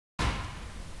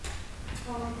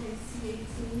calling case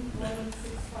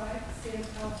C-18-1165, State of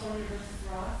California versus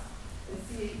Ross, and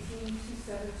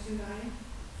C-18-2729,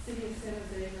 City of San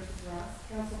Jose versus Ross.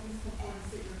 Counsel, please come forward and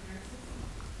state your appearances.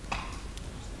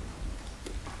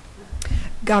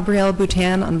 Gabrielle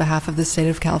Boutan on behalf of the State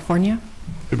of California.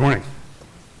 Good morning.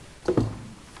 Good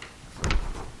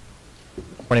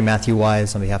morning, Matthew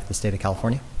Wise on behalf of the State of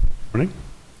California. Morning.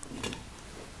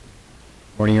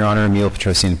 Morning, Your Honor. Emil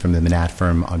Petrosian from the Manat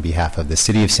firm on behalf of the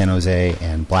City of San Jose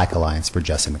and Black Alliance for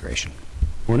Just Immigration.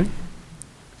 Morning.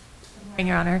 Good morning,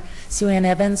 Your Honor. Sue Ann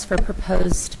Evans for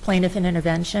proposed plaintiff in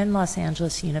intervention, Los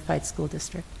Angeles Unified School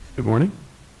District. Good morning.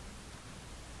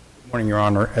 Good morning, Your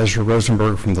Honor. Ezra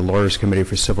Rosenberg from the Lawyers Committee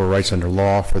for Civil Rights Under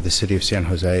Law for the City of San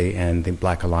Jose and the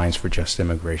Black Alliance for Just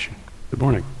Immigration. Good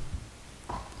morning.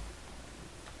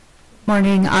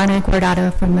 Morning, Ana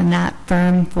Guardado from the Manat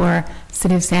firm for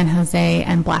City of San Jose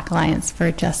and Black Alliance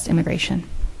for Just Immigration.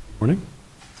 Morning.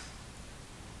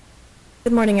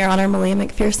 Good morning, Your Honor. Malia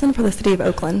McPherson for the City of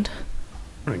Oakland.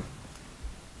 Morning.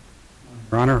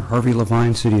 Your Honor, Harvey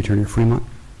Levine, City Attorney of Fremont.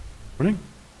 Morning.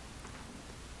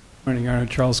 Morning, Your Honor.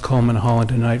 Charles Coleman,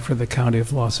 Holland and Knight for the County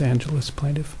of Los Angeles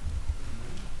plaintiff.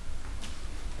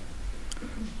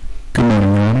 Good morning,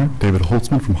 Your Honor. David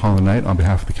Holtzman from Holland Knight on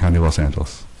behalf of the County of Los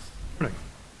Angeles. Morning.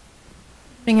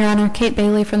 Good morning, Your Honor. Kate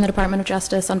Bailey from the Department of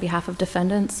Justice on behalf of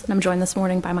defendants. And I'm joined this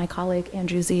morning by my colleague,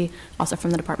 Andrew Z., also from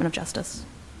the Department of Justice.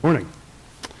 Morning.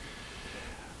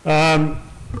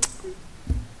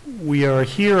 We are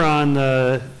here on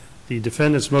the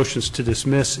defendant's motions to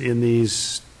dismiss in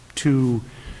these two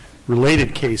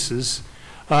related cases.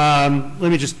 Let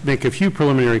me just make a few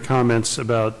preliminary comments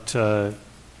about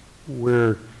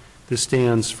where this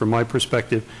stands from my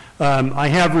perspective. I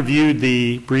have reviewed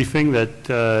the briefing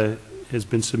that has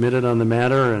been submitted on the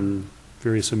matter and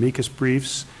various amicus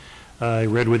briefs. I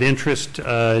read with interest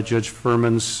Judge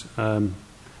Furman's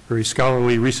very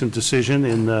scholarly recent decision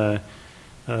in the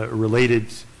related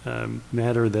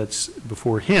matter that's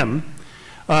before him.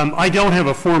 I don't have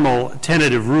a formal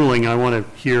tentative ruling. I want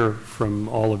to hear from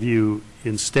all of you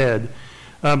instead.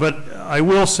 But I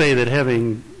will say that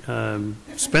having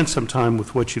spent some time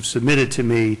with what you've submitted to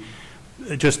me,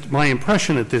 just my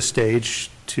impression at this stage,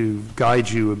 to guide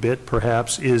you a bit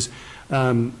perhaps, is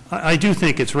I do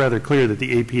think it's rather clear that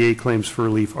the APA claims for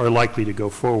relief are likely to go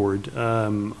forward.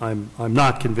 I'm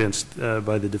not convinced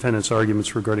by the defendant's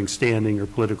arguments regarding standing or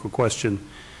political question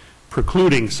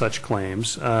precluding such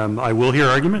claims. I will hear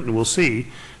argument and we'll see,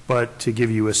 but to give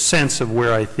you a sense of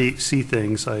where I see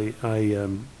things, I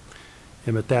am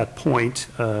at that point,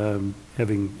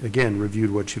 having again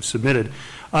reviewed what you've submitted.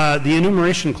 The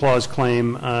enumeration clause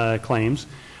claims, I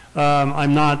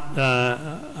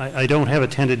don't have a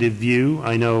tentative view.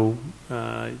 I know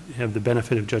I have the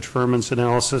benefit of Judge Furman's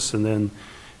analysis and then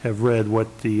have read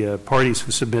what the parties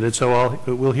have submitted, so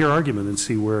we'll hear argument and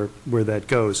see where that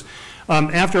goes.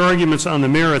 After arguments on the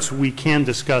merits, we can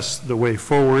discuss the way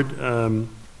forward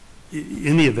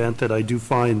in the event that I do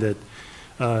find that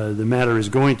the matter is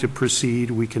going to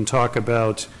proceed. We can talk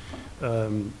about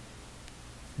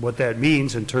what that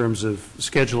means in terms of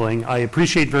scheduling. I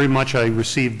appreciate very much I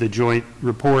received the joint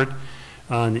report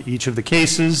on each of the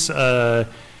cases,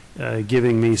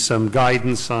 giving me some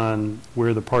guidance on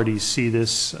where the parties see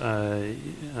this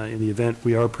in the event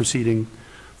we are proceeding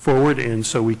forward, and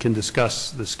so we can discuss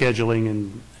the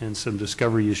scheduling and some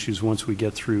discovery issues once we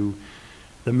get through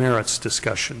the merits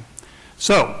discussion.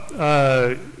 So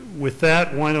with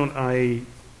that, why don't I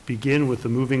begin with the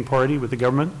moving party, with the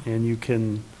government, and you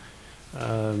can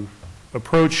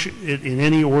approach it in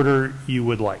any order you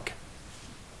would like.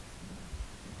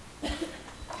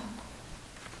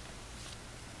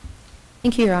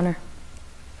 Thank you, Your Honor.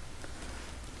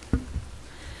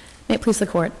 May it please the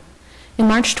Court. In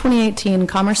March 2018,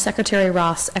 Commerce Secretary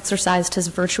Ross exercised his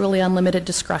virtually unlimited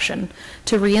discretion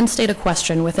to reinstate a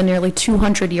question with a nearly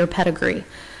 200-year pedigree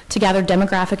to gather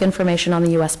demographic information on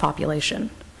the U.S. population.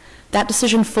 That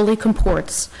decision fully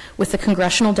comports with the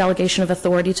congressional delegation of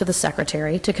authority to the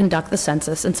Secretary to conduct the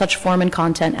census in such form and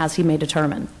content as he may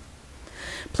determine.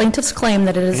 Plaintiffs claim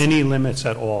that it is— Any limits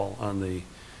at all on the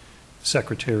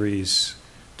Secretary's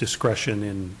discretion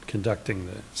in conducting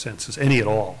the census? Any at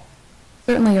all?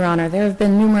 Certainly, Your Honor. There have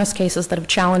been numerous cases that have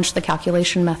challenged the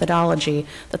calculation methodology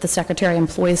that the Secretary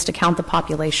employs to count the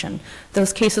population.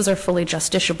 Those cases are fully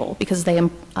justiciable because they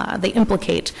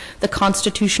implicate the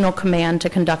constitutional command to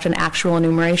conduct an actual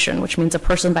enumeration, which means a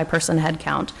person-by-person head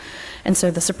count. And so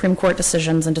the Supreme Court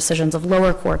decisions and decisions of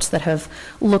lower courts that have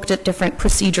looked at different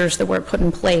procedures that were put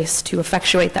in place to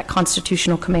effectuate that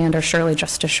constitutional command are surely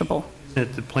justiciable.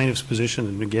 At the plaintiff's position,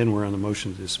 and again we're on the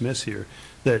motion to dismiss here,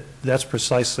 that's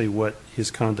precisely what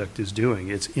his conduct is doing.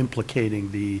 It's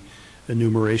implicating the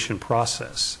enumeration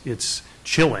process. It's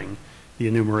chilling the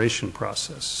enumeration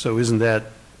process. So isn't that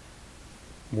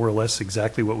more or less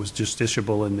exactly what was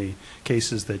justiciable in the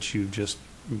cases that you just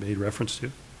made reference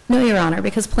to? No, Your Honor,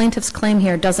 because plaintiff's claim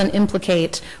here doesn't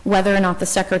implicate whether or not the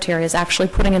Secretary is actually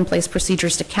putting in place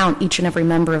procedures to count each and every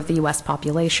member of the U.S.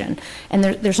 population. And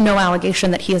there's no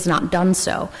allegation that he has not done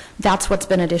so. That's what's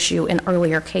been at issue in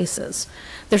earlier cases.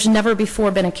 There's never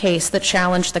before been a case that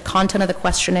challenged the content of the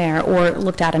questionnaire or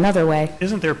looked at another way.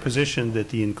 Isn't there a position that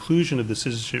the inclusion of the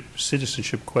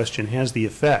citizenship question has the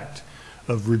effect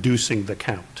of reducing the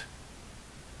count?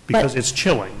 Because it's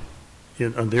chilling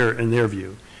in their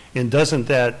view. And doesn't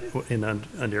that,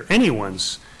 under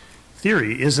anyone's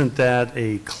theory, isn't that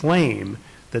a claim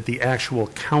that the actual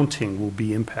counting will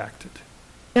be impacted?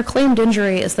 Their claimed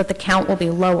injury is that the count will be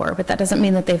lower, but that doesn't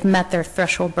mean that they've met their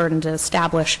threshold burden to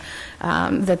establish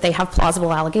that they have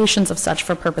plausible allegations of such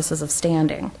for purposes of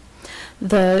standing.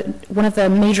 One of the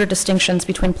major distinctions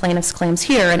between plaintiffs' claims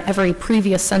here and every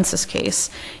previous census case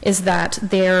is that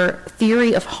their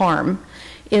theory of harm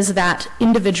is that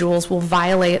individuals will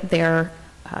violate their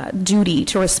duty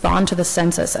to respond to the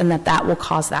census and that will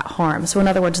cause that harm. So in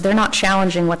other words, they're not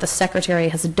challenging what the Secretary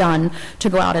has done to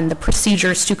go out and the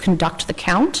procedures to conduct the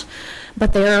count,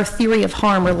 but their theory of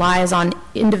harm relies on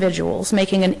individuals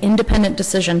making an independent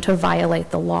decision to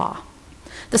violate the law.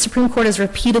 The Supreme Court has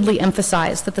repeatedly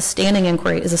emphasized that the standing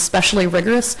inquiry is especially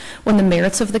rigorous when the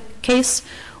merits of the case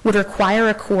would require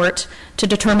a court to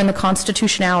determine the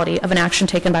constitutionality of an action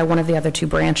taken by one of the other two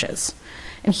branches.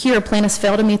 And here, plaintiffs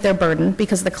fail to meet their burden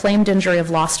because the claimed injury of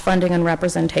lost funding and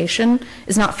representation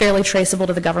is not fairly traceable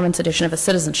to the government's addition of a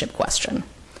citizenship question.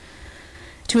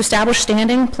 To establish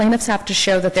standing, plaintiffs have to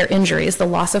show that their injuries, the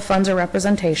loss of funds or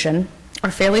representation,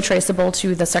 are fairly traceable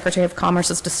to the Secretary of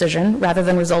Commerce's decision rather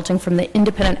than resulting from the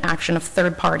independent action of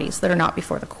third parties that are not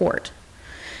before the court.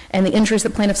 And the injuries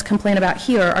that plaintiffs complain about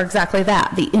here are exactly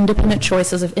that, the independent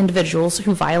choices of individuals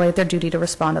who violate their duty to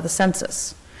respond to the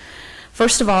census.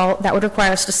 First of all, that would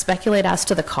require us to speculate as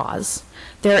to the cause.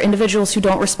 There are individuals who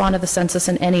don't respond to the census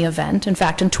in any event. In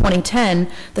fact, in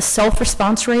 2010, the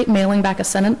self-response rate mailing back a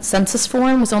census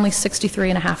form was only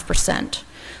 63.5%.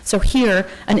 So here,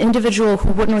 an individual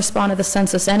who wouldn't respond to the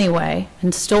census anyway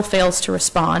and still fails to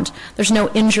respond, there's no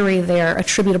injury there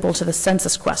attributable to the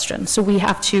census question. So we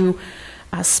have to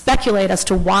speculate as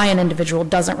to why an individual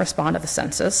doesn't respond to the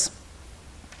census.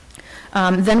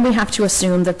 Then we have to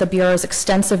assume that the Bureau's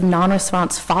extensive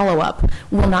non-response follow-up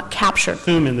will not capture.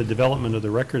 Assume in the development of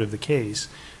the record of the case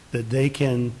that they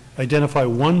can identify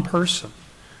one person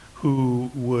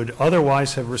who would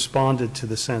otherwise have responded to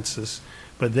the census,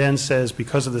 but then says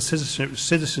because of the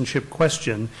citizenship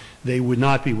question, they would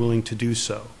not be willing to do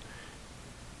so.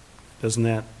 Doesn't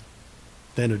that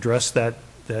then address that?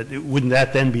 Wouldn't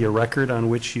that then be a record on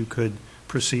which you could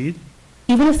proceed?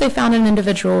 Even if they found an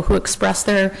individual who expressed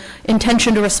their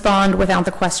intention to respond without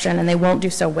the question and they won't do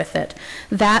so with it,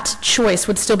 that choice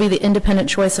would still be the independent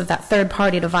choice of that third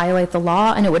party to violate the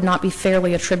law, and it would not be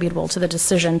fairly attributable to the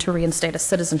decision to reinstate a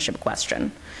citizenship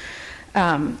question.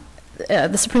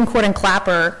 The Supreme Court in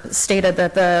Clapper stated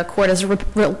that the court has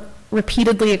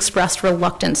repeatedly expressed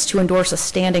reluctance to endorse a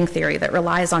standing theory that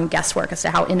relies on guesswork as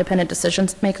to how independent decision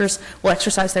makers will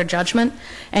exercise their judgment.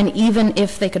 And even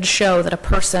if they could show that a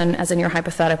person, as in your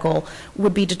hypothetical,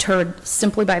 would be deterred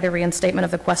simply by the reinstatement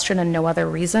of the question and no other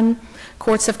reason,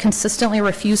 courts have consistently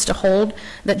refused to hold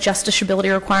that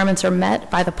justiciability requirements are met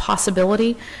by the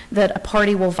possibility that a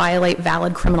party will violate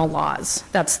valid criminal laws.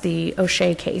 That's the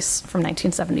O'Shea case from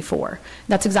 1974.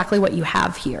 That's exactly what you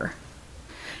have here.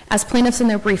 As plaintiffs in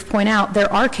their brief point out,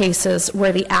 there are cases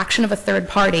where the action of a third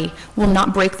party will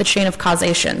not break the chain of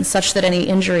causation such that any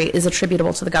injury is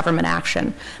attributable to the government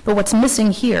action. But what's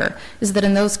missing here is that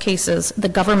in those cases, the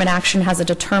government action has a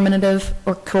determinative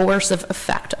or coercive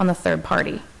effect on the third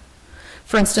party.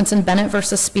 For instance, in Bennett v.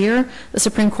 Speer, the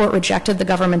Supreme Court rejected the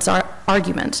government's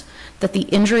argument that the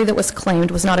injury that was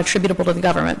claimed was not attributable to the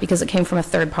government because it came from a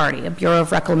third party, a Bureau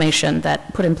of Reclamation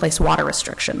that put in place water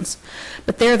restrictions.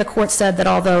 But there the court said that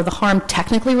although the harm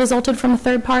technically resulted from a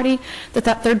third party,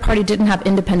 that third party didn't have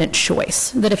independent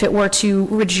choice, that if it were to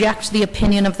reject the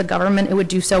opinion of the government, it would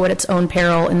do so at its own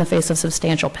peril in the face of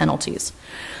substantial penalties.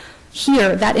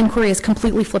 Here, that inquiry is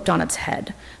completely flipped on its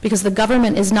head because the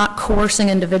government is not coercing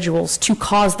individuals to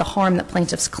cause the harm that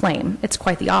plaintiffs claim. It's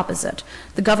quite the opposite.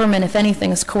 The government, if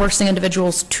anything, is coercing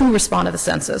individuals to respond to the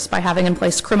census by having in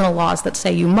place criminal laws that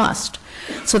say you must.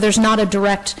 So there's not a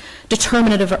direct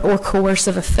determinative or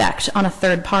coercive effect on a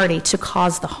third party to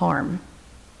cause the harm.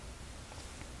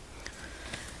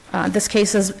 This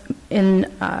case is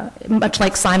much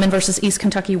like Simon versus East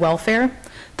Kentucky Welfare.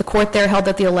 The court there held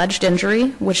that the alleged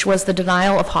injury, which was the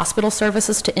denial of hospital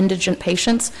services to indigent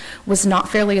patients, was not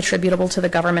fairly attributable to the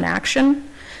government action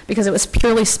because it was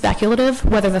purely speculative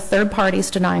whether the third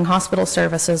parties denying hospital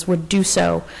services would do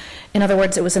so. In other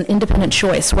words, it was an independent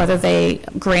choice whether they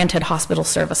granted hospital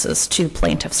services to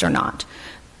plaintiffs or not.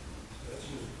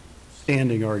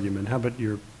 Standing argument. How about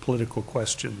your political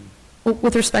question?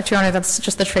 With respect, Your Honor, that's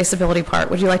just the traceability part.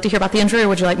 Would you like to hear about the injury, or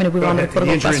would you like me to move on to the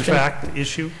political question? The injury in fact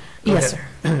issue? Yes,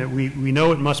 sir. We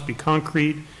know it must be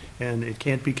concrete, and it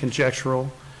can't be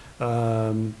conjectural.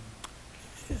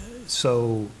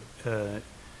 So,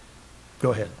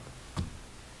 go ahead.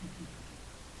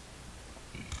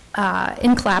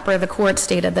 In Clapper, the court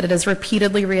stated that it has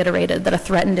repeatedly reiterated that a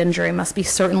threatened injury must be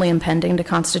certainly impending to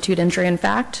constitute injury in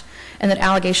fact, and that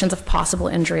allegations of possible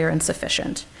injury are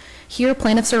insufficient. Here,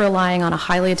 plaintiffs are relying on a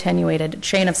highly attenuated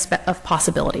chain of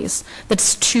possibilities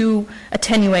that's too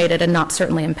attenuated and not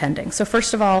certainly impending. So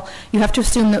first of all, you have to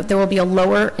assume that there will be a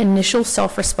lower initial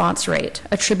self-response rate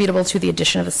attributable to the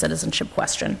addition of a citizenship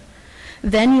question.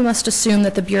 Then you must assume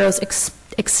that the Bureau's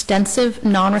extensive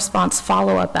non-response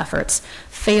follow-up efforts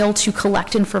fail to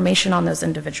collect information on those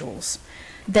individuals.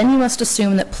 Then you must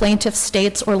assume that plaintiff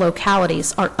states or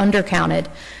localities are undercounted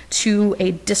to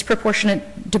a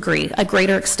disproportionate degree, a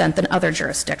greater extent than other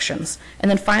jurisdictions. And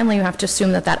then finally, you have to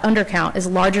assume that that undercount is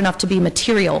large enough to be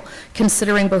material,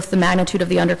 considering both the magnitude of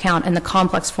the undercount and the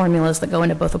complex formulas that go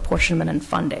into both apportionment and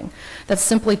funding. That's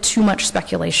simply too much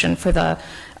speculation for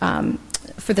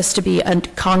this to be a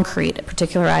concrete,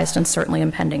 particularized, and certainly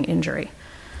impending injury.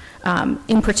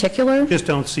 In particular, I just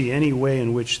don't see any way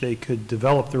in which they could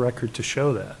develop the record to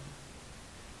show that.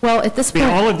 Well, at this point,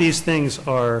 all of these things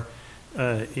are,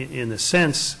 in a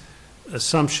sense,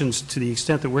 assumptions to the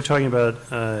extent that we're talking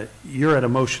about. You're at a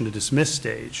motion to dismiss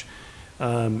stage,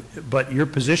 but your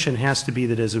position has to be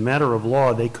that as a matter of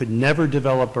law, they could never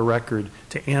develop a record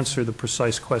to answer the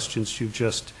precise questions you've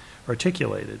just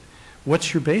articulated.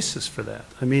 What's your basis for that?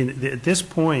 I mean, at this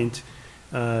point,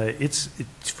 it's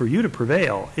for you to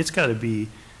prevail, it's got to be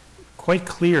quite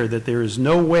clear that there is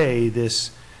no way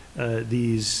these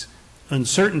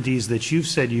uncertainties that you've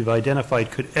said you've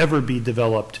identified could ever be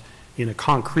developed in a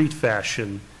concrete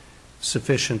fashion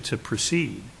sufficient to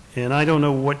proceed. And I don't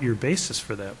know what your basis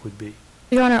for that would be.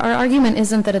 Your Honor, our argument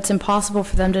isn't that it's impossible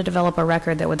for them to develop a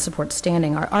record that would support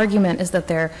standing. Our argument is that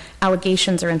their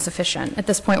allegations are insufficient. At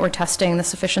this point, we're testing the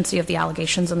sufficiency of the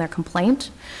allegations in their complaint.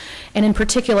 And in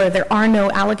particular, there are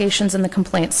no allegations in the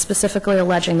complaint specifically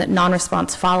alleging that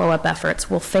non-response follow-up efforts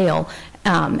will fail,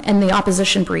 and the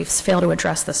opposition briefs fail to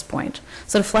address this point.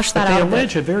 So to flesh that out But they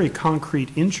allege a very concrete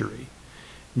injury.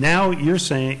 Now you're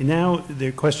saying, now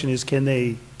the question is, can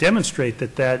they demonstrate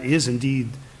that that is indeed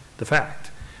the fact?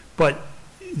 But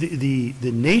the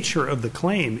nature of the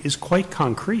claim is quite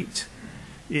concrete.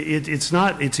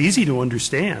 It's easy to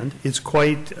understand. It's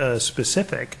quite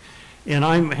specific. And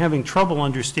I'm having trouble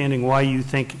understanding why you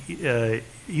think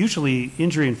usually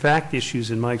injury in fact issues,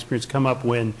 in my experience, come up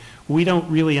when we don't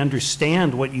really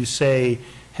understand what you say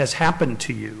has happened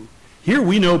to you. Here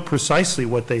we know precisely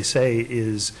what they say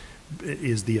is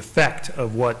the effect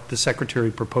of what the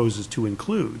Secretary proposes to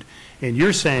include. And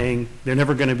you're saying they're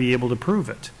never going to be able to prove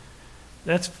it.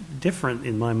 That's different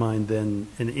in my mind than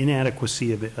an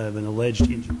inadequacy of an alleged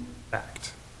injury in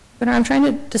fact. But I'm trying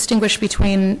to distinguish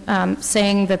between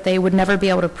saying that they would never be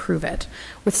able to prove it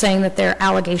with saying that their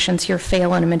allegations here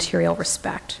fail in a material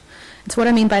respect. And so what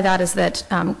I mean by that is that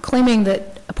claiming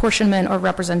that apportionment or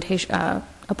representation,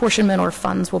 apportionment or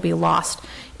funds will be lost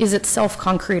is itself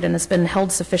concrete and has been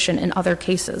held sufficient in other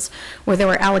cases where there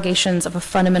were allegations of a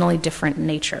fundamentally different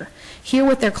nature. Here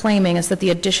what they're claiming is that the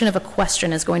addition of a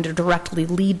question is going to directly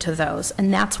lead to those,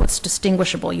 and that's what's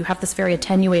distinguishable. You have this very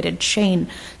attenuated chain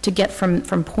to get from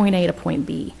point A to point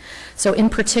B. So in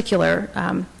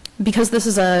particular, because this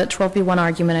is a 12b1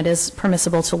 argument, it is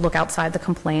permissible to look outside the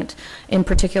complaint. In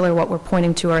particular, what we're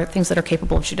pointing to are things that are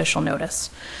capable of judicial notice.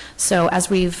 So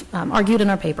as we've argued in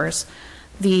our papers,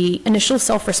 the initial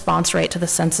self-response rate to the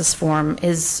census form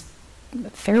is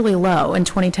fairly low. In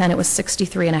 2010, it was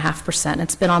 63.5%.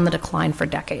 It's been on the decline for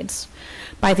decades.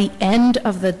 By the end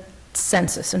of the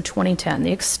census in 2010,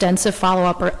 the extensive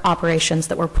follow-up operations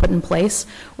that were put in place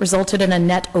resulted in a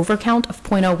net overcount of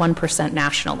 0.01%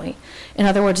 nationally. In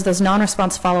other words, those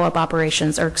non-response follow-up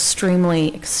operations are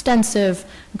extremely extensive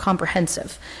and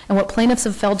comprehensive. And what plaintiffs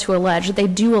have failed to allege, they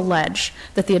do allege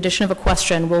that the addition of a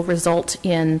question will result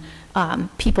in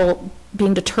people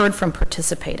being deterred from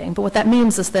participating. But what that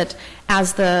means is that,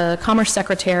 as the Commerce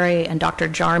Secretary and Dr.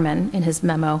 Jarman in his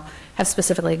memo have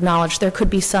specifically acknowledged, there could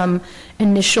be some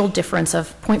initial difference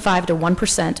of 0.5 to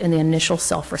 1% in the initial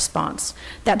self-response.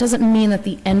 That doesn't mean that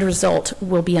the end result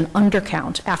will be an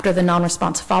undercount after the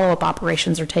non-response follow-up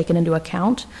operations are taken into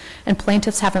account, and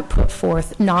plaintiffs haven't put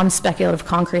forth non-speculative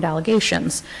concrete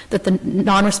allegations that the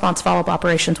non-response follow-up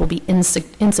operations will be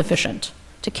insufficient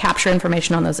to capture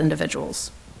information on those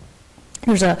individuals.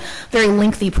 There's a very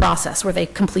lengthy process where they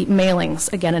complete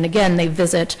mailings again and again. They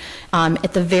visit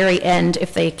at the very end.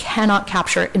 If they cannot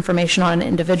capture information on an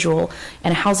individual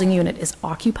and a housing unit is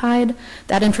occupied,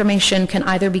 that information can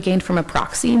either be gained from a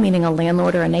proxy, meaning a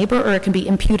landlord or a neighbor, or it can be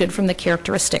imputed from the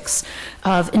characteristics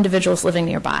of individuals living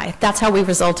nearby. That's how we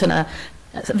result in a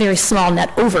very small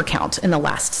net overcount in the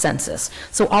last census.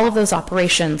 So all of those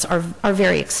operations are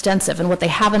very extensive, and what they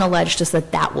haven't alleged is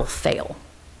that that will fail.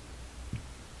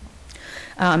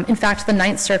 In fact, the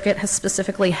Ninth Circuit has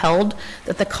specifically held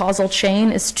that the causal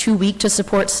chain is too weak to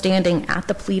support standing at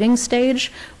the pleading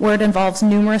stage, where it involves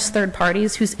numerous third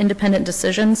parties whose independent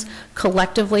decisions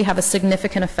collectively have a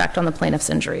significant effect on the plaintiff's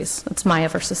injuries. That's Maya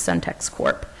versus Centex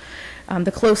Corp.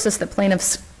 The closest that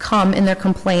plaintiffs come in their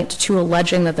complaint to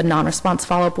alleging that the non-response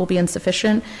follow-up will be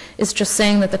insufficient is just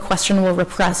saying that the question will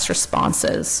repress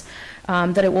responses,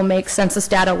 that it will make census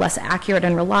data less accurate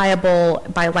and reliable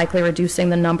by likely reducing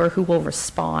the number who will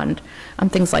respond,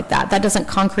 things like that. That doesn't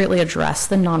concretely address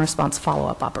the non-response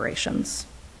follow-up operations.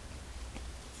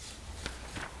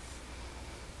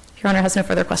 If Your Honor has no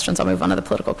further questions, I'll move on to the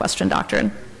political question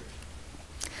doctrine.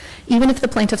 Even if the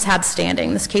plaintiffs had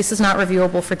standing, this case is not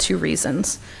reviewable for two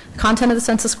reasons. The content of the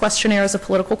census questionnaire is a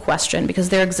political question because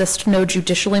there exist no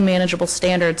judicially manageable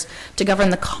standards to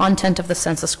govern the content of the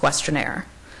census questionnaire.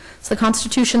 So the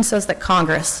Constitution says that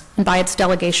Congress, and by its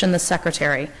delegation the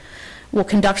Secretary, will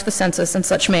conduct the census in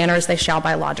such manner as they shall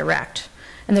by law direct.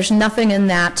 And there's nothing in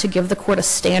that to give the court a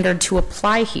standard to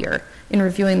apply here in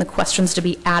reviewing the questions to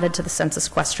be added to the census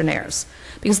questionnaires,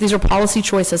 because these are policy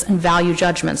choices and value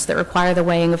judgments that require the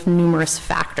weighing of numerous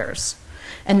factors.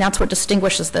 And that's what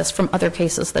distinguishes this from other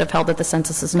cases that have held that the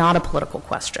census is not a political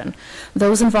question.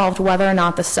 Those involved whether or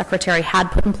not the Secretary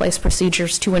had put in place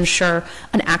procedures to ensure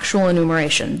an actual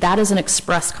enumeration. That is an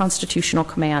express constitutional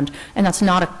command, and that's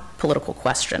not a political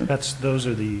question. Those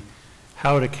are the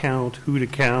how to count, who to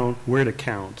count, where to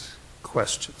count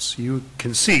questions. You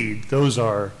concede those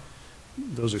are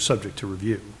subject to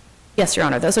review. Yes, Your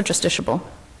Honor, those are justiciable.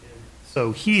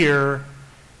 So here,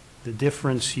 the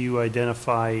difference you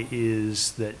identify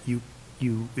is that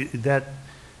that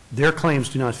their claims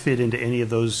do not fit into any of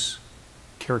those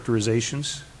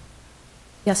characterizations?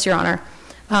 Yes, Your Honor.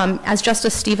 As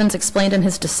Justice Stevens explained in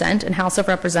his dissent in House of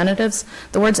Representatives,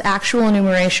 the words actual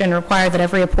enumeration require that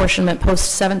every apportionment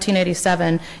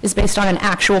post-1787 is based on an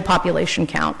actual population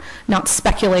count, not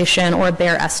speculation or a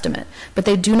bare estimate. But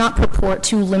they do not purport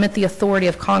to limit the authority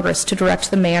of Congress to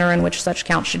direct the manner in which such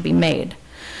counts should be made.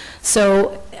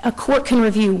 So a court can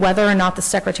review whether or not the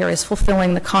Secretary is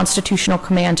fulfilling the constitutional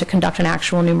command to conduct an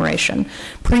actual enumeration.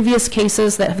 Previous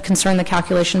cases that have concerned the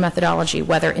calculation methodology,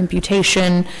 whether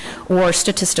imputation or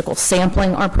statistical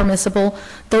sampling are permissible,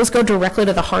 those go directly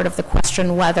to the heart of the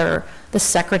question whether the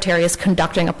Secretary is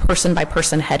conducting a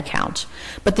person-by-person head count.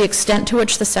 But the extent to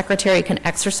which the Secretary can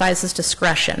exercise his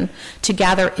discretion to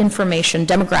gather information,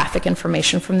 demographic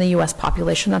information from the U.S.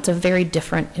 population, that's a very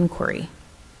different inquiry.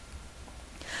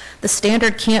 The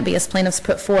standard can't be, as plaintiffs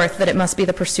put forth, that it must be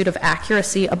the pursuit of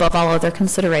accuracy above all other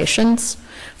considerations.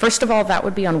 First of all, that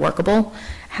would be unworkable.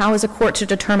 How is a court to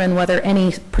determine whether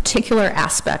any particular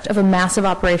aspect of a massive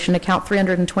operation to count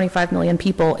 325 million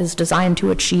people is designed to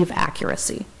achieve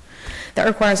accuracy? That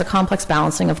requires a complex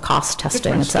balancing of cost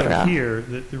testing, et cetera. Here,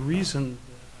 the reason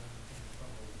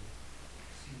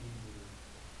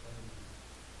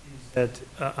is that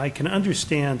I can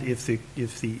understand if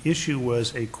the issue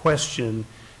was a question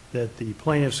that the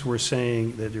plaintiffs were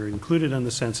saying that are included on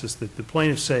the census that the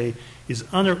plaintiffs say is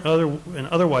an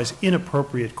otherwise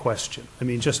inappropriate question. I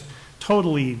mean, just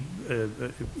totally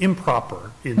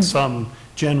improper in some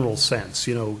general sense.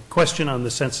 You know, question on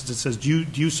the census that says, do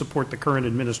you support the current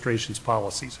administration's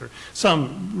policies? Or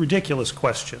some ridiculous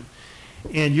question.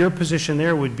 And your position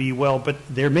there would be, well, but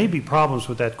there may be problems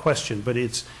with that question, but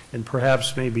and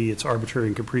perhaps maybe it's arbitrary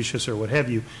and capricious or what have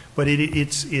you, but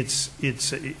it's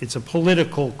a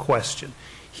political question.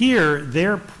 Here,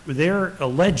 they're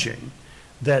alleging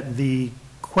that the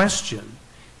question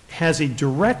has a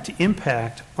direct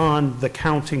impact on the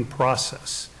counting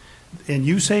process, and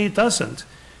you say it doesn't,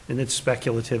 and it's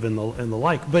speculative and the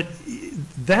like, but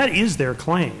that is their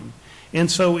claim,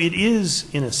 and so it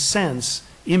is, in a sense,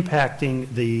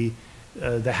 impacting the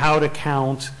how to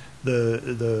count,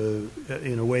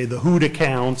 in a way, the who to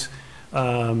count,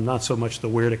 not so much the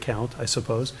where to count, I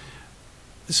suppose.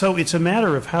 So it's a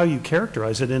matter of how you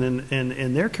characterize it,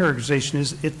 and their characterization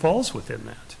is it falls within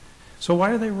that. So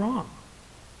why are they wrong?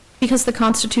 Because the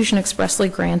Constitution expressly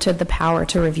granted the power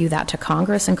to review that to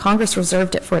Congress, and Congress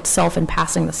reserved it for itself in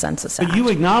passing the Census Act. But you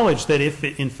acknowledge that if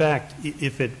it, in fact,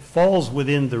 if it falls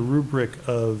within the rubric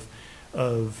of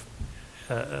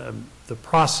the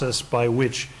process by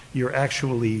which you're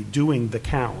actually doing the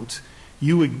count,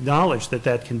 you acknowledge that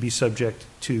that can be subject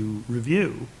to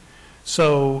review.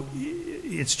 So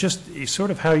it's just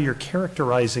sort of how you're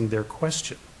characterizing their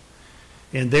question.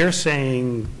 And they're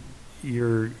saying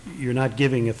you're not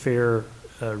giving a fair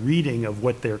reading of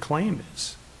what their claim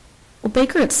is. Well,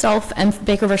 Baker itself, and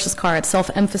Baker versus Carr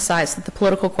itself, emphasized that the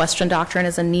political question doctrine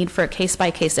is a need for a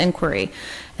case-by-case inquiry.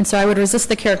 And so I would resist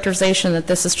the characterization that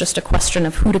this is just a question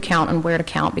of who to count and where to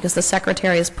count, because the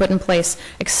Secretary has put in place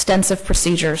extensive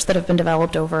procedures that have been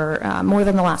developed over more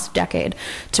than the last decade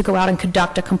to go out and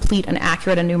conduct a complete and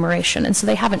accurate enumeration. And so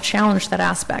they haven't challenged that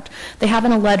aspect. They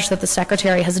haven't alleged that the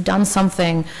Secretary has done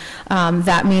something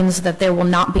that means that there will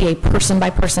not be a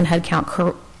person-by-person head count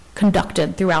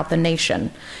conducted throughout the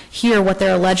nation. Here, what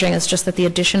they're alleging is just that the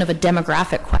addition of a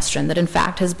demographic question that in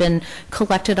fact has been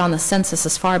collected on the census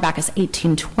as far back as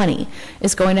 1820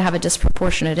 is going to have a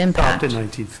disproportionate impact. Stopped in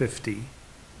 1950.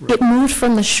 Right. It moved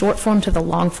from the short form to the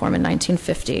long form in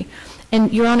 1950.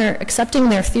 And, Your Honor, accepting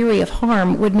their theory of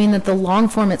harm would mean that the long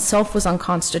form itself was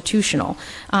unconstitutional.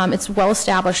 It's well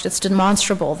established, it's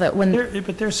demonstrable that when...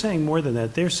 But they're saying more than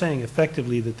that. They're saying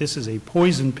effectively that this is a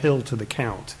poison pill to the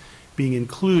count, being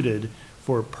included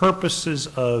for purposes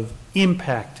of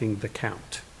impacting the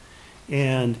count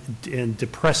and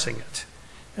depressing it.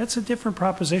 That's a different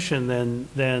proposition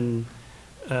than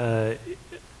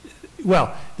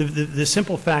well, the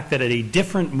simple fact that at a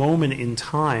different moment in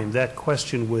time that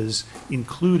question was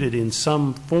included in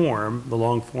some form, the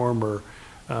long form or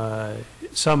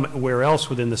somewhere else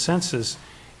within the census,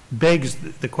 begs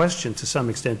the question to some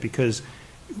extent, because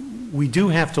we do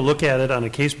have to look at it on a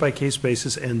case-by-case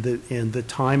basis and the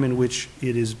time in which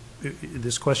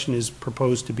this question is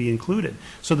proposed to be included.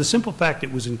 So the simple fact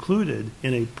it was included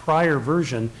in a prior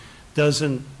version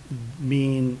doesn't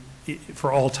mean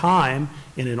for all time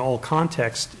and in all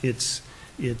context it's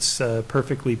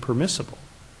perfectly permissible.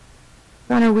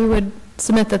 Your Honor, we would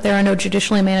submit that there are no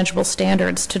judicially manageable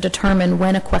standards to determine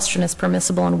when a question is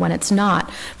permissible and when it's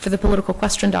not. For the political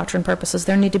question doctrine purposes,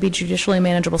 there need to be judicially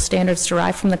manageable standards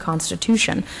derived from the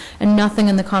Constitution, and nothing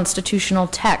in the constitutional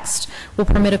text will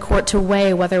permit a court to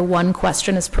weigh whether one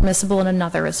question is permissible and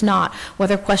another is not,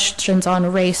 whether questions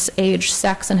on race, age,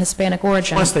 sex, and Hispanic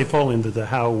origin. Unless they fall into the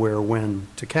how, where, when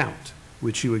to count,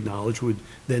 which you acknowledge would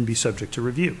then be subject to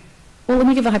review. Well, let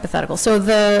me give a hypothetical. So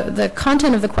the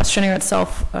content of the questionnaire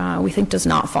itself, we think, does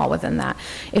not fall within that.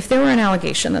 If there were an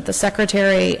allegation that the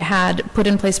Secretary had put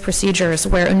in place procedures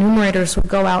where enumerators would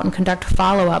go out and conduct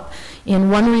follow-up in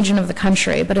one region of the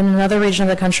country, but in another region of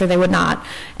the country they would not,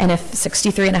 and if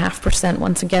 63.5%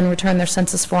 once again returned their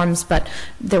census forms, but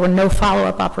there were no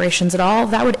follow-up operations at all,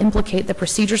 that would implicate the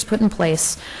procedures put in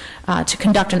place to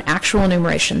conduct an actual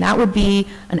enumeration. That would be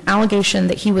an allegation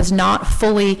that he was not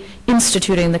fully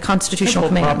instituting the constitutional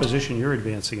command. The proposition you're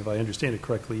advancing, if I understand it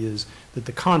correctly, is that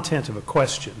the content of a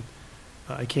question,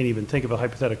 I can't even think of a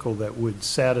hypothetical that would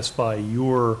satisfy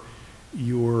your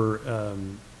view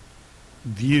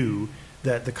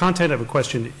that the content of a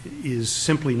question is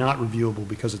simply not reviewable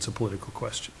because it's a political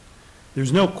question.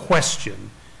 There's no question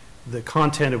the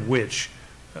content of which,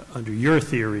 under your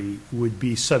theory, would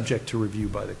be subject to review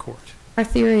by the court. Our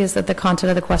theory is that the content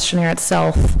of the questionnaire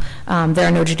itself, there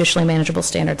are no judicially manageable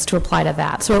standards to apply to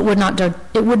that. So it would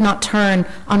not turn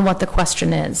on what the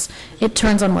question is. It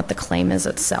turns on what the claim is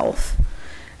itself.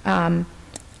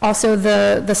 Also,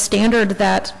 the standard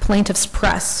that plaintiffs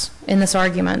press in this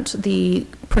argument, the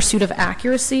pursuit of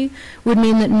accuracy, would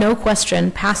mean that no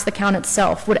question past the count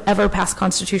itself would ever pass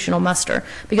constitutional muster,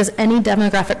 because any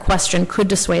demographic question could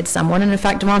dissuade someone, and in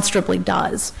fact demonstrably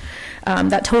does.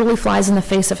 That totally flies in the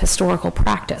face of historical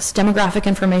practice. Demographic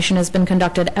information has been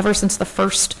conducted ever since the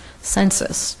first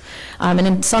census. And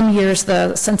in some years,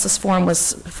 the census form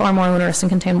was far more onerous and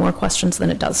contained more questions than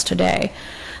it does today.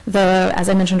 As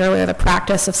I mentioned earlier, the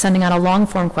practice of sending out a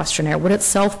long-form questionnaire would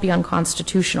itself be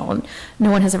unconstitutional, and no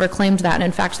one has ever claimed that. And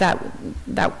in fact,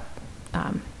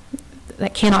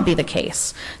 that cannot be the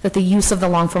case, that the use of the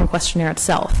long-form questionnaire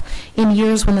itself. In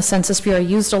years when the Census Bureau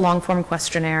used a long-form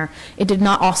questionnaire, it did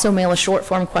not also mail a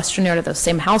short-form questionnaire to those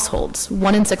same households.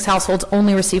 1 in 6 households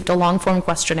only received a long-form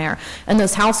questionnaire, and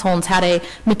those households had a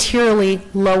materially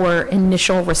lower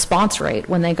initial response rate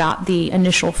when they got the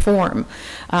initial form.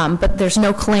 But there's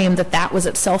no claim that that was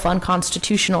itself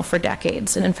unconstitutional for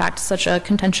decades, and in fact, such a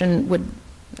contention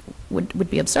would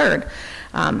be absurd.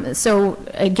 So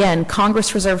again,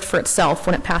 Congress reserved for itself,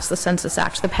 when it passed the Census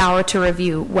Act, the power to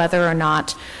review whether or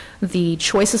not the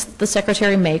choices that the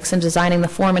Secretary makes in designing the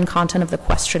form and content of the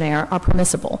questionnaire are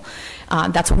permissible.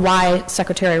 That's why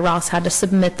Secretary Ross had to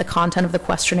submit the content of the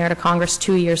questionnaire to Congress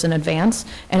 2 years in advance,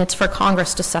 and it's for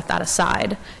Congress to set that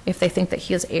aside if they think that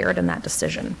he has erred in that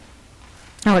decision.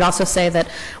 I would also say that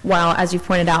while, as you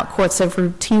pointed out, courts have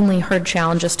routinely heard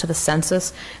challenges to the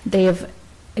census, they have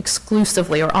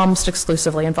exclusively or almost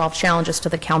exclusively involved challenges to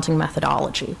the counting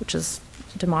methodology, which is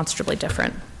demonstrably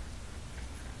different.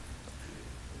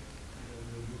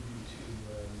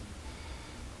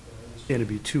 To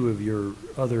be two of your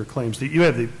other claims that you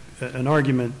have an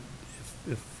argument,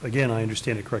 if again I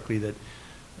understand it correctly, that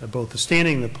both the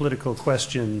standing and the political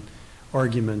question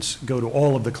arguments go to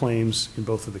all of the claims in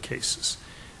both of the cases.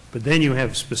 But then you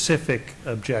have specific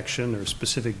objection or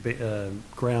specific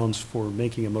grounds for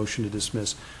making a motion to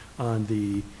dismiss on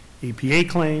the APA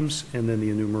claims and then the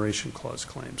enumeration clause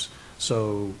claims.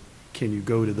 So can you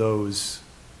go to those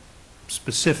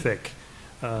specific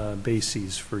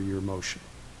bases for your motion?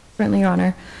 Certainly, Your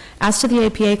Honor. As to the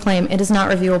APA claim, it is not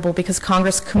reviewable because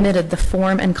Congress committed the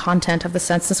form and content of the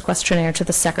census questionnaire to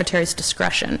the Secretary's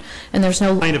discretion, and there's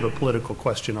no kind of a political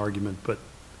question argument, but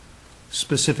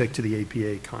specific to the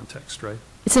APA context, right?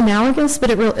 It's analogous, but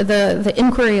the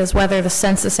inquiry is whether the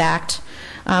Census Act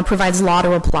provides law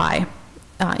to apply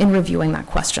in reviewing that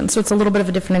question. So it's a little bit of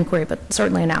a different inquiry, but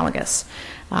certainly analogous.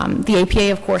 The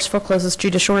APA, of course, forecloses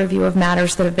judicial review of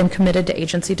matters that have been committed to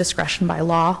agency discretion by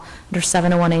law under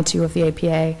 701A2 of the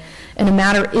APA, and a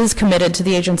matter is committed to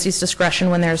the agency's discretion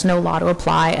when there is no law to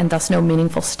apply and thus no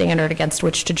meaningful standard against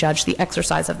which to judge the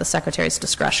exercise of the Secretary's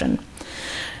discretion.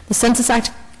 The Census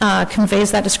Act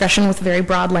conveys that discretion with very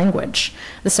broad language.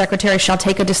 The Secretary shall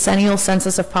take a decennial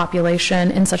census of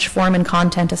population in such form and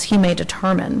content as he may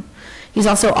determine. He's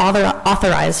also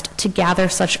authorized to gather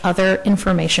such other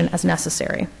information as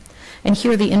necessary. And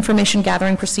here the information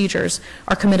gathering procedures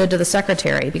are committed to the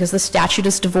Secretary because the statute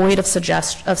is devoid of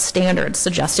standards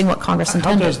suggesting what Congress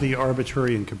intended. How does the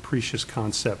arbitrary and capricious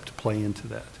concept play into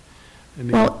that? I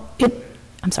mean, well,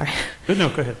 I'm sorry. No,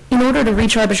 go ahead. In order to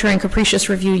reach arbitrary and capricious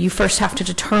review, you first have to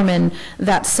determine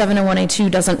that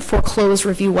 701A2 doesn't foreclose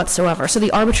review whatsoever. So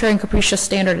the arbitrary and capricious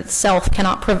standard itself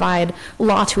cannot provide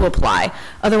law to apply.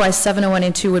 Otherwise,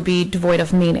 701A2 would be devoid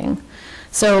of meaning.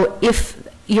 So if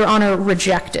Your Honor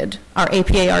rejected our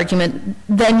APA argument,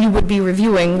 then you would be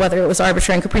reviewing whether it was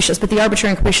arbitrary and capricious. But the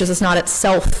arbitrary and capricious is not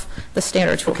itself the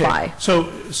standard to apply.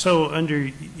 So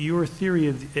under your theory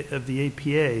of the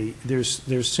APA,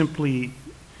 there's simply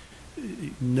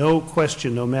no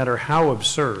question, no matter how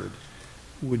absurd,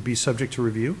 would be subject to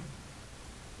review?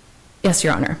 Yes,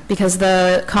 Your Honor, because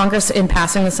the Congress, in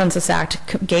passing the Census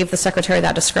Act, gave the Secretary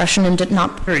that discretion and did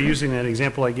not. Using that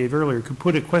example I gave earlier, could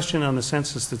put a question on the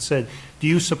census that said, do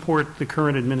you support the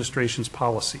current administration's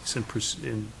policies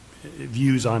and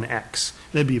views on X?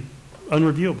 That'd be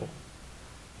unreviewable.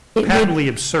 Patently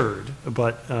absurd,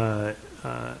 but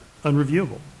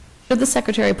unreviewable. Should the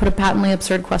Secretary put a patently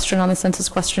absurd question on the census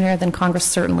questionnaire, then Congress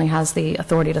certainly has the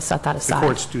authority to set that aside. The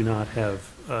courts do not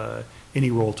have any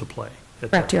role to play.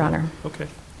 Correct, Your Honor. Okay.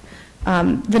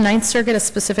 The Ninth Circuit has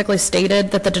specifically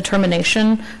stated that the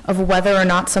determination of whether or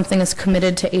not something is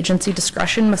committed to agency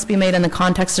discretion must be made in the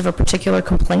context of a particular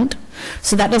complaint.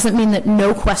 So that doesn't mean that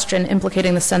no question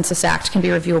implicating the Census Act can be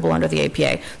reviewable under the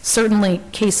APA. Certainly,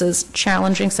 cases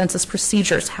challenging census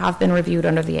procedures have been reviewed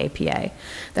under the APA.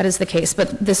 That is the case.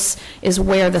 But this is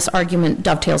where this argument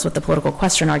dovetails with the political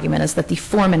question argument, is that the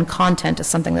form and content is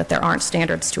something that there aren't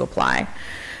standards to apply.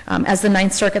 As the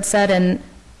Ninth Circuit said in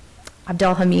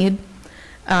Abdelhamid,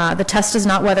 the test is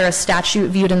not whether a statute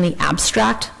viewed in the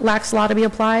abstract lacks law to be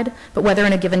applied, but whether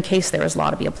in a given case there is law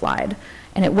to be applied.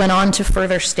 And it went on to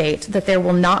further state that there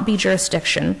will not be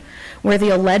jurisdiction where the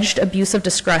alleged abuse of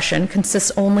discretion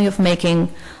consists only of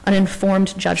making an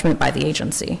informed judgment by the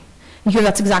agency. And here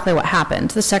that's exactly what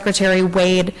happened. The Secretary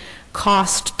weighed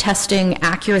cost, testing,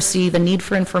 accuracy, the need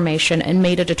for information, and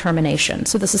made a determination.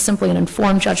 So this is simply an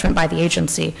informed judgment by the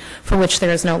agency for which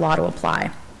there is no law to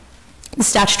apply. The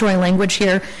statutory language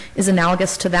here is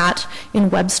analogous to that in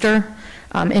Webster.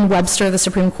 In Webster, the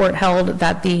Supreme Court held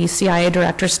that the CIA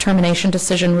director's termination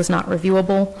decision was not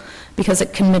reviewable because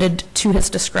it committed to his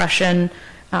discretion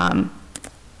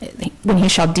when he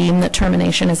shall deem that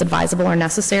termination is advisable or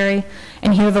necessary.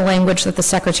 And here the language that the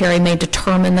Secretary may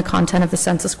determine the content of the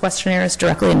census questionnaire is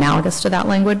directly analogous to that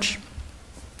language.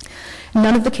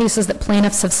 None of the cases that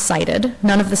plaintiffs have cited,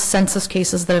 none of the census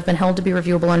cases that have been held to be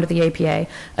reviewable under the APA,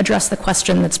 address the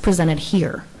question that's presented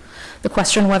here. The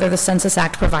question whether the Census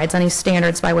Act provides any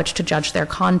standards by which to judge their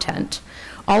content.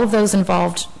 All of those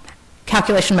involved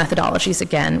calculation methodologies,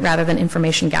 again, rather than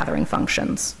information gathering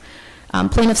functions.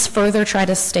 Plaintiffs further try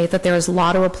to state that there is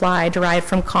law to apply derived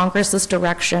from Congress's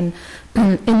direction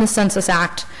in the Census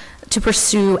Act to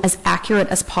pursue as accurate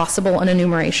as possible an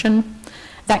enumeration.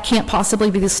 That can't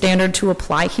possibly be the standard to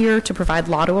apply here, to provide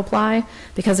law to apply,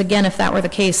 because again, if that were the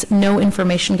case, no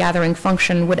information gathering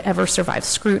function would ever survive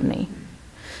scrutiny.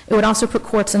 It would also put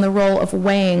courts in the role of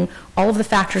weighing all of the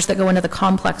factors that go into the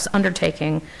complex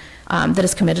undertaking that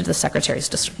is committed to the Secretary's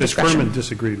discretion. Ms. Furman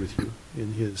disagreed with you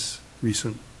in his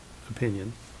recent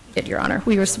opinion. Did, Your Honor.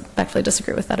 We respectfully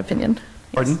disagree with that opinion.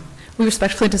 Pardon? Yes. We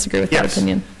respectfully disagree with that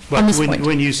opinion. But on this point.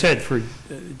 When you said for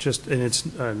just, and it's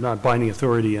not binding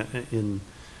authority on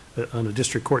a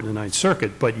district court in the Ninth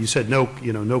Circuit, but you said no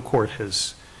court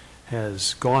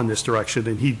has gone this direction,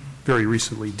 and he very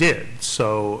recently did.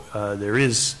 So there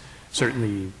is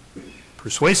certainly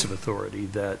persuasive authority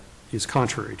that is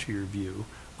contrary to your view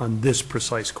on this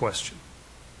precise question.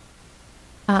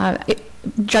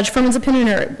 Judge Furman's opinion?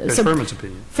 Furman's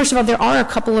opinion. First of all, there are a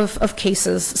couple of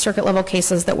cases, circuit-level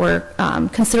cases, that were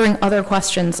considering other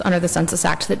questions under the Census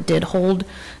Act that did hold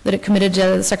that it committed to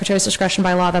the Secretary's discretion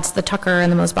by law. That's the Tucker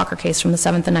and the Mosbacher case from the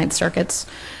 7th and 9th Circuits.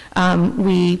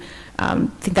 We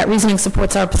think that reasoning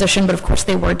supports our position, but of course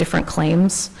they were different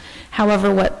claims.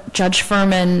 However, what Judge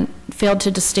Furman failed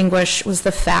to distinguish was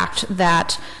the fact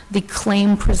that the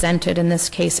claim presented in this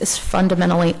case is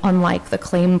fundamentally unlike the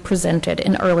claim presented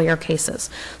in earlier cases.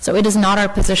 So it is not our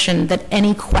position that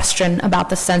any question about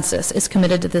the census is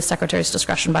committed to the Secretary's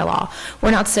discretion by law.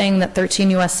 We're not saying that 13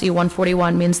 U.S.C.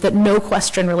 141 means that no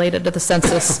question related to the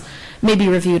census may be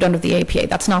reviewed under the APA.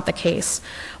 That's not the case.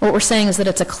 What we're saying is that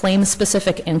it's a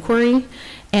claim-specific inquiry,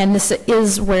 and this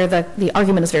is where the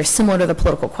argument is very similar to the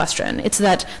political question. It's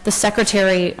that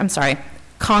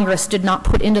Congress did not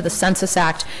put into the Census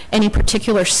Act any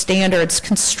particular standards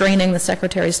constraining the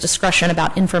Secretary's discretion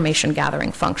about information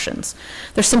gathering functions.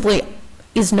 There simply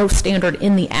is no standard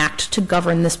in the Act to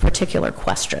govern this particular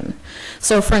question.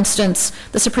 So, for instance,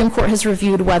 the Supreme Court has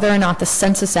reviewed whether or not the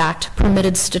Census Act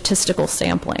permitted statistical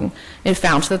sampling. It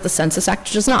found that the Census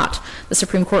Act does not. The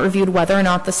Supreme Court reviewed whether or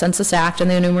not the Census Act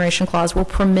and the Enumeration Clause will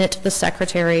permit the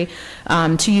Secretary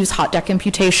to use hot deck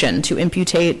imputation, to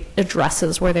imputate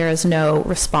addresses where there is no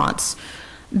response.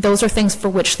 Those are things for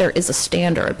which there is a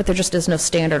standard, but there just is no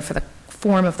standard for the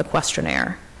form of the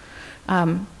questionnaire.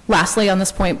 Lastly, on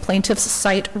this point, plaintiffs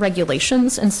cite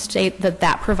regulations and state that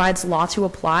that provides law to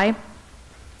apply.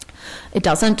 It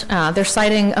doesn't. They're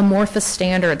citing amorphous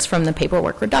standards from the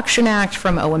Paperwork Reduction Act,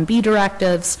 from OMB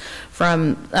directives,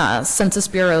 from Census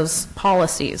Bureau's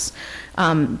policies,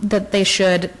 that they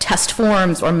should test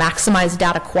forms or maximize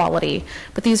data quality.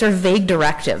 But these are vague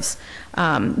directives.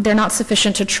 They're not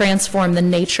sufficient to transform the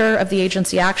nature of the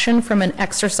agency action from an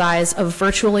exercise of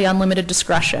virtually unlimited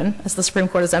discretion, as the Supreme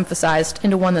Court has emphasized,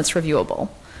 into one that's reviewable.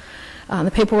 The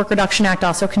Paperwork Reduction Act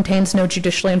also contains no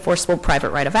judicially enforceable private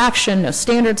right of action, no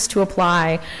standards to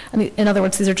apply. In other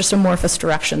words, these are just amorphous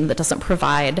direction that doesn't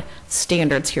provide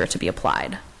standards here to be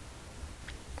applied.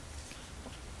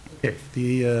 Okay,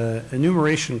 the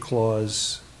Enumeration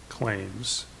Clause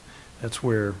claims, that's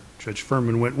where Judge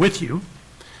Furman went with you.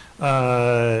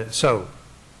 So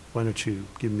why don't you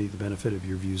give me the benefit of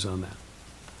your views on that?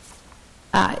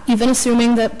 Even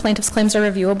assuming that plaintiff's claims are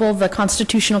reviewable, the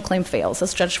constitutional claim fails,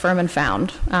 as Judge Furman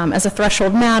found. As a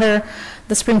threshold matter,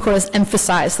 the Supreme Court has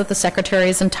emphasized that the Secretary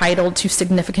is entitled to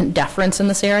significant deference in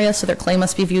this area, so their claim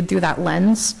must be viewed through that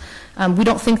lens. We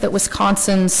don't think that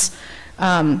Wisconsin's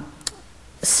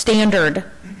standard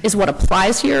is what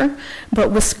applies here,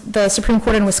 but the Supreme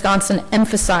Court in Wisconsin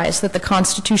emphasized that the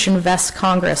Constitution vests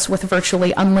Congress with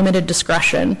virtually unlimited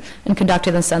discretion in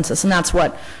conducting the census, and that's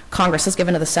what Congress has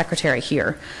given to the Secretary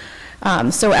here.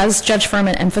 So as Judge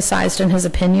Furman emphasized in his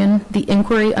opinion, the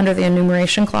inquiry under the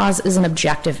Enumeration Clause is an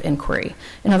objective inquiry.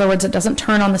 In other words, it doesn't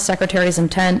turn on the Secretary's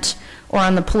intent or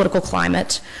on the political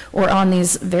climate or on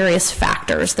these various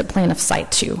factors that plaintiffs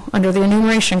cite to. Under the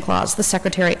Enumeration Clause, the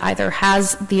Secretary either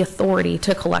has the authority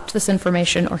to collect this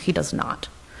information or he does not.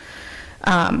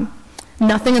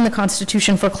 Nothing in the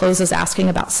Constitution forecloses asking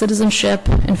about citizenship.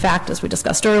 In fact, as we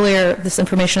discussed earlier, this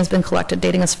information has been collected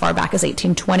dating as far back as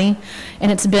 1820,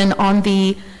 and it's been on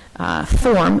the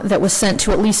form that was sent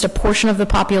to at least a portion of the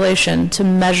population to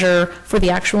measure for the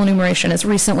actual enumeration as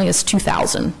recently as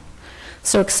 2000.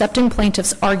 So accepting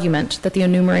plaintiff's argument that the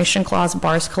enumeration clause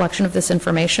bars collection of this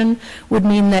information would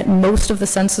mean that most of the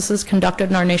censuses conducted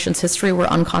in our nation's history were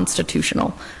unconstitutional.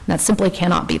 And that simply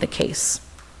cannot be the case.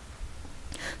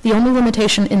 The only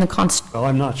limitation in the Constitution... Well,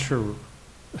 I'm not sure.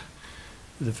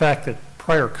 The fact that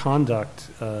prior conduct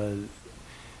in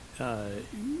a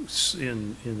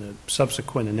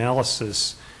subsequent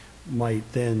analysis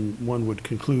might then, one would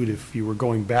conclude if you were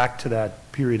going back to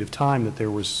that period of time that there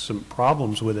was some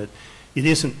problems with it. It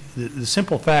isn't, the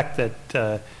simple fact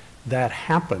that that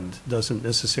happened doesn't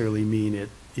necessarily mean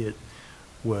it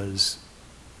was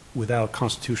without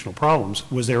constitutional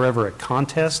problems. Was there ever a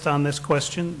contest on this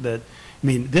question? I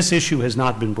mean, this issue has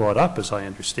not been brought up, as I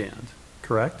understand,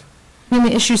 correct? You mean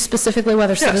the issue specifically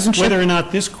whether citizenship... Yes, whether or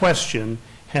not this question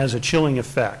has a chilling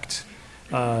effect.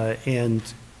 And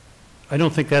I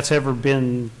don't think that's ever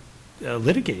been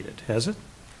litigated, has it?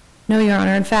 No, Your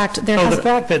Honor. In fact, there has... The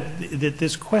fact that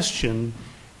this question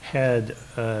had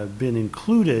been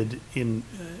included in,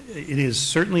 it is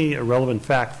certainly a relevant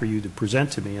fact for you to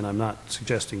present to me, and I'm not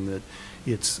suggesting that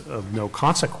it's of no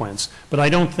consequence, but I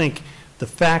don't think the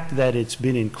fact that it's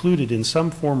been included in some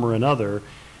form or another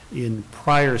in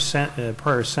prior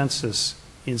census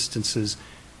instances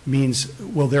means,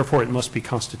 well, therefore it must be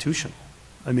constitutional.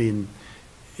 I mean,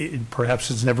 perhaps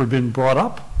it's never been brought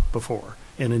up before,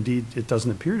 and indeed it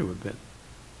doesn't appear to have been.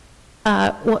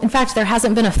 Well, in fact, there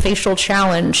hasn't been a facial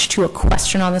challenge to a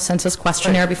question on the census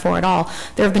questionnaire before at all.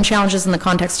 There have been challenges in the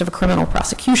context of a criminal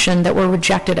prosecution that were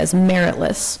rejected as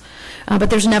meritless. But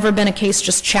there's never been a case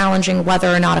just challenging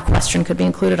whether or not a question could be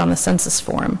included on the census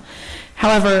form.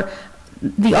 However,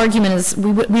 the argument is,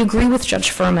 we agree with Judge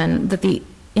Furman that the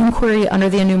inquiry under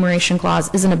the enumeration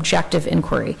clause is an objective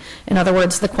inquiry. In other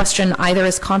words, the question either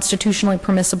is constitutionally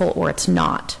permissible or it's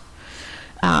not.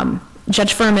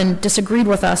 Judge Furman disagreed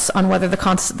with us on whether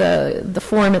the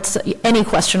form, any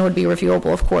question would be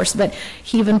reviewable, of course, but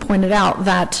he even pointed out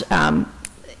that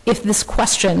if this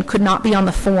question could not be on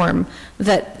the form,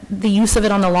 that the use of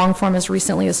it on the long form as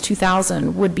recently as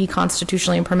 2000 would be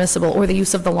constitutionally impermissible, or the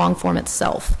use of the long form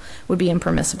itself would be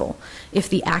impermissible if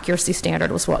the accuracy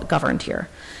standard was what governed here.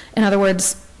 In other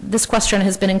words, this question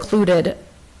has been included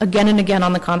again and again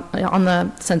on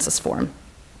the census form.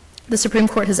 The Supreme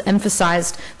Court has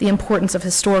emphasized the importance of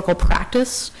historical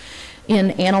practice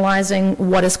in analyzing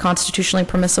what is constitutionally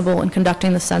permissible in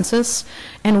conducting the census,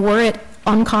 and were it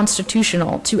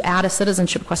unconstitutional to add a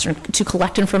citizenship question, to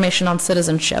collect information on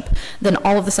citizenship, then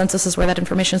all of the censuses where that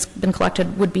information has been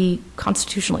collected would be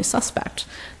constitutionally suspect.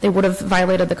 They would have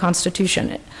violated the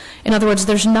Constitution. In other words,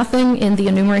 there's nothing in the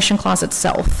enumeration clause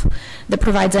itself that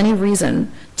provides any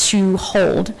reason to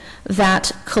hold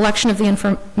that collection of the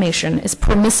information is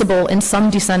permissible in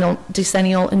some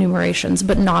decennial enumerations,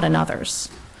 but not in others.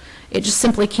 It just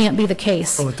simply can't be the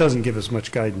case. Well, it doesn't give us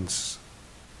much guidance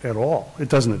at all. It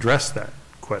doesn't address that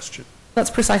question.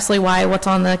 That's precisely why what's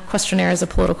on the questionnaire is a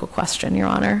political question, Your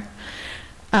Honor.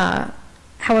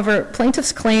 However,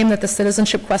 plaintiffs claim that the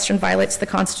citizenship question violates the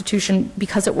Constitution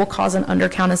because it will cause an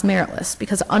undercount as meritless,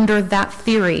 because under that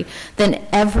theory, then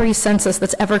every census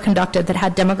that's ever conducted that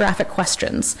had demographic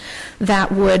questions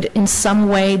that would in some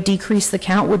way decrease the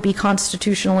count would be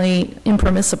constitutionally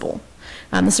impermissible.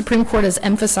 The Supreme Court has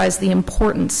emphasized the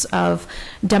importance of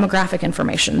demographic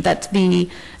information, that the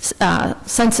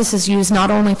census is used not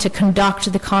only to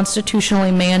conduct the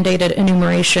constitutionally mandated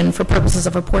enumeration for purposes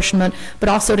of apportionment, but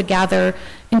also to gather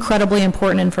incredibly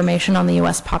important information on the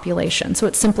U.S. population. So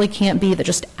it simply can't be that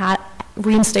just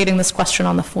reinstating this question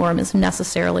on the form is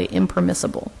necessarily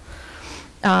impermissible.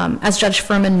 As Judge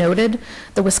Furman noted,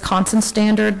 the Wisconsin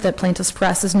standard that plaintiffs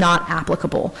press is not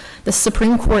applicable. The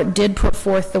Supreme Court did put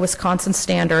forth the Wisconsin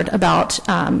standard about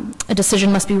a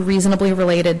decision must be reasonably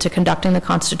related to conducting the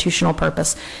constitutional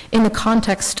purpose in the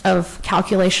context of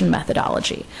calculation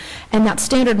methodology. And that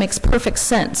standard makes perfect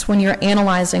sense when you're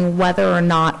analyzing whether or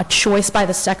not a choice by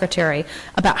the Secretary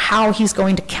about how he's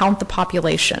going to count the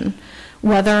population,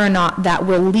 whether or not that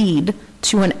will lead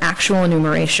to an actual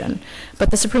enumeration. But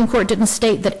the Supreme Court didn't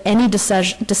state that any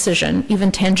decision,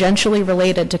 even tangentially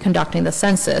related to conducting the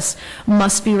census,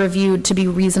 must be reviewed to be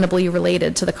reasonably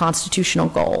related to the constitutional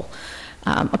goal.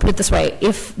 I'll put it this way,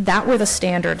 if that were the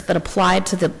standard that applied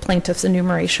to the plaintiff's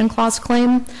enumeration clause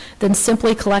claim, then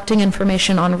simply collecting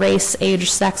information on race, age,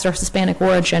 sex, or Hispanic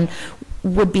origin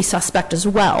would be suspect as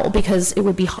well, because it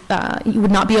would be, you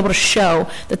would not be able to show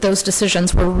that those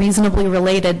decisions were reasonably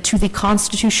related to the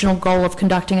constitutional goal of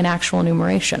conducting an actual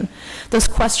enumeration. Those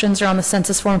questions are on the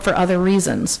census form for other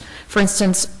reasons. For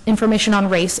instance, information on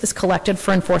race is collected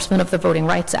for enforcement of the Voting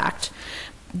Rights Act.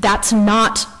 That's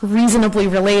not reasonably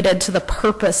related to the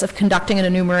purpose of conducting an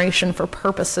enumeration for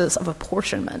purposes of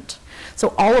apportionment.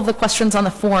 So all of the questions on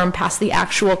the form past the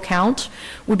actual count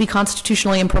would be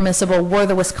constitutionally impermissible were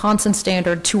the Wisconsin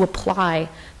standard to apply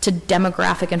to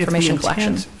demographic information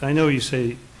collection. I know you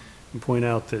say and point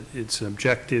out that it's an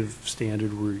objective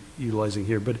standard we're utilizing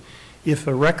here, but if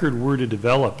a record were to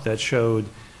develop that showed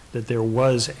that there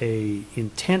was a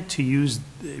intent to use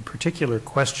a particular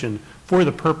question for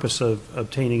the purpose of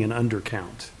obtaining an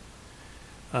undercount,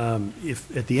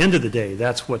 if at the end of the day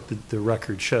that's what the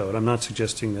record showed, I'm not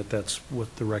suggesting that that's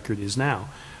what the record is now,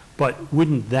 but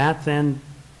wouldn't that then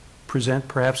present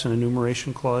perhaps an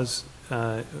enumeration clause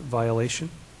violation?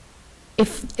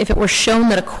 If it were shown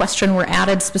that a question were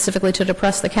added specifically to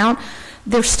depress the count,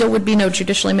 there still would be no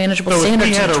judicially manageable standard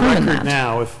to determine that. So if we had a record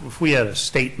now, if we had a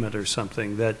statement or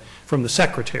something that from the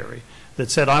secretary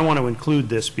that said, I want to include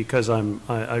this because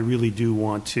I really do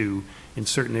want to, in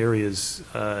certain areas,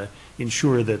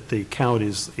 ensure that the count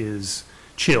is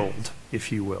chilled,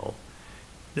 if you will,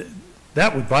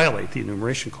 that would violate the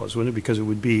enumeration clause, wouldn't it? Because it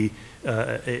would be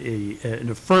an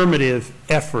affirmative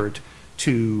effort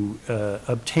to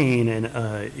obtain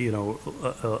a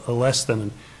less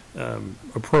than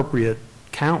appropriate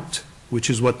count, which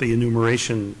is what the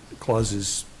enumeration clause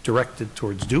is directed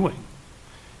towards doing.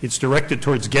 It's directed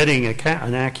towards getting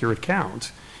an accurate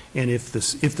count. And if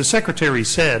the secretary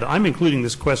said, I'm including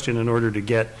this question in order to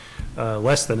get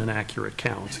less than an accurate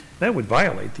count, that would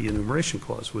violate the enumeration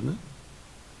clause, wouldn't it?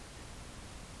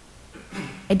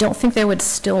 I don't think there would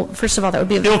still, first of all, that would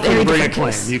be a very different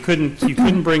case. You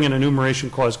couldn't bring an enumeration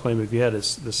clause claim if you had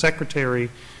the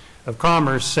Secretary of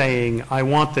Commerce saying, I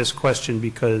want this question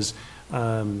because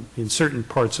in certain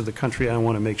parts of the country I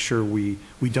want to make sure we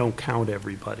don't count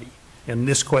everybody. And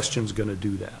this question's going to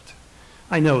do that.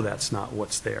 I know that's not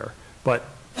what's there, but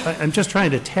I'm just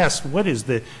trying to test what is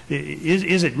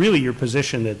is it really your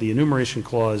position that the enumeration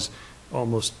clause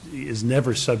almost is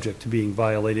never subject to being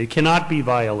violated? It cannot be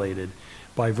violated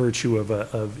by virtue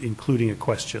of including a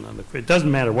question on it doesn't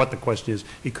matter what the question is,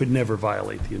 it could never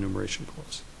violate the enumeration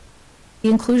clause. The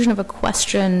inclusion of a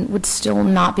question would still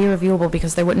not be reviewable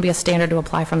because there wouldn't be a standard to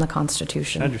apply from the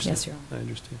Constitution. I understand. Yes, Your Honor. I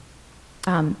understand.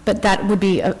 But that would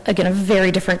be, again, a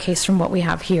very different case from what we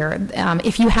have here.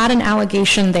 If you had an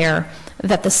allegation there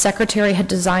that the Secretary had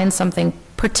designed something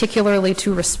particularly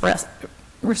to repress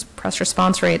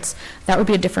response rates, that would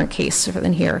be a different case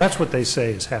than here. That's what they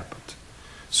say has happened.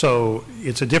 So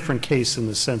it's a different case in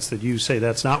the sense that you say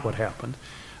that's not what happened.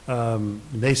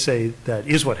 They say that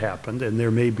is what happened, and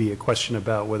there may be a question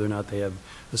about whether or not they have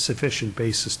a sufficient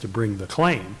basis to bring the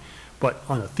claim. But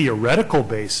on a theoretical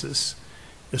basis,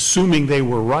 assuming they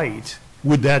were right,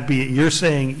 would that be, you're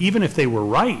saying even if they were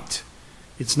right,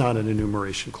 it's not an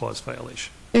enumeration clause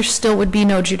violation? There still would be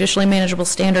no judicially manageable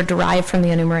standard derived from the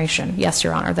enumeration. Yes,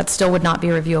 Your Honor, that still would not be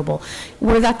reviewable.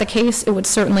 Were that the case, it would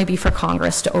certainly be for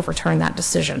Congress to overturn that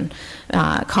decision.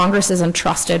 Congress is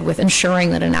entrusted with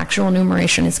ensuring that an actual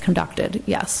enumeration is conducted,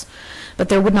 yes. But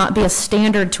there would not be a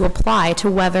standard to apply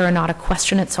to whether or not a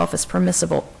question itself is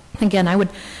permissible. Again, I would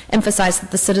emphasize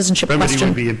that the citizenship question— Remedy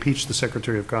would be impeach the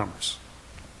Secretary of Commerce,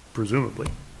 presumably.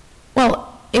 Well,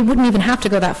 it wouldn't even have to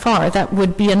go that far. That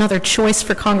would be another choice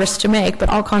for Congress to make, but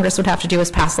all Congress would have to do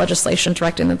is pass legislation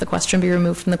directing that the question be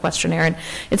removed from the questionnaire, and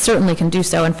it certainly can do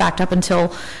so. In fact, up until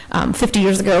 50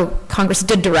 years ago, Congress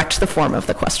did direct the form of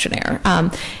the questionnaire.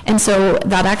 And so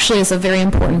that actually is a very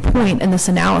important point in this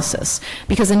analysis,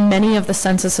 because in many of the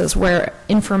censuses where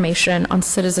information on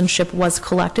citizenship was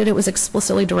collected, it was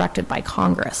explicitly directed by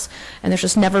Congress, and there's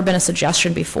just never been a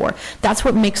suggestion before. That's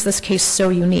what makes this case so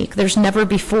unique. There's never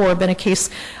before been a case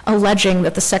alleging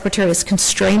that the Secretary is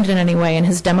constrained in any way in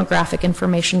his demographic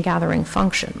information gathering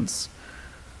functions.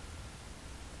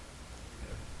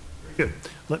 Very good.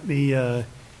 Let me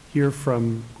hear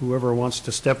from whoever wants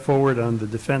to step forward on the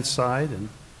defense side. And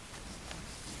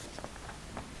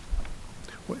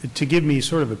to give me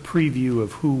sort of a preview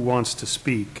of who wants to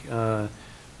speak, my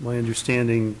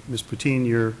understanding, Ms. Poutine,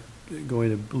 you're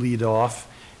going to lead off.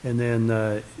 And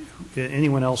then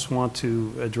anyone else want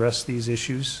to address these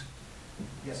issues?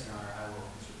 Yes, Your Honor. I will,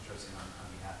 Mr. Petrosian, on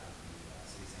behalf of the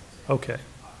City of San Jose. Okay.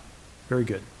 Very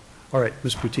good. All right,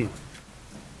 Ms. Poutine.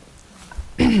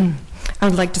 I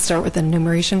would like to start with an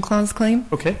enumeration clause claim.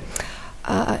 Okay.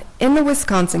 In the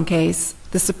Wisconsin case,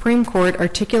 the Supreme Court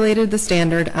articulated the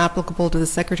standard applicable to the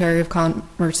Secretary of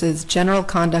Commerce's general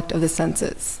conduct of the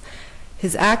census.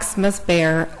 His acts must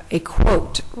bear a,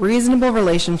 quote, reasonable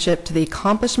relationship to the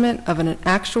accomplishment of an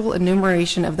actual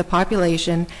enumeration of the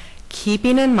population,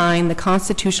 keeping in mind the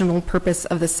constitutional purpose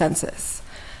of the census.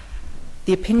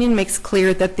 The opinion makes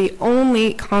clear that the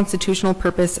only constitutional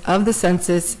purpose of the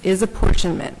census is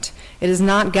apportionment. It is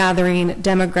not gathering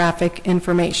demographic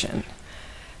information.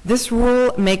 This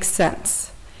rule makes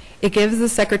sense. It gives the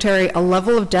Secretary a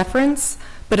level of deference,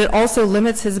 but it also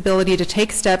limits his ability to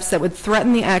take steps that would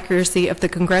threaten the accuracy of the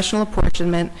congressional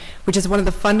apportionment, which is one of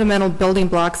the fundamental building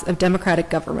blocks of democratic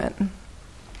government.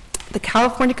 The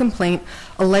California complaint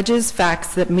alleges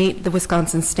facts that meet the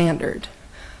Wisconsin standard.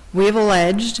 We have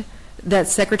alleged that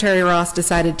Secretary Ross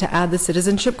decided to add the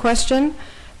citizenship question,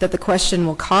 that the question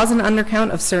will cause an undercount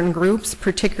of certain groups,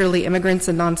 particularly immigrants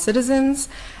and non-citizens,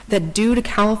 that due to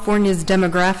California's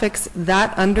demographics,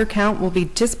 that undercount will be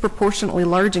disproportionately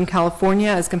large in California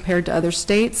as compared to other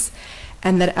states,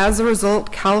 and that as a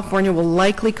result, California will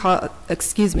likely the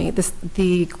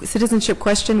citizenship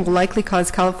question will likely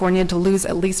cause California to lose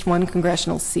at least one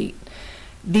congressional seat.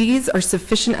 These are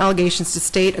sufficient allegations to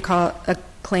state a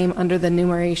claim under the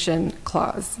enumeration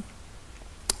clause.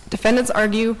 Defendants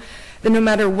argue that no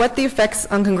matter what the effects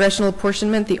on congressional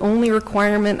apportionment, the only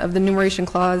requirement of the enumeration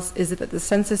clause is that the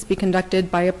census be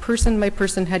conducted by a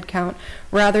person-by-person head count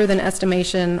rather than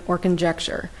estimation or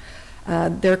conjecture.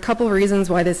 There are a couple of reasons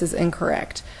why this is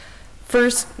incorrect.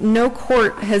 First, no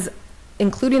court has,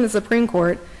 including the Supreme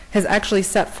Court, has actually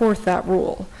set forth that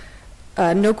rule.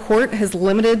 No court has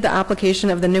limited the application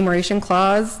of the enumeration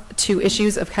clause to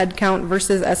issues of head count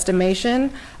versus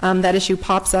estimation. That issue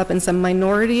pops up in some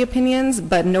minority opinions,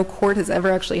 but no court has ever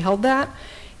actually held that.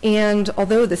 And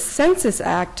although the Census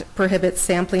Act prohibits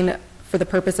sampling for the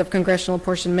purpose of congressional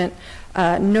apportionment,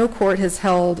 no court has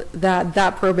held that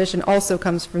that prohibition also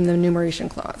comes from the enumeration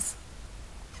clause.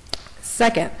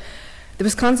 Second, the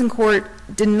Wisconsin court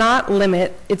did not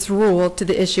limit its rule to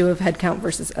the issue of head count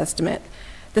versus estimate.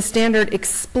 The standard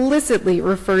explicitly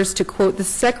refers to, quote, the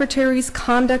Secretary's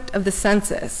conduct of the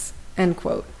census, end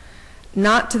quote,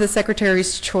 not to the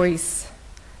Secretary's choice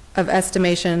of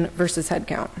estimation versus head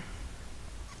count.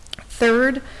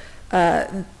 Third,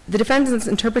 the defendant's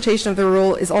interpretation of the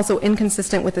rule is also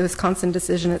inconsistent with the Wisconsin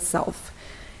decision itself.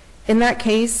 In that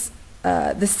case,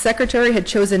 the Secretary had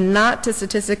chosen not to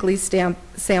statistically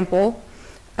sample,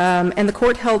 and the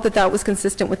court held that that was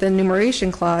consistent with the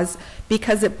enumeration clause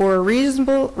because it bore a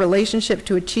reasonable relationship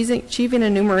to achieving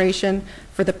enumeration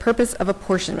for the purpose of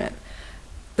apportionment.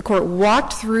 The court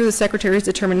walked through the Secretary's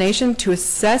determination to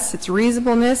assess its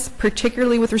reasonableness,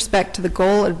 particularly with respect to the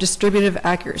goal of distributive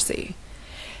accuracy.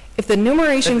 If the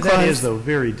enumeration clause... That is, though,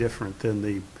 very different than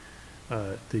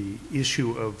the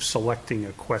issue of selecting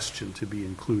a question to be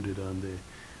included on the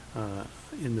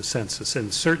in the census,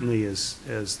 and certainly, as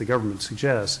the government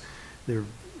suggests, there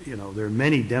are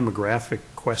many demographic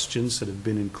questions that have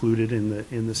been included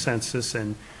in the census,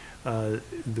 and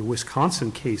the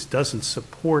Wisconsin case doesn't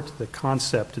support the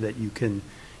concept that you can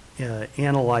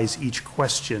analyze each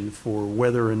question for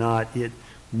whether or not it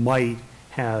might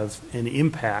have an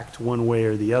impact one way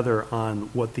or the other on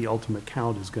what the ultimate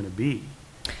count is going to be.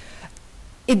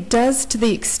 It does to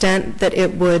the extent that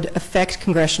it would affect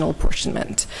congressional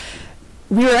apportionment.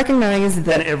 We recognize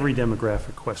that... And every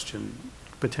demographic question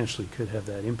potentially could have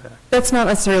that impact. That's not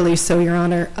necessarily so, Your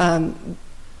Honor.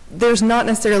 There's not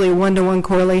necessarily a one-to-one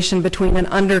correlation between an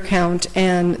undercount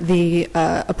and the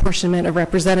apportionment of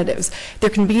representatives. There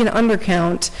can be an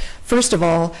undercount. First of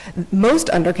all, most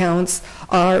undercounts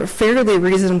are fairly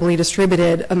evenly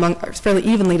distributed among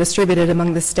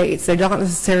the states. They're not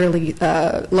necessarily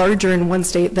larger in one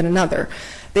state than another.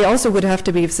 They also would have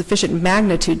to be of sufficient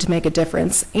magnitude to make a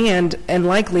difference, and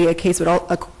likely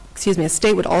a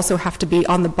state would also have to be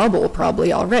on the bubble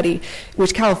probably already,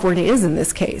 which California is in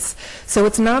this case. So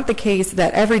it's not the case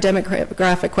that every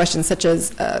demographic question such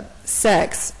as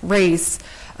sex, race,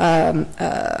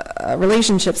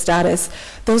 relationship status,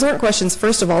 those aren't questions,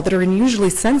 first of all, that are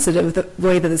unusually sensitive the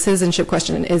way that the citizenship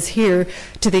question is here,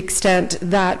 to the extent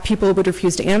that people would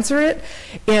refuse to answer it.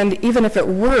 And even if it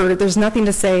were, there's nothing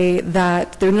to say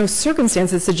that there are no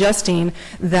circumstances suggesting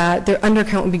that their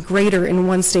undercount would be greater in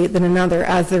one state than another,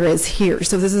 as there is here.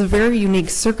 So this is a very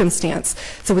unique circumstance.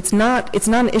 So it's not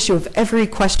an issue of every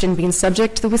question being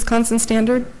subject to the Wisconsin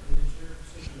standard.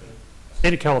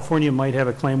 state of California might have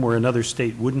a claim where another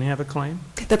state wouldn't have a claim?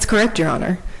 That's correct, Your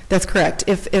Honor. That's correct.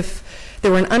 If there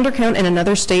were an undercount in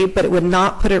another state, but it would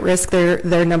not put at risk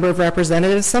their number of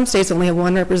representatives, some states only have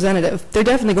one representative. They're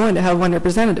definitely going to have one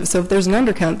representative. So if there's an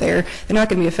undercount there, they're not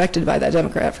going to be affected by that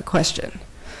demographic question.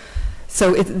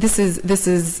 So this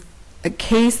is a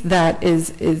case that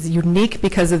is unique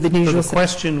because of the unusual. So the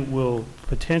question will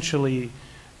potentially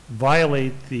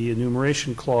violate the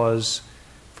enumeration clause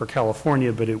for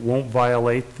California, but it won't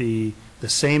violate the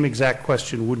same exact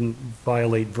question wouldn't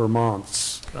violate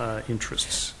Vermont's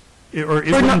interests. Or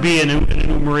it wouldn't be an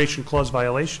enumeration clause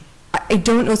violation. I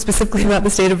don't know specifically about the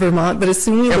state of Vermont, but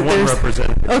assuming that there's... one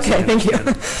representative. Okay, thank you.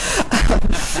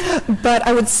 But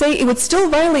I would say it would still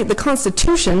violate the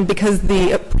Constitution because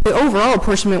the overall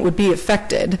apportionment would be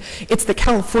affected. It's that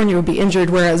California would be injured,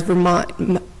 whereas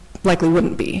Vermont likely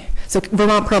wouldn't be. So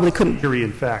Vermont probably couldn't. Theory,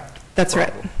 in fact. That's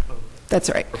right. That's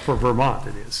right. For Vermont,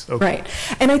 it is. Okay. Right.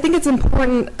 And I think it's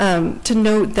important to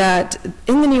note that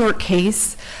in the New York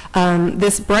case,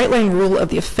 this bright line rule of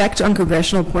the effect on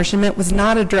congressional apportionment was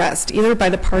not addressed either by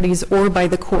the parties or by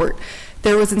the court.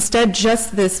 There was instead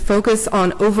just this focus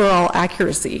on overall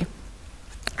accuracy.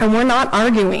 And we're not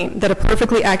arguing that a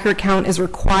perfectly accurate count is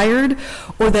required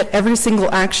or that every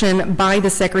single action by the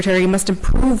Secretary must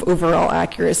improve overall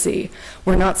accuracy.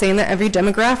 We're not saying that every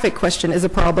demographic question is a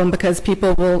problem because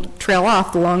people will trail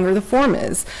off the longer the form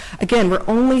is. Again, we're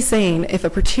only saying if a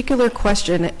particular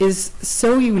question is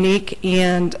so unique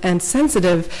and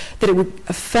sensitive that it would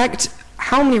affect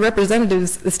how many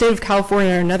representatives the state of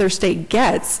California or another state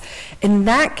gets, in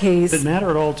that case... Does it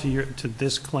matter at all to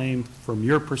this claim, from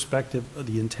your perspective,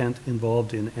 the intent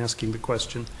involved in asking the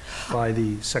question by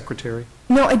the Secretary?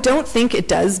 No, I don't think it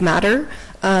does matter.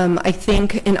 I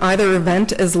think in either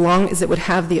event, as long as it would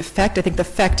have the effect, I think the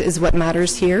effect is what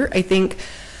matters here. I think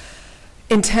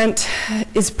intent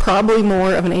is probably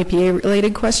more of an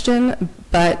APA-related question,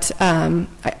 but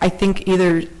I think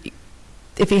either...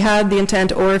 If he had the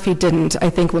intent or if he didn't, I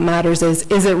think what matters is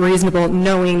it reasonable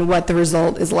knowing what the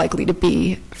result is likely to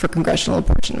be for congressional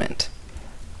apportionment?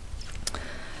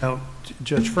 Now,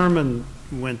 Judge Furman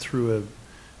went through a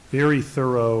very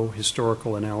thorough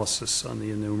historical analysis on the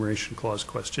enumeration clause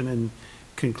question and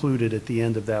concluded at the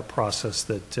end of that process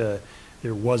that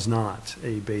there was not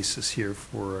a basis here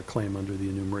for a claim under the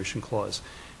enumeration clause.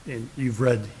 And you've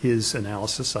read his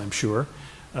analysis, I'm sure.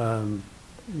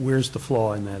 Where's the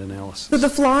flaw in that analysis? So the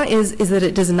flaw is that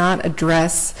it does not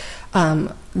address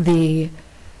the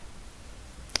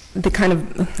kind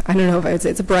of, I don't know if I would say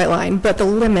it's a bright line, but the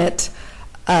limit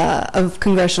of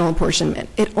congressional apportionment.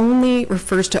 It only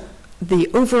refers to the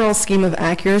overall scheme of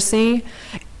accuracy,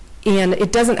 and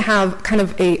it doesn't have kind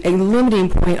of a limiting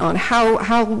point on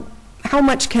how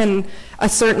much can a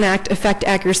certain act affect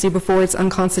accuracy before it's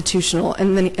unconstitutional.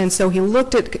 And so he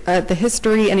looked at the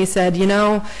history and he said, you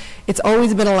know, it's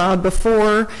always been allowed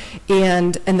before,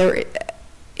 and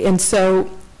so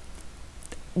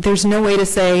there's no way to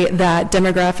say that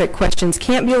demographic questions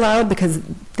can't be allowed because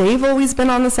they've always been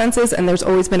on the census and there's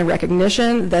always been a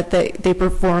recognition that they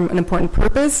perform an important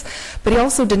purpose. But he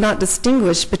also did not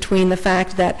distinguish between the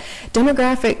fact that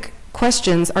demographic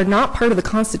questions are not part of the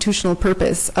constitutional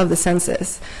purpose of the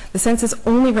census. The census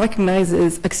only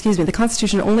recognizes, the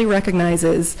Constitution only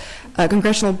recognizes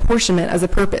congressional apportionment as a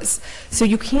purpose. So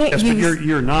you can't use... But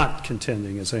you're not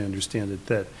contending, as I understand it,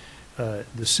 that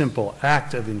the simple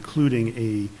act of including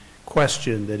a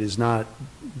question that is not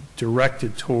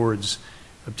directed towards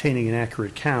obtaining an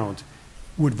accurate count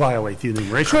would violate the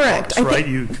enumeration clause,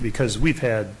 right? Because we've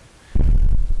had,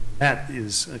 that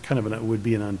is kind of would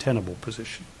be an untenable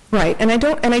position. Right, and I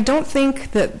don't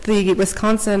think that the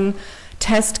Wisconsin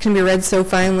test can be read so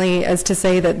finely as to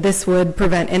say that this would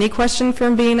prevent any question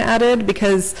from being added,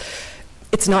 because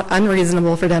it's not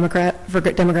unreasonable for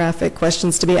demographic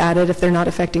questions to be added if they're not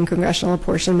affecting congressional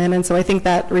apportionment. And so I think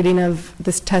that reading of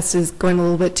this test is going a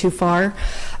little bit too far.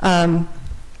 And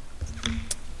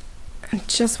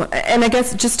I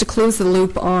guess just to close the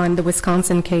loop on the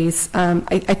Wisconsin case,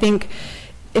 I think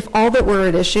if all that were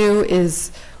at issue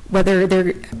is whether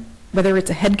it's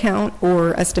a head count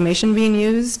or estimation being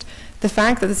used, the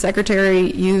fact that the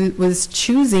Secretary was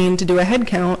choosing to do a head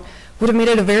count would have made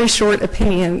it a very short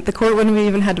opinion. The court wouldn't have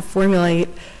even had to formulate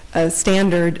a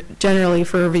standard generally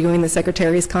for reviewing the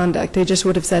Secretary's conduct. They just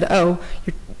would have said, oh,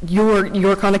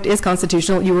 your conduct is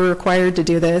constitutional, you were required to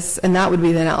do this, and that would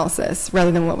be the analysis,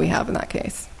 rather than what we have in that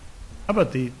case. How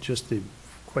about just the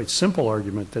quite simple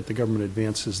argument that the government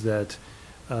advances that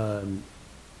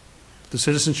the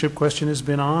citizenship question has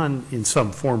been on in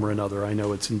some form or another. I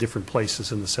know it's in different places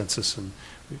in the census, and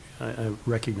I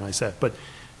recognize that. But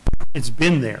it's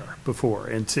been there before,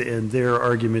 and their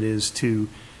argument is to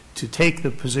take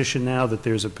the position now that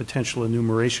there's a potential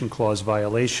enumeration clause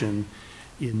violation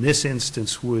in this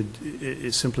instance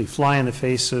would simply fly in the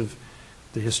face of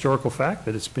the historical fact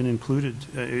that it's been included.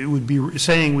 It would be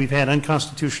saying we've had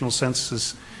unconstitutional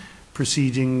census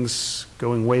proceedings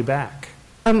going way back.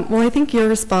 Well, I think your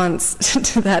response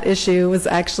to that issue was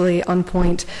actually on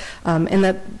point in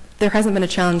that there hasn't been a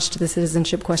challenge to the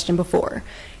citizenship question before.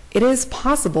 It is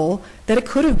possible that it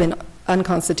could have been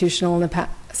unconstitutional in the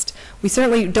past. We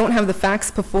certainly don't have the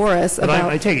facts before us but about...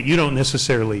 I take it you don't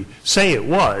necessarily say it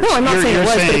was. No, I'm not saying it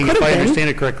was, but it could have been. If I understand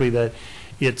it correctly, that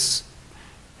it's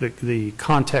the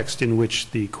context in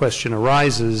which the question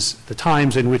arises, the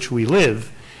times in which we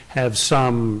live, have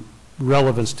some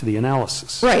relevance to the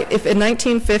analysis. Right. If in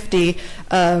 1950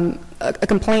 a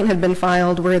complaint had been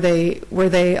filed where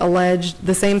they alleged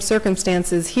the same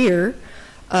circumstances here,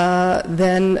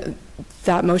 then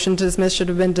that motion to dismiss should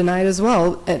have been denied as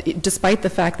well, despite the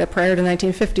fact that prior to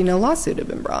 1950 no lawsuit had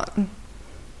been brought.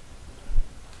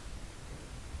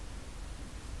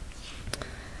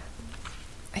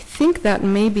 I think that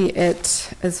may be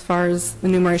it as far as the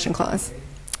enumeration clause.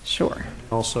 Sure.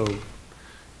 Also,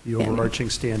 the overarching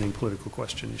standing political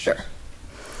question issue. Sure.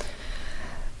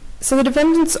 So the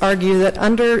defendants argue that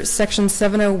under Section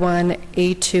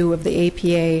 701A2 of the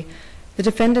APA, the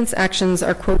defendant's actions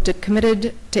are, quote,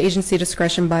 committed to agency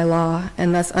discretion by law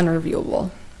and thus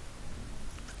unreviewable.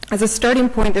 As a starting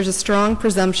point, there's a strong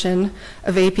presumption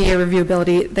of APA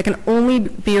reviewability that can only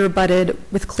be rebutted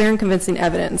with clear and convincing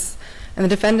evidence, and the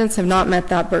defendants have not met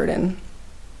that burden.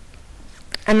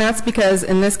 And that's because,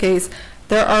 in this case,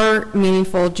 there are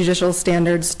meaningful judicial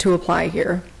standards to apply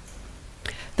here.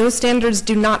 Those standards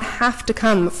do not have to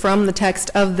come from the text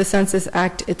of the Census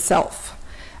Act itself.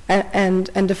 And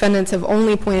defendants have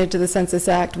only pointed to the Census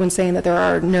Act when saying that there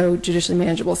are no judicially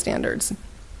manageable standards.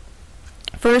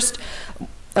 First,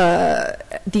 the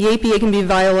APA can be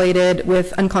violated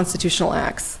with unconstitutional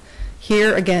acts.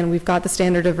 Here, again, we've got the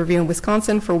standard of review in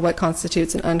Wisconsin for what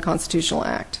constitutes an unconstitutional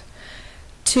act.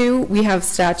 Two, we have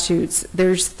statutes.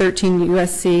 There's 13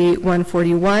 U.S.C.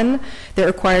 141 that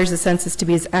requires the census to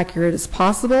be as accurate as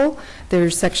possible.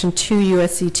 There's Section 2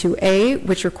 U.S.C. 2A,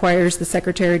 which requires the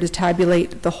Secretary to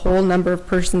tabulate the whole number of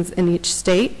persons in each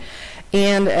state.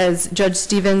 And as Judge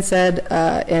Stevens said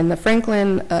in the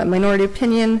Franklin minority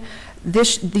opinion,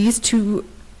 these two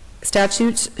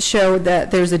statutes show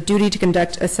that there's a duty to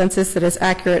conduct a census that is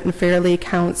accurate and fairly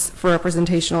accounts for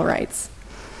representational rights.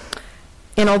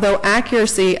 And although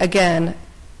accuracy, again,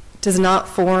 does not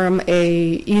form a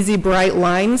easy, bright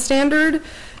line standard,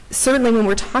 certainly when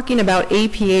we're talking about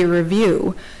APA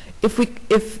review, if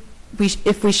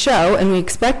we show, and we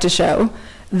expect to show,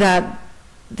 that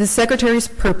the Secretary's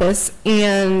purpose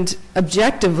and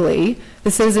objectively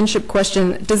the citizenship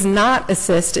question does not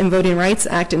assist in Voting Rights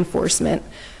Act enforcement,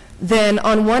 then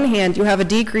on one hand you have a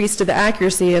decrease to the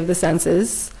accuracy of the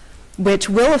census, which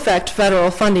will affect federal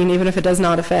funding even if it does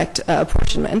not affect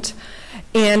apportionment.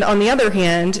 And on the other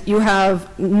hand, you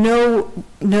have no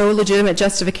legitimate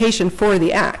justification for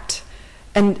the act.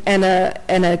 And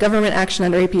a government action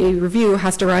under APA review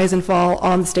has to rise and fall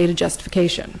on the stated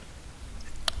justification.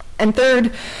 And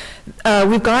third,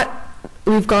 we've got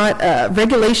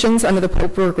regulations under the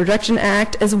Paperwork Reduction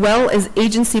Act, as well as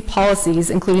agency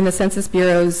policies, including the Census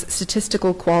Bureau's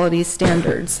statistical quality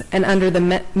standards. And under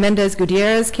the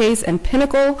Mendez-Gutierrez case and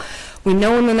Pinnacle, we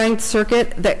know in the Ninth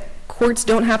Circuit that courts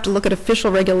don't have to look at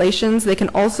official regulations. They can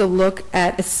also look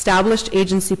at established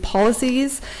agency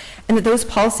policies, and that those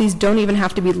policies don't even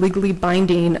have to be legally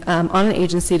binding on an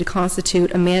agency to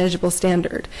constitute a manageable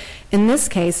standard. In this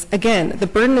case, again, the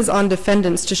burden is on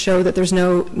defendants to show that there's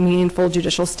no meaningful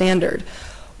judicial standard.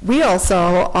 We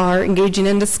also are engaging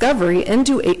in discovery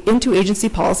into agency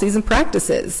policies and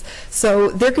practices. So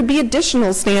there could be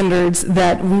additional standards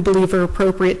that we believe are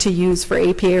appropriate to use for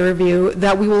APA review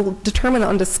that we will determine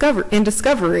in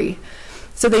discovery.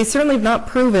 So they certainly have not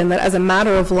proven that as a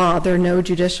matter of law there are no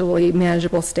judicially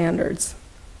manageable standards.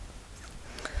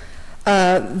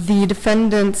 The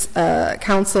defendant's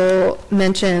counsel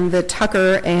mentioned the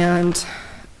Tucker and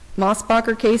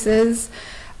Mossbacher cases,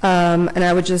 and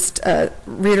I would just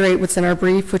reiterate what's in our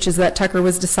brief, which is that Tucker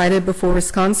was decided before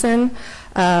Wisconsin,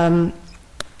 and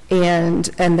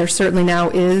there certainly now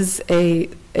is a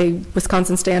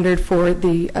Wisconsin standard for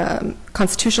the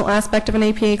constitutional aspect of an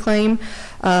APA claim.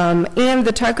 And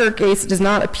the Tucker case does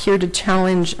not appear to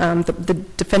challenge the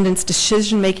defendant's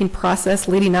decision-making process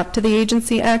leading up to the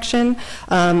agency action,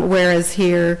 whereas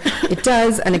here it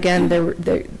does. And again,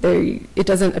 it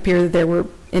doesn't appear that there were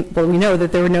well, we know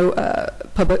that there were no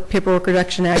Public Paperwork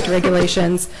Reduction Act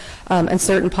regulations and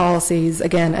certain policies,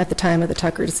 again, at the time of the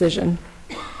Tucker decision.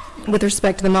 With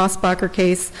respect to the Mossbacher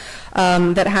case,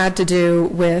 that had to do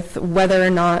with whether or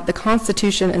not the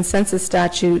Constitution and census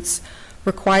statutes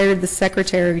required the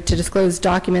Secretary to disclose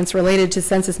documents related to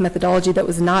census methodology that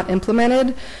was not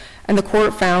implemented, and the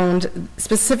court found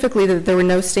specifically that there were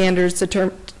no standards,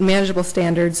 manageable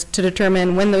standards, to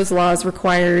determine when those laws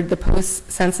required the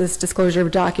post-census disclosure of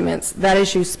documents, that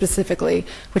issue specifically,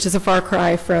 which is a far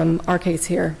cry from our case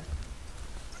here.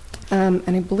 And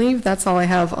I believe that's all I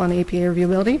have on APA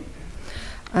reviewability.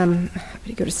 I'm happy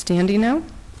to go to standing now.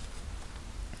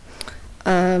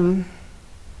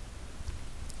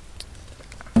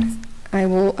 I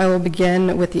will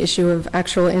begin with the issue of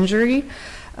actual injury.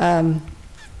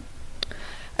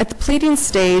 At the pleading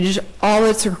stage, all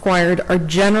that's required are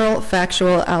general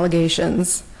factual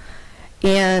allegations.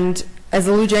 And as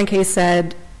the Lujan case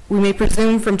said, we may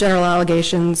presume from general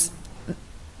allegations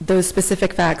those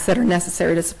specific facts that are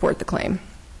necessary to support the claim.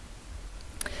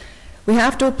 We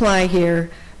have to apply here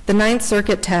the Ninth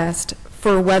Circuit test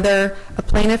for whether a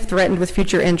plaintiff threatened with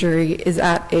future injury is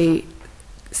at a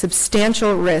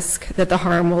substantial risk that the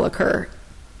harm will occur.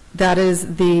 That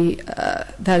is the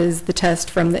test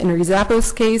from the Henry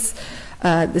Zappos case,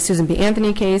 the Susan B.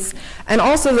 Anthony case, and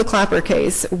also the Clapper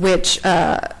case, which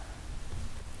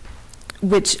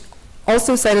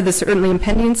also cited the certainly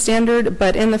impending standard,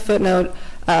 but in the footnote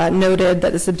noted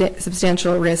that the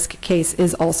substantial risk case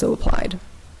is also applied.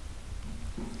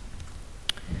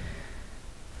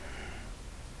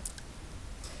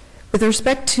 With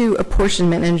respect to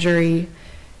apportionment injury,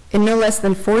 in no less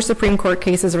than 4 Supreme Court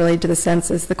cases related to the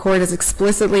census, the court has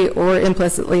explicitly or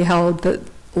implicitly held that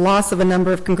loss of a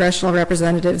number of congressional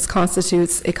representatives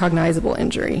constitutes a cognizable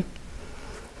injury.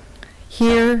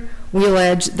 Here, we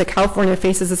allege that California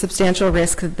faces a substantial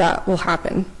risk that that will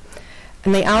happen.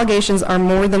 And the allegations are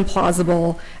more than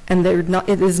plausible, and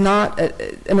it is not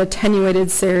an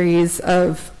attenuated series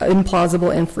of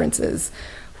implausible inferences.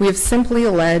 We have simply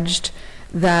alleged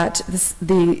that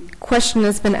the question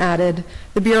has been added.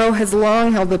 The Bureau has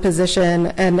long held the position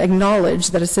and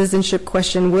acknowledged that a citizenship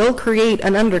question will create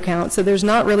an undercount, so there's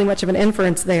not really much of an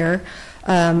inference there.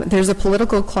 There's a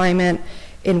political climate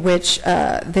in which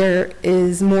there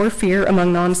is more fear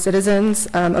among non-citizens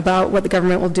about what the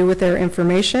government will do with their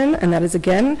information, and that is,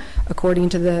 again, according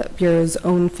to the Bureau's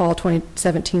own fall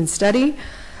 2017 study.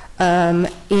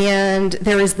 And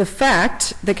there is the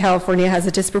fact that California has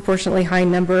a disproportionately high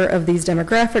number of these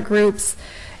demographic groups,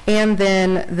 and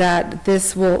then that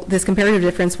this comparative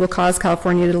difference will cause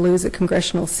California to lose a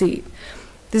congressional seat.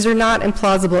 These are not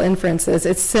implausible inferences.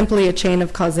 It's simply a chain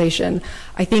of causation.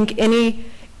 I think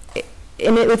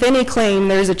with any claim,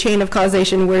 there's a chain of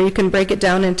causation where you can break it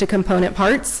down into component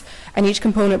parts, and each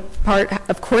component part,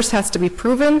 of course, has to be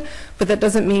proven, but that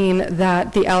doesn't mean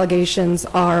that the allegations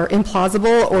are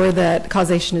implausible or that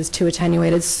causation is too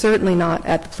attenuated, certainly not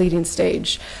at the pleading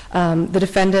stage. The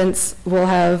defendants will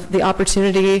have the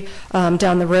opportunity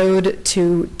down the road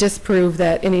to disprove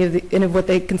that any of what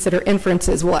they consider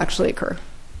inferences will actually occur.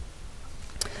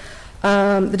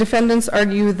 The defendants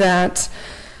argue that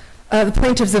the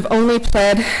plaintiffs have only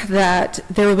pled that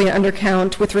there will be an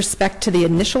undercount with respect to the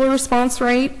initial response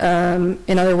rate,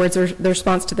 in other words, the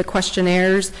response to the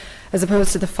questionnaires, as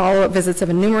opposed to the follow-up visits of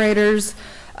enumerators.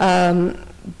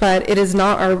 But it is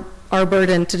not our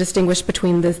burden to distinguish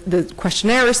between the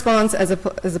questionnaire response as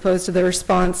opposed to the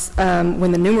response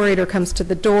when the numerator comes to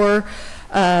the door.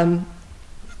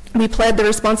 We pled the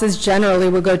responses generally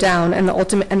will go down and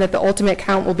that the ultimate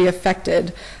count will be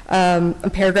affected. In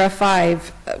paragraph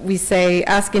 5, we say,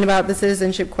 asking about the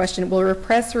citizenship question will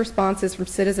repress responses from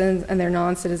citizens and their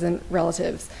non-citizen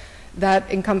relatives.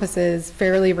 That encompasses,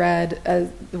 fairly read,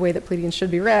 as the way that pleadings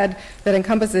should be read, that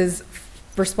encompasses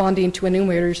responding to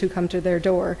enumerators who come to their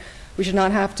door. We should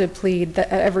not have to plead that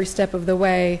at every step of the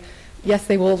way, yes,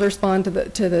 they will respond to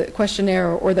the questionnaire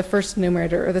or the first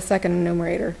enumerator or the second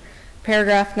enumerator.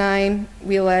 Paragraph 9,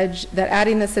 we allege that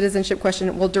adding the citizenship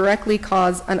question will directly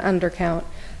cause an undercount.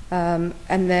 And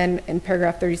then in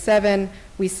paragraph 37,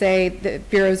 we say the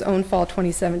Bureau's own fall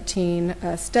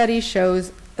 2017 study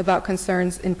shows about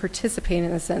concerns in participating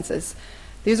in the census.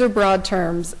 These are broad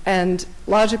terms, and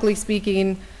logically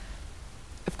speaking,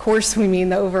 of course we mean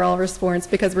the overall response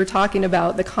because we're talking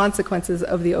about the consequences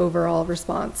of the overall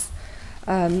response.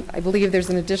 I believe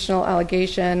there's an additional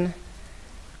allegation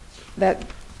that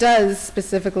does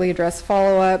specifically address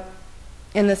follow-up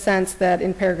in the sense that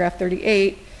in paragraph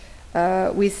 38,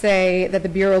 we say that the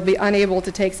Bureau will be unable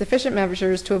to take sufficient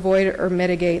measures to avoid or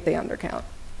mitigate the undercount.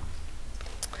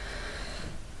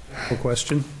 No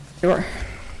question. Sure.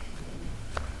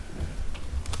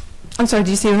 I'm sorry,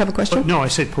 do you see you have a question? No, I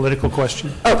said political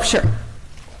question. Oh, sure.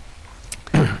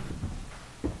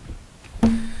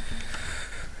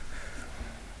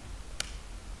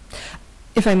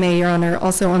 If I may, Your Honor,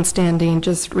 also on standing,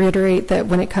 just reiterate that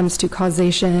when it comes to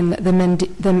causation, the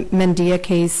Mendia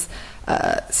case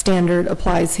standard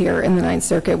applies here in the Ninth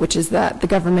Circuit, which is that the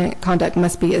government conduct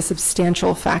must be a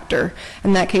substantial factor.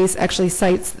 And that case actually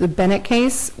cites the Bennett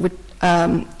case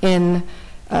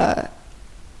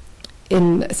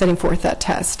in setting forth that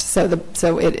test.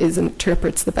 So it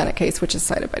interprets the Bennett case, which is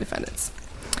cited by defendants.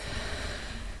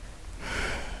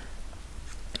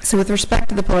 So with respect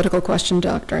to the political question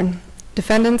doctrine,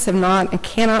 defendants have not and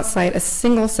cannot cite a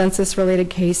single census-related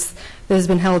case that has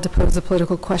been held to pose a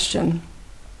political question,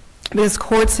 because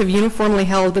courts have uniformly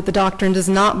held that the doctrine does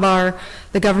not bar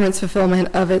the government's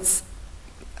fulfillment of its,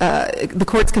 the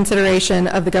court's consideration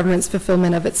of the government's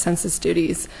fulfillment of its census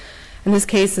duties. And this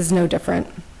case is no different.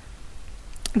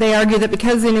 They argue that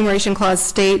because the enumeration clause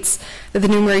states that the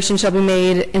enumeration shall be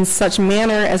made in such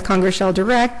manner as Congress shall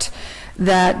direct,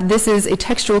 that this is a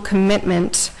textual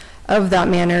commitment of that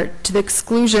manner to the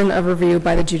exclusion of review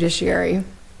by the judiciary.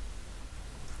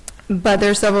 But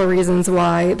there are several reasons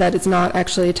why that is not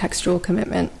actually a textual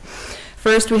commitment.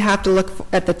 First, we have to look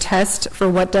at the test for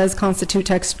what does constitute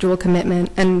textual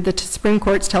commitment, and the Supreme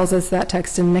Court tells us that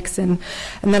text in Nixon,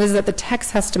 and that is that the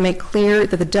text has to make clear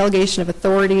that the delegation of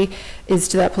authority is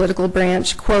to that political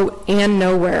branch, quote, and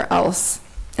nowhere else.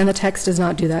 And the text does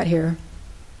not do that here.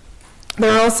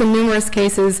 There are also numerous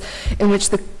cases in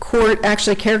which the court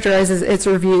actually characterizes its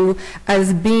review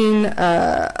as being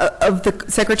of the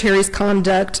Secretary's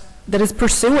conduct that is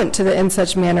pursuant to the in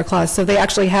such manner clause. So they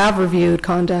actually have reviewed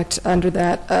conduct under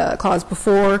that clause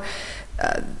before.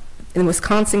 In the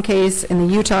Wisconsin case, in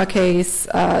the Utah case,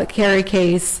 Kerry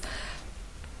case.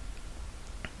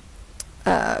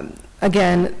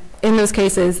 Again, in those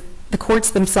cases, the courts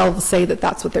themselves say that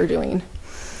that's what they're doing.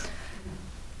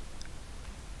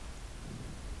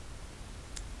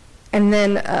 And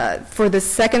then for the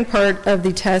second part of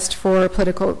the test for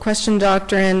political question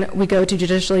doctrine, we go to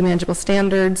judicially manageable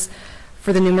standards.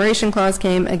 For the enumeration clause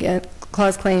claim, again,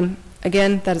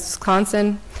 that is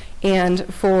Wisconsin.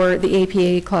 And for the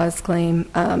APA clause claim,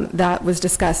 that was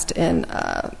discussed in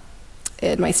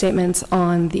my statements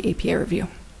on the APA review.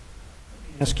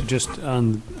 Ask you just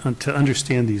to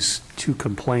understand these two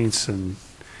complaints and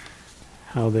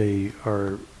how they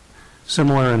are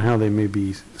similar and how they may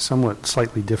be somewhat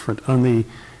slightly different. On the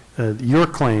your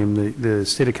claim, the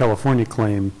state of California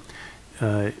claim,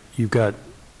 you've got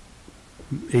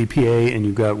APA and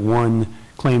you've got one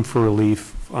claim for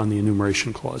relief on the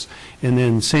enumeration clause. And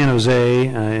then San Jose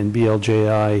and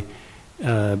BLJI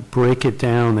break it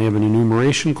down. They have an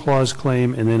enumeration clause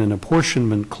claim and then an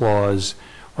apportionment clause,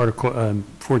 Article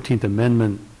 14th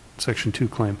Amendment, Section 2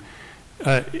 claim.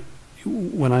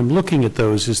 When I'm looking at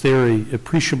those, is there an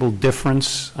appreciable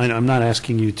difference? I'm not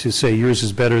asking you to say yours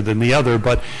is better than the other,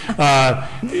 but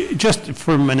just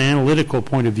from an analytical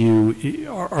point of view,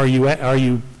 are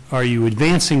you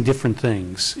advancing different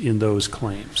things in those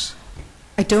claims?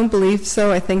 I don't believe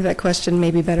so. I think that question may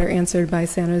be better answered by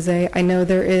San Jose. I know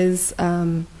there is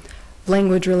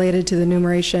language related to the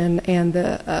enumeration and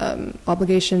the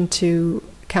obligation to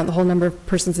count the whole number of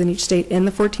persons in each state in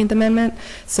the 14th Amendment.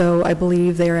 So I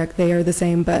believe they are the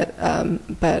same, but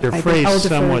they're phrased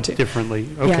somewhat differently.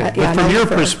 Okay, yeah, but from your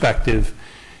perspective,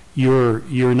 you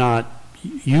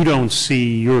don't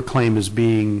see your claim as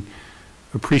being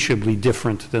appreciably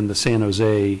different than the San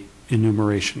Jose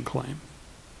enumeration claim.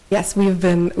 Yes, we've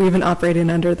been operating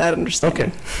under that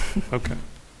understanding. Okay. Okay.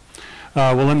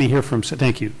 Well, let me hear from.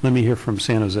 Thank you. Let me hear from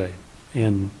San Jose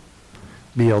and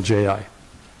BLJI.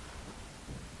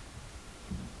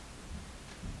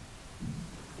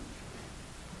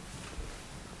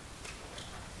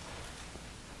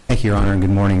 Thank you, Your Honor, and good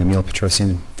morning. Emil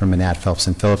Petrosian from Manat, Phelps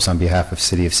 & Phillips on behalf of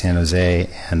City of San Jose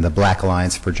and the Black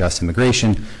Alliance for Just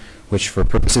Immigration, which for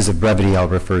purposes of brevity I'll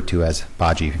refer to as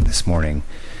BAJI this morning.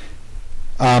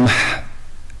 Well,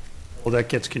 that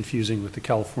gets confusing with the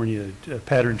California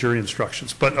pattern jury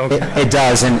instructions, but okay. It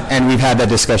does, and we've had that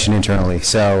discussion internally.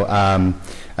 So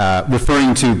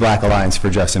referring to Black Alliance for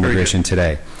Just Immigration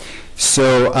today.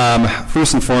 So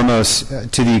first and foremost,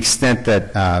 to the extent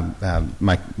that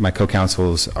my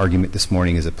co-counsel's argument this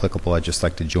morning is applicable, I'd just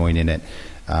like to join in it.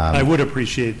 I would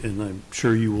appreciate, and I'm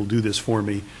sure you will do this for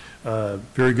me,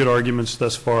 very good arguments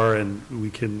thus far, and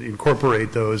we can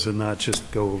incorporate those and not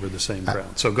just go over the same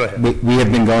ground. So go ahead. We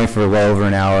have been going for well over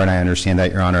an hour, and I understand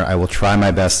that, Your Honor. I will try my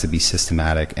best to be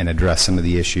systematic and address some of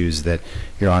the issues that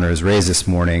Your Honor has raised this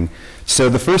morning. So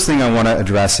the first thing I want to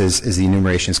address is the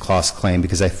enumerations clause claim,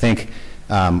 because I think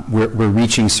we're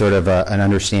reaching sort of an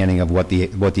understanding of what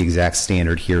the exact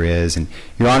standard here is. And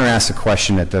Your Honor asked a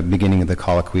question at the beginning of the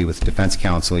colloquy with defense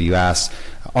counsel. You asked,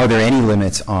 are there any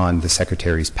limits on the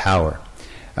Secretary's power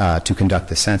to conduct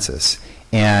the census?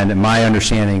 And my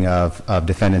understanding of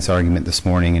defendants' argument this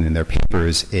morning and in their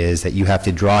papers is that you have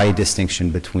to draw a distinction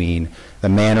between the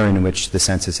manner in which the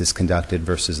census is conducted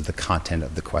versus the content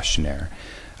of the questionnaire.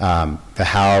 The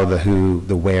how, the who,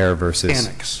 the where versus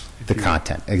Mechanics, the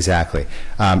content. Exactly.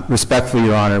 Respectfully,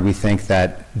 Your Honor, we think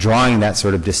that drawing that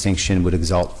sort of distinction would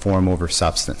exalt form over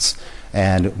substance.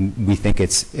 And we think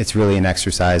it's really an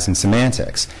exercise in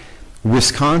semantics.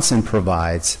 Wisconsin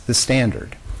provides the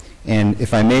standard. And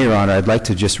if I may, Your Honor, I'd like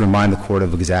to just remind the Court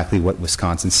of exactly what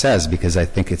Wisconsin says, because I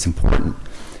think it's important.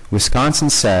 Wisconsin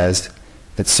says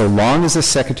that so long as the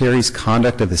Secretary's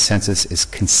conduct of the census is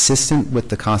consistent with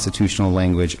the constitutional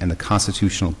language and the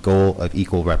constitutional goal of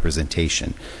equal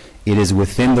representation, it is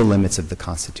within the limits of the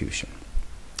Constitution.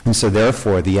 And so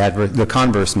therefore, the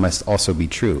converse must also be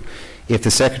true. If the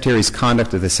Secretary's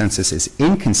conduct of the census is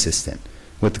inconsistent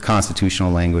with the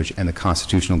constitutional language and the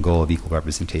constitutional goal of equal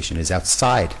representation, is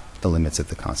outside the limits of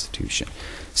the Constitution.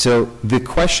 So the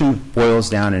question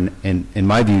boils down, in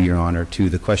my view, Your Honor, to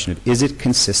the question of, is it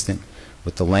consistent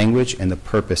with the language and the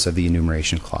purpose of the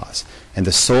enumeration clause? And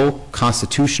the sole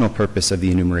constitutional purpose of the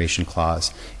enumeration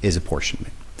clause is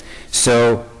apportionment.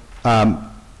 So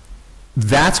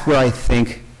that's where I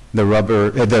think the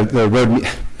rubber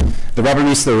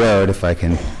meets the road, if I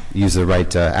can use the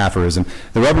right aphorism.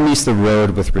 The rubber meets the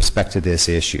road with respect to this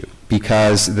issue,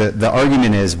 because the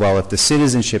argument is, well, if the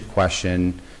citizenship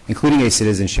question, including a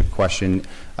citizenship question,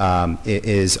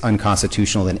 is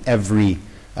unconstitutional, then every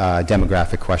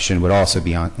demographic question would also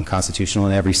be unconstitutional,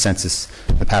 and every census,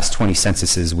 the past 20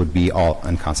 censuses, would be all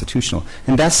unconstitutional.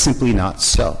 And that's simply not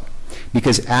so,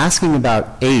 because asking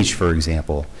about age, for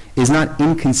example, is not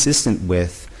inconsistent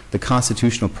with the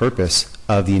constitutional purpose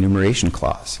of the enumeration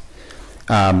clause.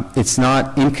 It's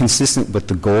not inconsistent with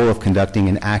the goal of conducting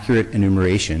an accurate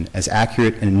enumeration, as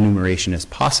accurate an enumeration as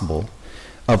possible,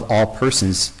 of all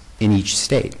persons in each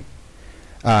state.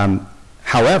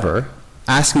 However,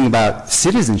 asking about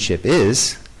citizenship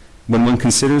is, when one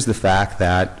considers the fact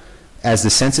that, as the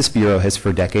Census Bureau has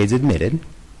for decades admitted,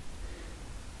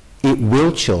 it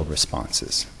will chill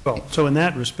responses. Well, so in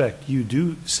that respect, you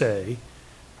do say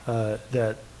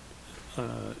that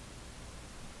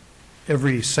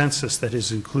every census that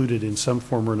is included in some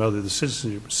form or another, the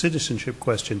citizenship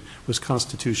question, was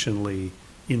constitutionally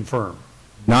infirm.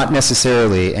 Not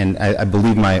necessarily, and I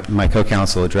believe my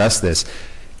co-counsel addressed this.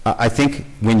 I think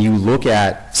when you look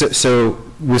at, so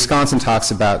Wisconsin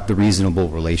talks about the reasonable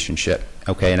relationship,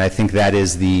 okay, and I think that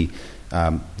is the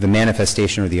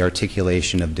manifestation or the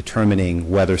articulation of determining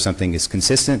whether something is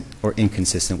consistent or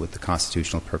inconsistent with the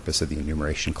constitutional purpose of the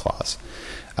enumeration clause.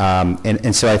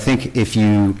 And so I think if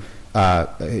you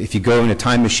go in a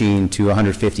time machine to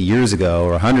 150 years ago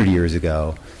or 100 years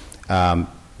ago,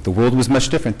 the world was much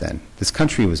different then. This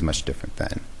country was much different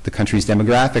then. The country's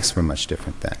demographics were much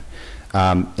different then.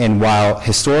 And while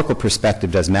historical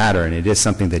perspective does matter, and it is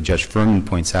something that Judge Furman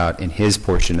points out in his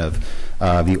portion of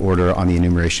the order on the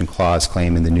enumeration clause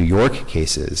claim in the New York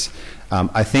cases,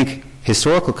 I think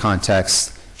historical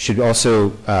context should also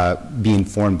be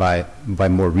informed by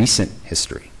more recent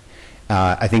history.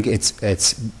 I think it's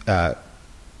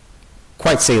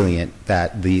quite salient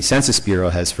that the Census Bureau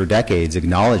has for decades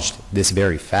acknowledged this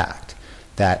very fact,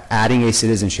 that adding a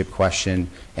citizenship question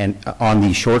and on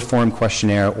the short form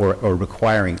questionnaire or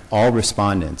requiring all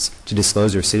respondents to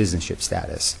disclose their citizenship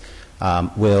status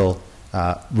will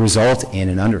result in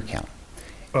an undercount.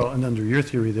 Well, and under your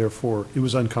theory, therefore, it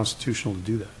was unconstitutional to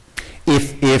do that.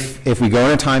 If we go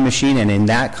in a time machine and in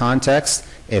that context,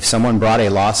 if someone brought a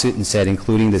lawsuit and said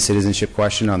including the citizenship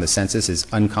question on the census is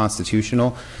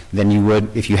unconstitutional, then you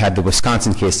would, if you had the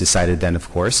Wisconsin case decided then, of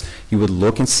course, you would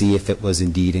look and see if it was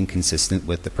indeed inconsistent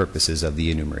with the purposes of the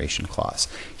enumeration clause.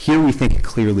 Here we think it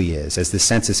clearly is, as the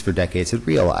census for decades had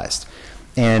realized.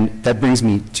 And that brings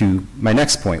me to my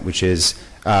next point, which is,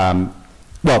 well,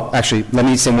 actually, let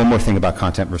me say one more thing about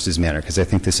content versus manner, because I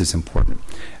think this is important.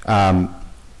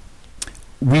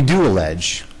 We do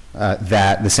allege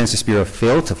that the Census Bureau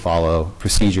failed to follow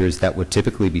procedures that would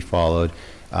typically be followed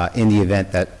in the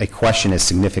event that a question as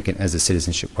significant as a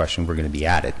citizenship question were going to be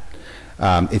added.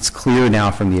 It's clear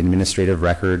now from the administrative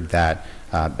record that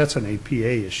that's an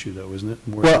APA issue, though, isn't it?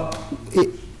 Well,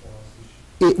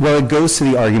 it goes to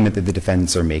the argument that the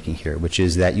defendants are making here, which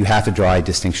is that you have to draw a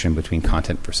distinction between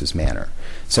content versus manner.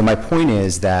 So my point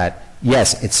is that,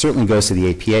 yes, it certainly goes to the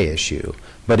APA issue,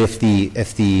 but if the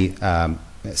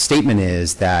statement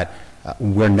is that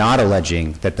we're not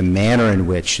alleging that the manner in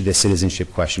which this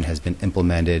citizenship question has been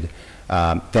implemented,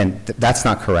 then that's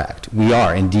not correct. We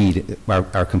are, indeed,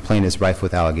 our complaint is rife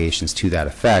with allegations to that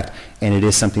effect, and it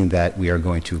is something that we are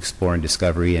going to explore in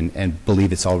discovery and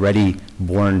believe it's already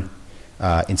borne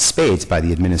in spades by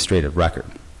the administrative record.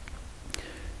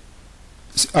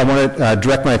 So I want to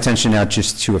direct my attention now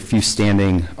just to a few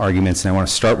standing arguments, and I want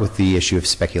to start with the issue of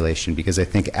speculation, because I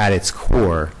think at its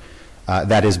core,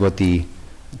 that is what the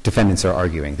defendants are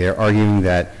arguing. They're arguing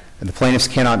that the plaintiffs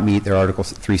cannot meet their Article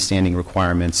III standing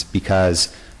requirements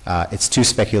because it's too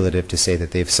speculative to say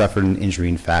that they've suffered an injury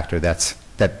in fact, or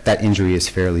that injury is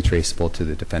fairly traceable to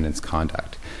the defendant's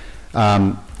conduct.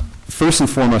 First and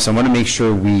foremost, I want to make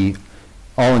sure we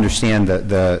all understand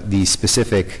the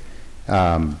specific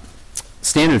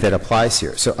standard that applies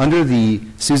here. So under the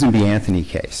Susan B. Anthony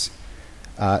case,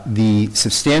 the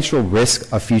substantial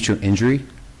risk of future injury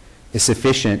is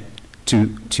sufficient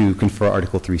to confer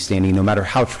Article III standing, no matter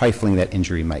how trifling that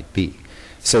injury might be.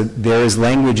 So there is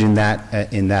language in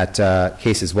that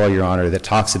case as well, Your Honor, that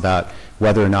talks about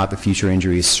whether or not the future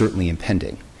injury is certainly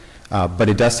impending. But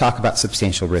it does talk about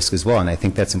substantial risk as well, and I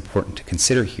think that's important to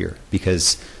consider here,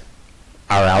 because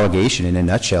our allegation in a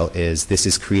nutshell is this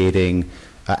is creating,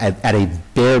 at a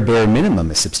bare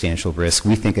minimum, a substantial risk.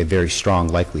 We think a very strong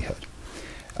likelihood.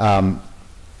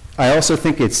 I also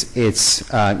think it's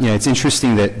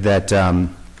interesting that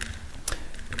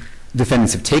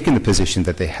defendants have taken the position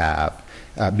that they have,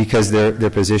 because their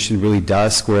position really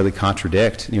does squarely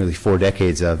contradict nearly 4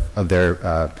 decades of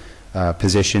their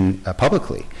position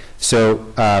publicly. So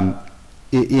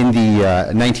in the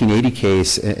 1980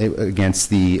 case against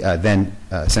the then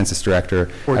census director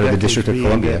out of the District of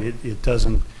Columbia, it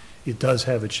does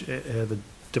have a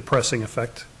depressing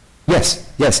effect.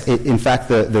 Yes. In fact,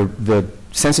 the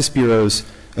Census Bureau's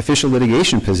official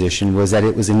litigation position was that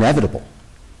it was inevitable.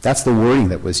 That's the wording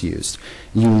that was used.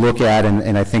 You look at,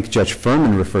 and I think Judge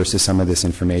Furman refers to some of this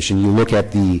information, you look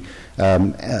at the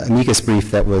amicus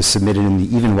brief that was submitted in the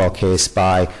Evenwell case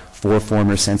by 4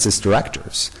 former census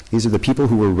directors. These are the people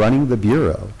who were running the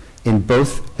Bureau in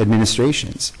both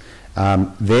administrations.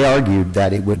 They argued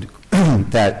that it would,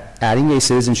 that adding a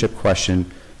citizenship question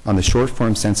on the short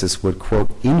form census would, quote,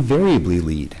 invariably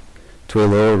lead to a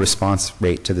lower response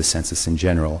rate to the census in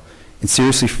general, and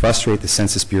seriously frustrate the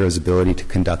Census Bureau's ability to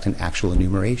conduct an actual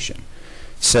enumeration.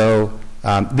 So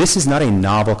this is not a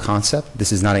novel concept.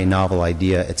 This is not a novel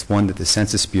idea. It's one that the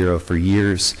Census Bureau for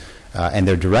years, and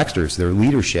their directors, their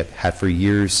leadership, had for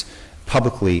years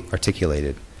publicly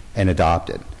articulated and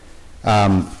adopted.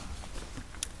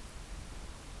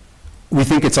 We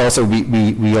think it's also,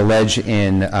 we allege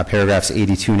in paragraphs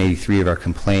 82 and 83 of our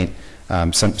complaint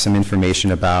some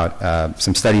information about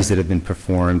some studies that have been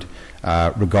performed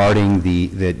regarding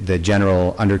the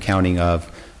general undercounting of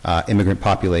immigrant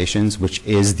populations, which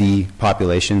is the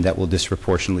population that will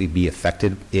disproportionately be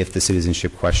affected if the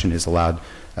citizenship question is allowed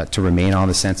to remain on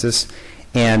the census.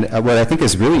 And what I think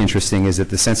is really interesting is that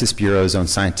the Census Bureau's own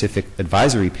scientific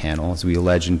advisory panel, as we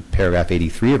allege in paragraph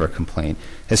 83 of our complaint,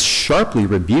 has sharply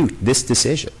rebuked this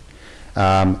decision.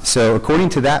 So according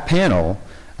to that panel,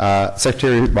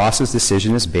 Secretary Ross's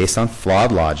decision is based on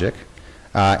flawed logic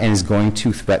and is going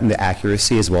to threaten the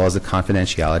accuracy as well as the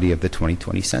confidentiality of the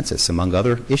 2020 census, among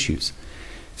other issues.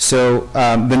 So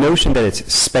the notion that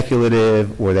it's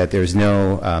speculative or that there's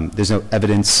no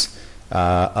evidence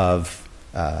of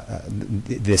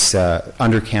this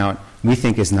undercount, we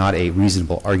think is not a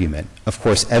reasonable argument. Of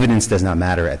course, evidence does not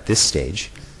matter at this stage.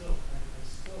 I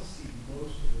still see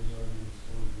most of those arguments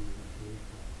going to be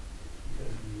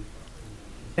because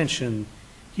the intention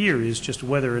here is just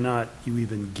whether or not you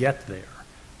even get there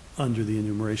under the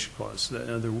enumeration clause.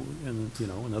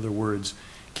 In other words,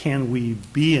 can we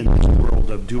be in this world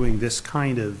of doing this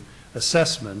kind of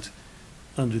assessment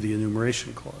under the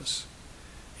enumeration clause?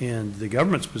 And the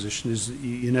government's position is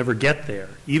you never get there.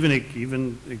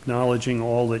 Even acknowledging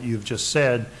all that you've just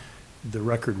said, the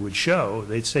record would show,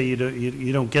 they'd say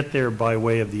you don't get there by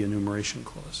way of the enumeration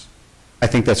clause. I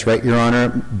think that's right, Your Honor,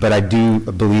 but I do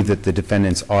believe that the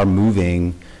defendants are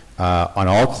moving on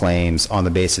all claims on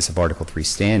the basis of Article III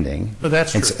standing. But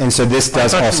that's true. And so this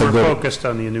does also you were go focused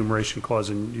on the enumeration clause,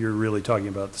 and you're really talking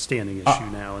about the standing issue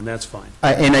now, and that's fine.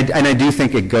 And I do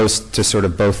think it goes to sort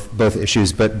of both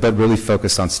issues, but really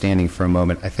focused on standing for a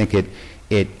moment. I think it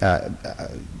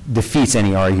defeats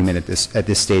any argument at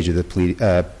this stage of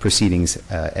the proceedings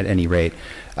at any rate.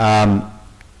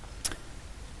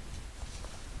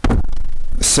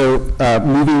 So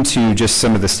moving to just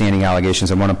some of the standing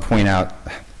allegations, I want to point out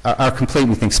our complaint,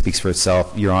 we think, speaks for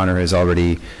itself. Your Honor has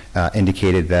already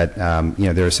indicated that,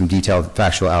 there are some detailed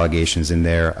factual allegations in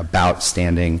there about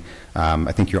standing.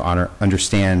 I think Your Honor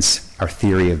understands our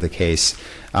theory of the case.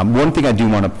 One thing I do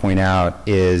want to point out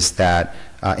is that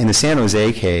in the San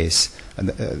Jose case,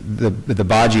 the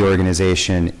Baji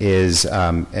organization is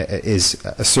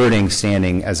asserting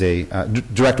standing as a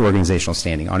direct organizational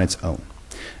standing on its own,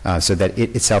 so that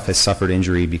it itself has suffered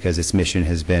injury because its mission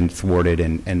has been thwarted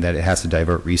and that it has to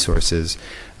divert resources.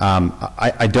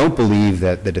 I don't believe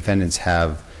that the defendants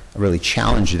have really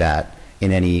challenged that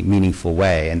in any meaningful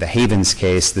way. And the Havens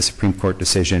case, the Supreme Court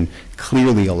decision,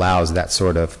 clearly allows that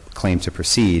sort of claim to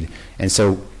proceed. And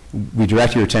so we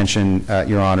direct your attention,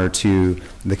 Your Honor, to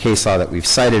the case law that we've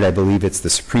cited. I believe it's the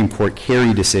Supreme Court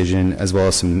Carey decision, as well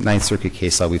as some Ninth Circuit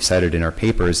case law we've cited in our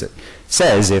papers, that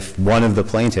says if one of the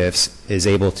plaintiffs is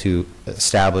able to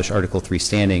establish Article III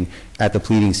standing at the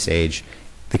pleading stage,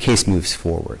 the case moves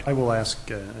forward. I will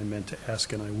ask, I meant to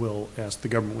ask, and I will ask the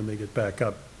government when they get back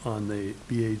up on the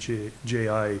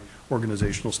BAJI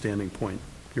organizational standing point.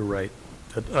 You're right.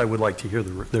 I would like to hear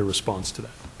their response to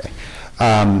that.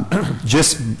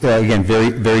 Just, again, very,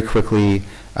 very quickly,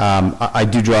 I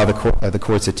do draw the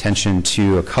Court's attention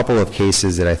to a couple of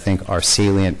cases that I think are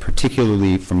salient,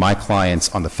 particularly for my clients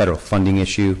on the federal funding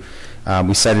issue.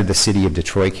 We cited the City of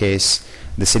Detroit case.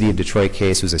 The City of Detroit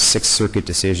case was a Sixth Circuit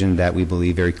decision that we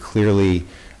believe very clearly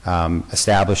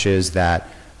establishes that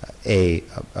a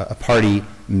party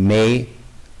may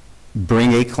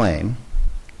bring a claim,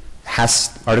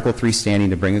 has Article III standing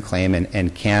to bring a claim,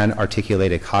 and can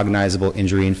articulate a cognizable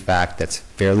injury in fact that's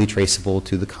fairly traceable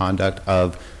to the conduct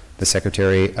of the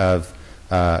Secretary of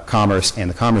Commerce and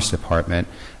the Commerce Department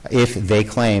if they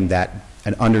claim that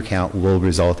an undercount will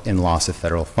result in loss of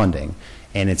federal funding.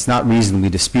 And it's not reasonably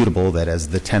disputable that as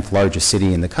the 10th largest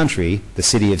city in the country, the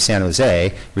city of San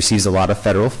Jose receives a lot of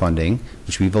federal funding,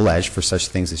 which we've alleged for such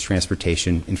things as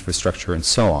transportation, infrastructure, and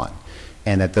so on.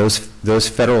 And that those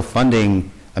federal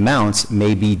funding amounts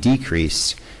may be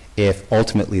decreased if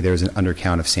ultimately there's an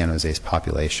undercount of San Jose's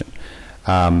population.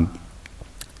 The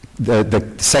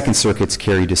Second Circuit's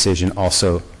Carey decision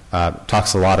also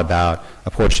talks a lot about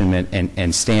apportionment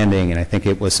and standing, and I think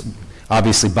it was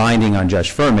obviously binding on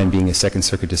Judge Furman, being a Second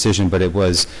Circuit decision, but it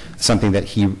was something that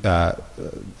he,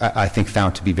 I think,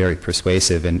 found to be very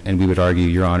persuasive, and we would argue,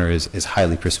 Your Honor, is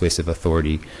highly persuasive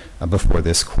authority before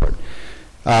this Court.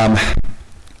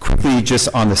 Quickly, just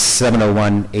on the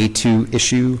 701A2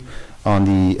 issue, on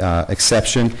the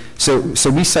exception. So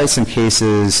we cite some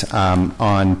cases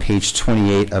on page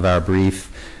 28 of our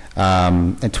brief,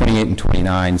 and 28 and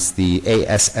 29, it's the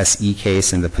ASSE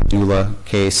case and the Padula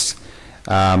case.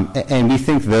 And we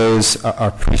think those are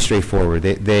pretty straightforward.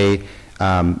 They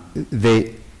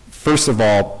first of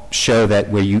all show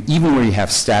that even where you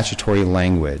have statutory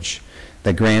language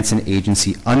that grants an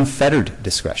agency unfettered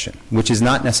discretion, which is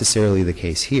not necessarily the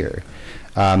case here,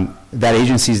 that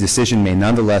agency's decision may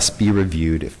nonetheless be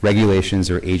reviewed if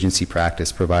regulations or agency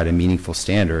practice provide a meaningful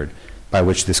standard by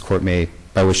which the court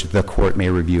may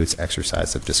review its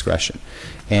exercise of discretion.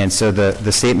 And so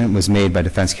the statement was made by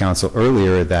defense counsel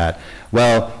earlier that,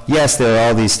 well, yes, there are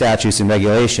all these statutes and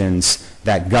regulations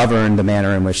that govern the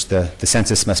manner in which the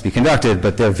census must be conducted,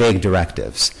 but they're vague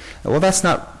directives. Well, that's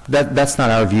not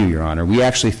our view, Your Honor. We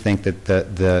actually think that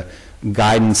the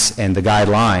guidance and the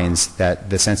guidelines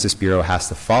that the Census Bureau has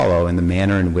to follow and the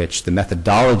manner in which the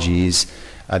methodologies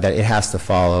that it has to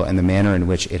follow and the manner in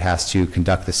which it has to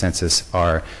conduct the census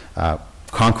are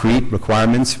concrete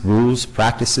requirements, rules,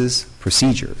 practices,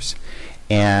 procedures.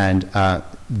 And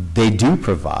they do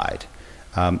provide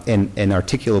an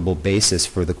articulable basis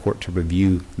for the court to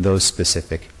review those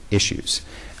specific issues.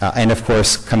 And of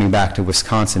course, coming back to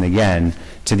Wisconsin again,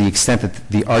 to the extent that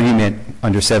the argument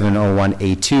under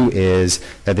 701A2 is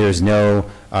that there's no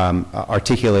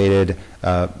articulated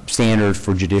standard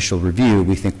for judicial review,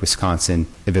 we think Wisconsin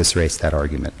eviscerates that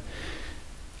argument.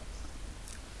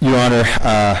 Your Honor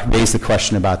raised the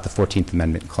question about the 14th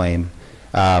Amendment claim.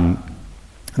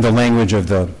 The language of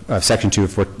the Section 2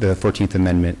 of the 14th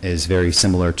Amendment is very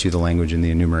similar to the language in the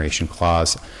enumeration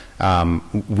clause.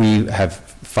 We have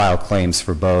filed claims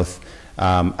for both.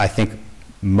 I think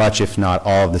much, if not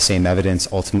all, of the same evidence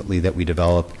ultimately that we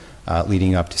develop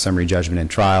leading up to summary judgment and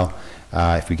trial,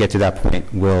 if we get to that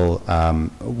point, will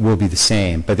be the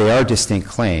same. But they are distinct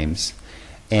claims,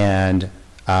 and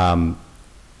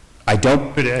I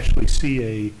don't could actually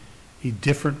see a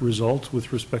different result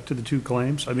with respect to the two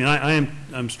claims. I mean,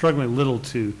 I'm struggling a little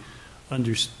to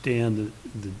understand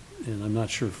and I'm not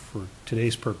sure for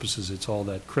today's purposes it's all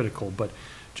that critical, but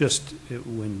just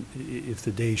if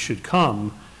the day should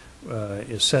come,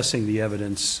 assessing the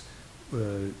evidence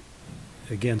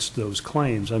against those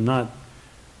claims. I'm not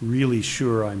really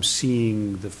sure I'm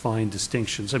seeing the fine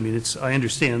distinctions. I mean, I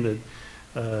understand that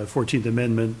 14th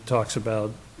Amendment talks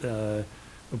about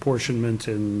apportionment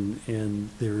and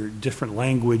they're different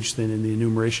language than in the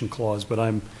enumeration clause, but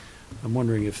I'm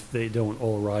wondering if they don't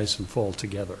all rise and fall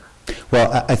together.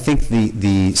 Well, I think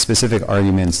the specific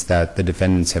arguments that the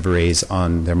defendants have raised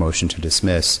on their motion to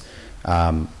dismiss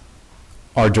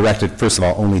are directed, first of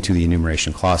all, only to the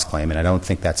enumeration clause claim, and I don't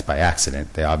think that's by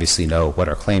accident. They obviously know what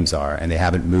our claims are, and they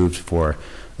haven't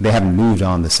moved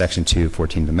on the Section 2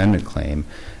 14th Amendment claim.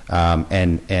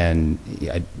 And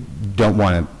I don't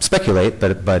want to speculate,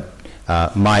 but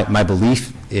my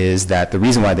belief is that the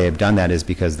reason why they have done that is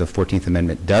because the 14th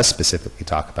Amendment does specifically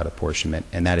talk about apportionment,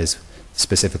 and that is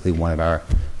specifically one of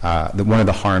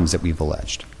the harms that we've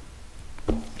alleged.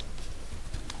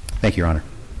 Thank you, Your Honor.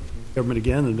 Government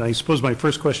again, and I suppose my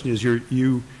first question is your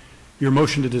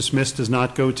motion to dismiss does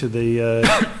not go to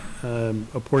the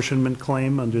apportionment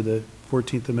claim under the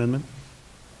 14th Amendment?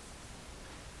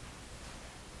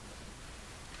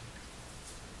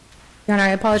 Your Honor, I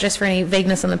apologize for any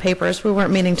vagueness in the papers. We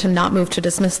weren't meaning to not move to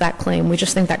dismiss that claim. We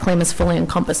just think that claim is fully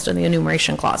encompassed in the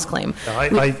enumeration clause claim.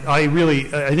 I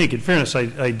think in fairness,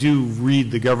 I do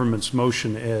read the government's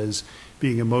motion as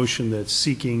being a motion that's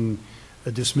seeking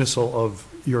a dismissal of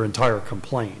your entire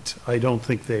complaint. I don't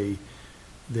think they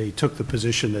took the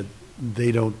position that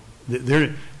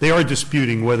they are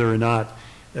disputing whether or not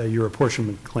your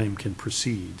apportionment claim can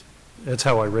proceed. That's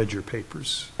how I read your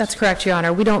papers. That's correct, Your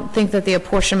Honor. We don't think that the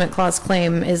apportionment clause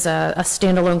claim is a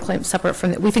standalone claim separate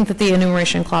from we think that the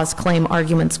enumeration clause claim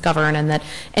arguments govern and that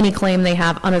any claim they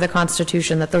have under the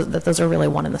Constitution, that those are really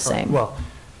one and the same. Well,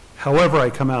 however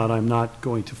I come out, I'm not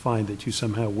going to find that you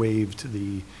somehow waived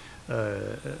the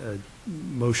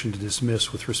motion to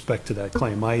dismiss with respect to that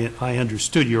claim. I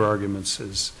understood your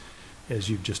arguments as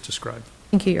you've just described.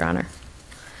 Thank you, Your Honor.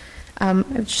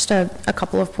 Just a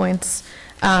couple of points.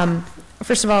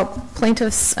 First of all,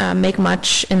 plaintiffs make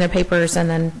much in their papers and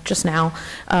then just now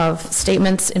of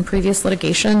statements in previous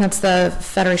litigation. That's the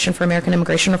Federation for American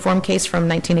Immigration Reform case from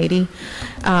 1980.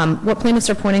 What plaintiffs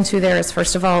are pointing to there is,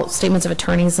 first of all, statements of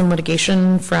attorneys in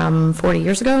litigation from 40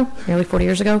 years ago, nearly 40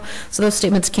 years ago. So those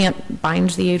statements can't bind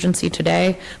the agency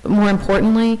today. But more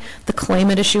importantly, the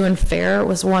claim at issue in FAIR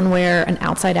was one where an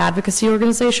outside advocacy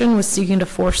organization was seeking to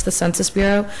force the Census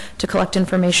Bureau to collect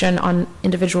information on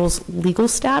individuals' legal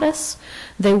status.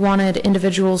 They wanted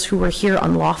individuals who were here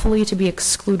unlawfully to be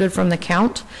excluded from the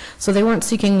count. So they weren't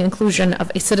seeking inclusion of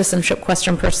a citizenship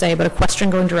question per se, but a question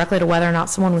going directly to whether or not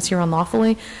someone was here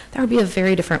unlawfully. That would be a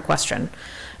very different question.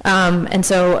 And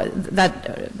so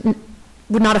that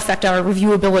would not affect our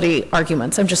reviewability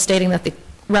arguments. I'm just stating that the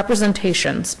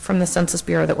representations from the Census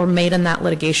Bureau that were made in that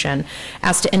litigation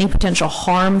as to any potential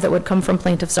harm that would come from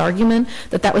plaintiff's argument,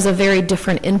 that was a very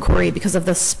different inquiry because of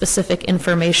the specific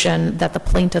information that the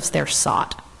plaintiffs there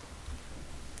sought.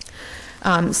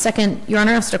 Second, Your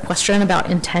Honor asked a question about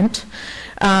intent.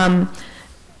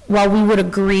 While we would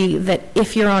agree that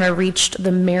if Your Honor reached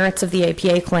the merits of the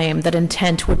APA claim, that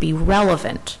intent would be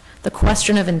relevant, the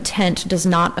question of intent does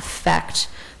not affect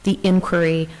the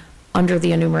inquiry under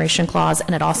the enumeration clause,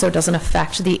 and it also doesn't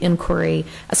affect the inquiry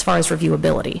as far as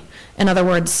reviewability. In other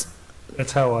words,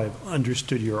 that's how I've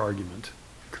understood your argument.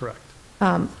 Correct.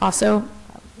 Also,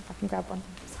 if I can grab one.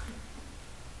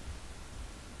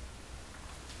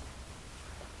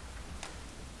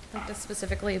 I'd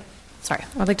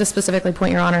like to specifically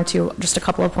point Your Honor to just a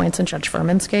couple of points in Judge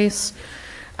Furman's case.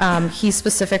 He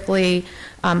specifically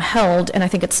held, and I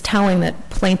think it's telling that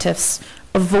plaintiffs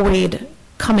avoid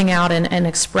coming out and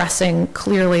expressing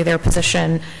clearly their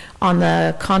position on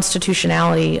the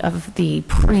constitutionality of the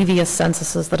previous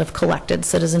censuses that have collected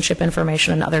citizenship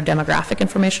information and other demographic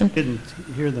information. I didn't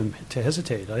hear them to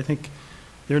hesitate. I think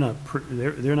they're not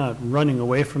running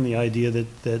away from the idea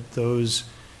that those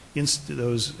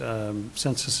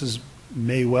censuses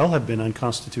may well have been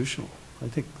unconstitutional. I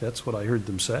think that's what I heard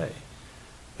them say.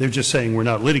 They're just saying we're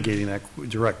not litigating that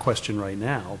direct question right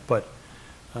now, but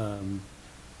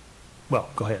well,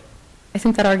 go ahead. I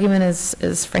think that argument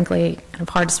is frankly kind of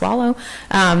hard to swallow.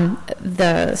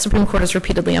 The Supreme Court has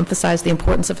repeatedly emphasized the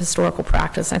importance of historical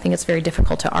practice. I think it's very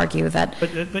difficult to argue that.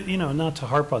 But you know, not to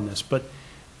harp on this, but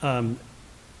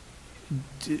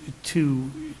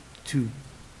to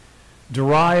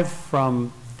derive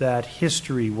from that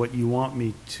history what you want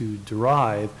me to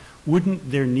derive,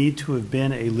 wouldn't there need to have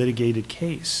been a litigated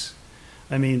case?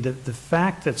 I mean, the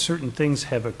fact that certain things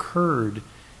have occurred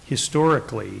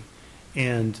historically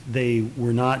and they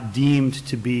were not deemed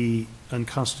to be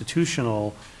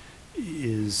unconstitutional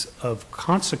is of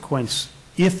consequence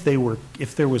if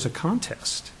there was a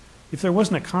contest. If there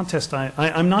wasn't a contest,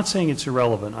 I'm not saying it's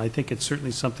irrelevant. I think it's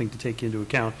certainly something to take into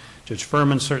account. Judge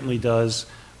Furman certainly does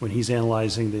when he's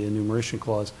analyzing the enumeration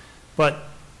clause. But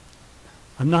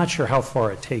I'm not sure how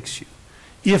far it takes you.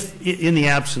 If, in the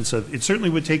absence of, it certainly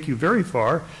would take you very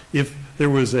far if there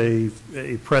was a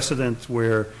precedent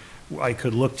where I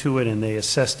could look to it and they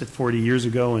assessed it 40 years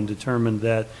ago and determined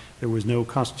that there was no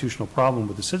constitutional problem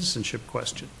with the citizenship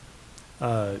question.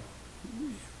 In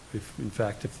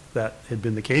fact, if that had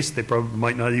been the case, there probably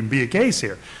might not even be a case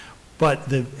here. But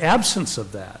the absence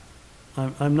of that,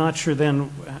 I'm not sure then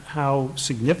how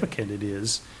significant it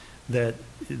is that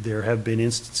there have been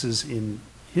instances in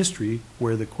history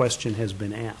where the question has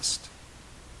been asked.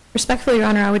 Respectfully, Your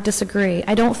Honor, I would disagree.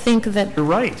 I don't think that... You're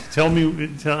right. Tell me,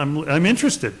 I'm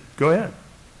interested. Go ahead.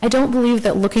 I don't believe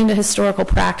that looking to historical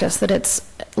practice, that it's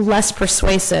less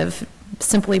persuasive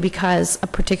simply because a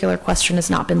particular question has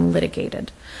not been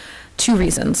litigated. Two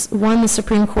reasons. One, the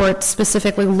Supreme Court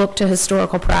specifically looked to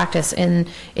historical practice in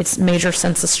its major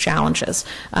census challenges.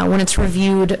 When it's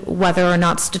reviewed whether or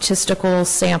not statistical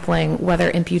sampling,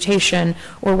 whether imputation,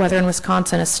 or whether in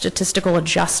Wisconsin a statistical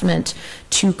adjustment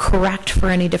to correct for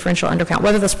any differential undercount,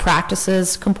 whether those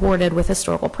practices comported with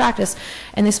historical practice,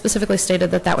 and they specifically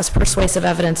stated that that was persuasive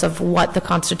evidence of what the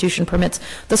Constitution permits.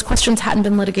 Those questions hadn't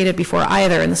been litigated before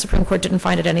either, and the Supreme Court didn't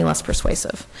find it any less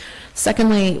persuasive.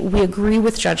 Secondly, we agree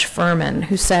with Judge Furman,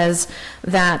 who says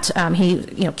that he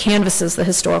canvasses the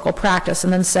historical practice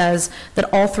and then says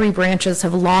that all three branches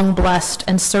have long blessed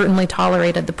and certainly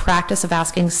tolerated the practice of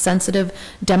asking sensitive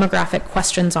demographic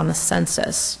questions on the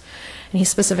census. And he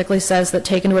specifically says that,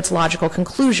 taken to its logical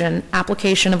conclusion,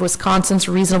 application of Wisconsin's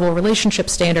reasonable relationship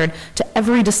standard to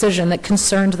every decision that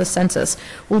concerned the census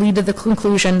will lead to the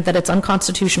conclusion that it's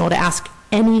unconstitutional to ask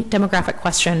any demographic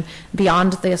question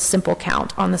beyond the simple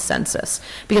count on the census,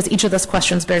 because each of those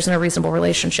questions bears in a reasonable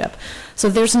relationship. So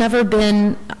there's never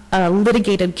been a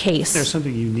litigated case. There's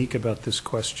something unique about this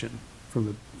question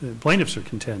from the plaintiffs are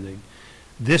contending.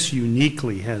 This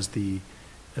uniquely has the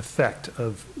effect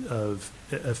of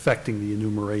affecting the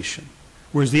enumeration,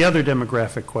 whereas the other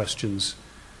demographic questions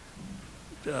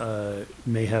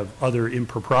may have other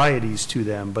improprieties to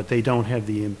them, but they don't have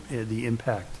the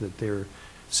impact that they're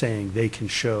saying they can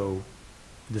show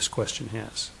this question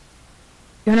has.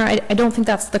 Your Honor, I don't think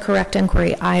that's the correct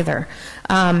inquiry either.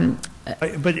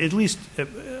 But at least,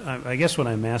 I guess what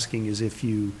I'm asking is if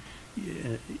you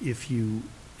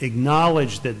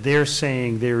acknowledge that they're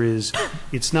saying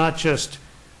it's not just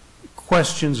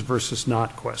questions versus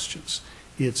not questions.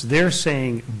 They're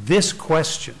saying this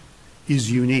question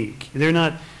is unique. They're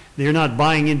not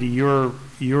buying into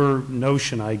your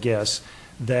notion, I guess,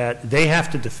 that they have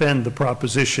to defend the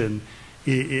proposition,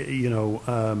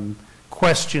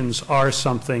 questions are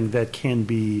something that can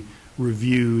be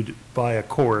reviewed by a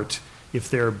court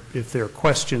if they're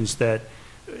questions that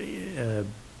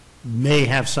may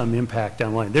have some impact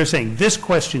down the line. They're saying this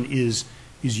question is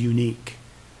unique.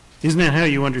 Isn't that how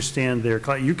you understand their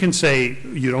claim? You can say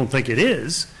you don't think it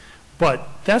is, but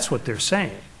that's what they're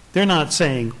saying. They're not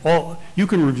saying you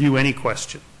can review any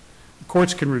question.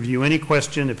 Courts can review any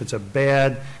question. If it's a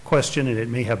bad question and it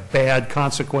may have bad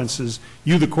consequences,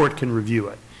 the court can review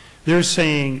it. They're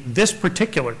saying this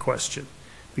particular question,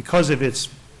 because of its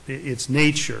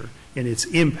nature and its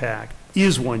impact,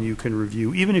 is one you can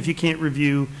review, even if you can't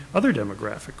review other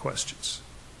demographic questions.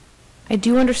 I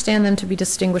do understand them to be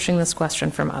distinguishing this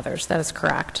question from others. That is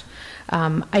correct.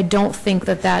 I don't think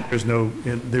that there's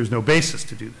no basis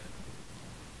to do that.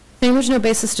 I think there's no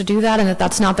basis to do that, and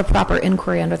that's not the proper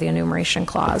inquiry under the enumeration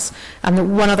clause. The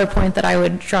one other point that I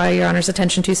would draw Your Honor's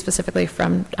attention to specifically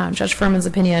from Judge Furman's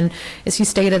opinion is he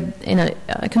stated in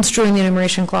construing the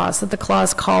enumeration clause that the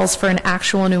clause calls for an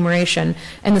actual enumeration,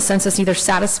 and the census either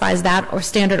satisfies that or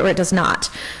standard or it does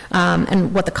not.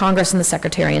 And what the Congress and the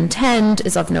Secretary intend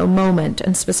is of no moment,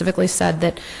 and specifically said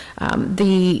that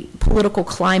the political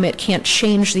climate can't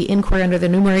change the inquiry under the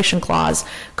enumeration clause.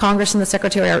 Congress and the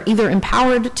Secretary are either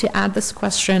empowered to add this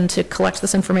question to collect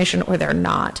this information, or they're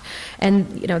not.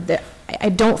 And I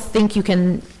don't think you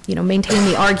can maintain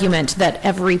the argument that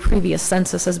every previous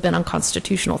census has been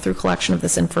unconstitutional through collection of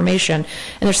this information.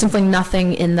 And there's simply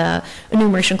nothing in the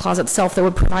enumeration clause itself that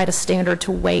would provide a standard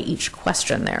to weigh each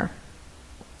question there.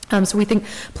 So we think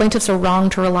plaintiffs are wrong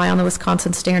to rely on the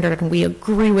Wisconsin standard, and we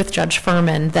agree with Judge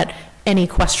Furman that any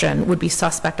question would be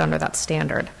suspect under that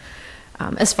standard.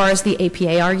 As far as the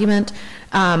APA argument,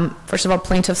 first of all,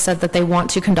 plaintiffs said that they want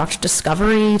to conduct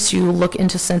discovery to look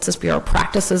into Census Bureau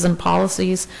practices and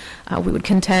policies. We would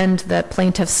contend that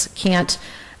plaintiffs can't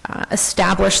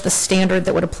establish the standard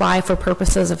that would apply for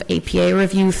purposes of APA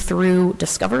review through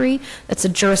discovery. That's a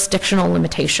jurisdictional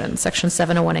limitation, Section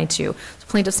 701A2. So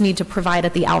plaintiffs need to provide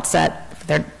at the outset for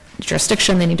their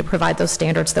jurisdiction, they need to provide those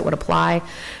standards that would apply.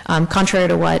 Contrary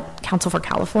to what Counsel for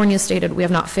California stated, we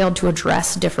have not failed to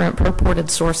address different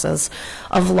purported sources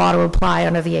of law to apply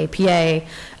under the APA.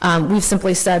 We've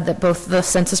simply said that both the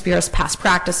Census Bureau's past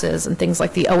practices and things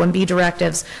like the OMB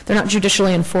directives, they're not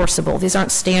judicially enforceable. These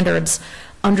aren't standards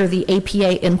under the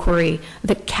APA inquiry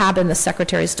that cabin the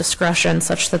Secretary's discretion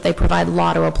such that they provide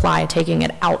law to apply, taking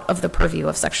it out of the purview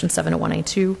of Section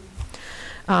 701A2.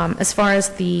 As far as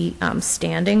the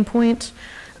standing point,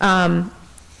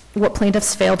 what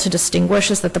plaintiffs fail to distinguish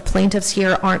is that the plaintiffs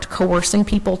here aren't coercing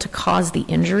people to cause the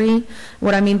injury.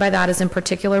 What I mean by that is, in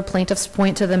particular, plaintiffs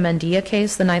point to the Mendia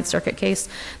case, the Ninth Circuit case.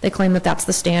 They claim that that's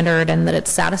the standard and that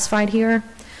it's satisfied here.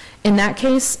 In that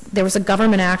case, there was a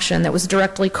government action that was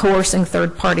directly coercing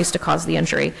third parties to cause the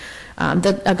injury.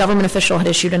 A government official had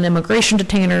issued an immigration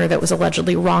detainer that was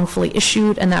allegedly wrongfully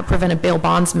issued, and that prevented bail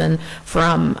bondsmen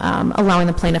from allowing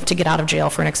the plaintiff to get out of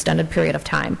jail for an extended period of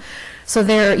time. So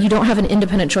there, you don't have an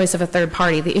independent choice of a third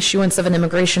party. The issuance of an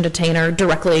immigration detainer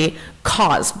directly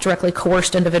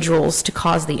coerced individuals to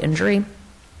cause the injury.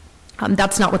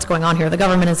 That's not what's going on here. The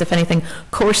government is, if anything,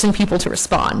 coercing people to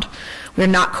respond. We're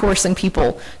not coercing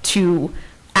people to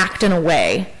act in a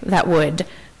way that would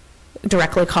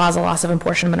directly cause a loss of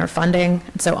apportionment or funding.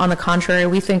 And so on the contrary,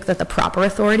 we think that the proper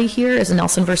authority here is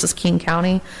Nelson versus King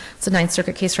County. It's a Ninth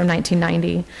Circuit case from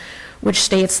 1990, which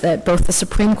states that both the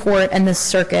Supreme Court and this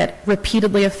circuit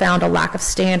repeatedly have found a lack of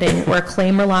standing where a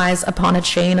claim relies upon a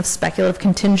chain of speculative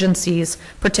contingencies,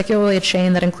 particularly a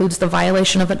chain that includes the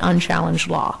violation of an unchallenged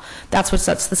law. That's what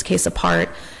sets this case apart,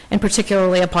 and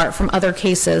particularly apart from other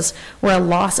cases where a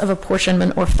loss of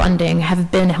apportionment or funding have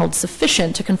been held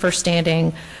sufficient to confer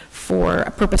standing for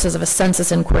purposes of a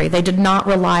census inquiry. They did not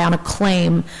rely on a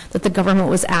claim that the government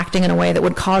was acting in a way that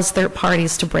would cause third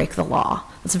parties to break the law.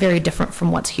 It's very different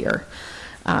from what's here.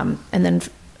 And then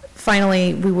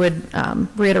finally, we would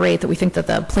reiterate that we think that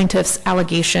the plaintiff's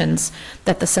allegations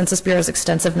that the Census Bureau's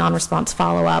extensive non-response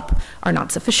follow-up are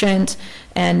not sufficient,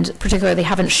 and particularly they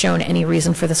haven't shown any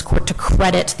reason for this court to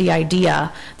credit the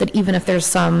idea that even if there's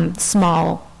some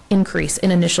small increase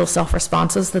in initial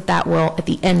self-responses, that will, at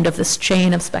the end of this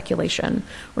chain of speculation,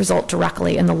 result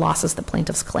directly in the losses that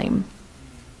plaintiffs claim.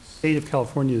 State of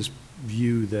California's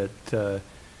view that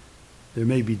there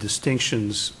may be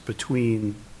distinctions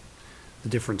between the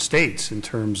different states in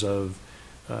terms of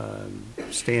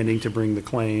standing to bring the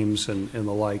claims and the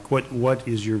like. What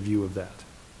is your view of that?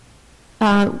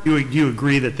 Do you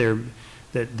agree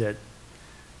that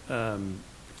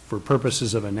for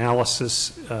purposes of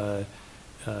analysis,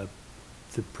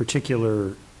 the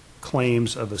particular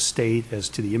claims of a state as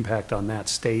to the impact on that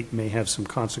state may have some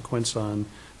consequence on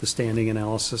the standing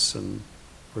analysis,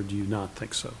 or do you not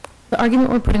think so? The argument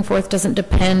we're putting forth doesn't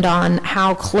depend on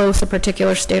how close a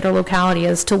particular state or locality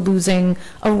is to losing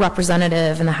a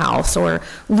representative in the House or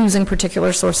losing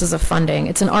particular sources of funding.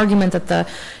 It's an argument that the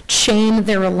chain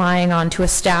they're relying on to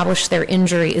establish their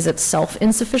injury is itself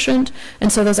insufficient, and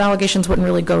so those allegations wouldn't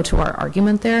really go to our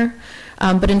argument there.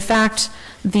 But in fact,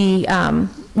 the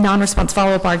non-response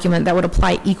follow-up argument, that would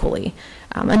apply equally.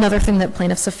 Another thing that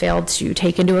plaintiffs have failed to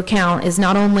take into account is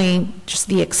not only just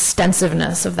the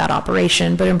extensiveness of that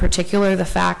operation, but in particular the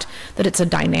fact that it's a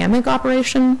dynamic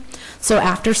operation. So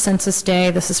after Census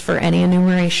Day, this is for any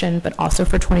enumeration, but also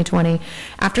for 2020,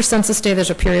 after Census Day there's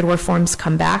a period where forms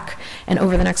come back, and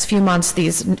over the next few months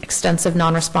these extensive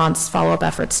non-response follow-up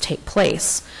efforts take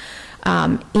place.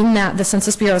 In that, the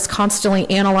Census Bureau is constantly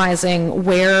analyzing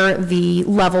where the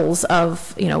levels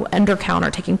of, undercount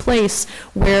are taking place,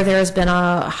 where there has been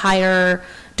a higher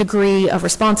degree of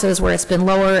responses, where it's been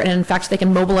lower, and in fact, they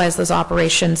can mobilize those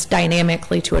operations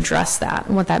dynamically to address that.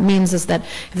 And what that means is that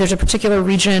if there's a particular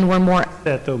region where more... Is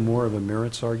that, though, more of a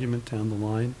merits argument down the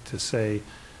line to say,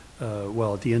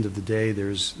 well, at the end of the day,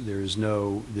 there's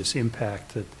no, this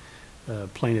impact that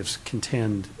plaintiffs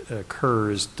contend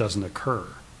doesn't occur?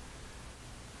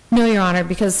 No, Your Honor,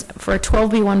 because for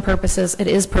 12b1 purposes, it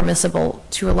is permissible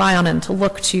to rely on and to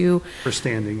look to... For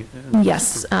standing?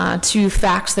 Yes, to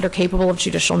facts that are capable of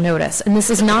judicial notice. And this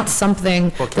is not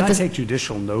something... Well, can I take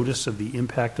judicial notice of the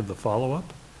impact of the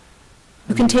follow-up?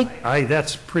 You can take...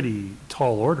 That's pretty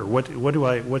tall order. What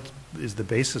is the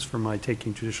basis for my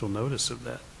taking judicial notice of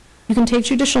that? You can take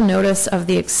judicial notice of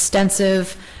the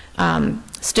extensive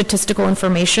statistical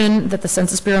information that the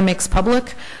Census Bureau makes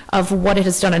public of what it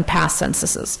has done in past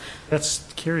censuses.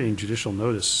 That's carrying judicial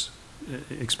notice,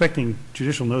 expecting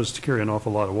judicial notice to carry an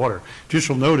awful lot of water.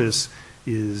 Judicial notice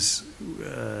is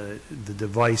the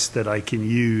device that I can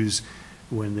use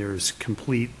when there's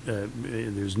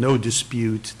there's no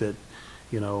dispute that,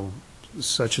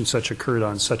 such and such occurred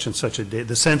on such and such a date.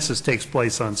 The census takes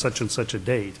place on such and such a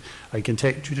date. I can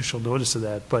take judicial notice of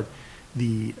that, but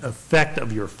the effect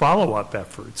of your follow-up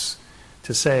efforts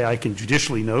to say I can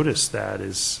judicially notice that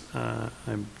is, I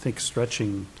think,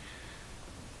 stretching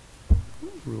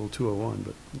Rule 201,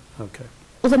 but okay.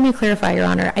 Well, let me clarify, Your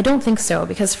Honor. I don't think so,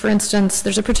 because, for instance,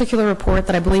 there's a particular report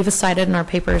that I believe is cited in our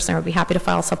papers, and I would be happy to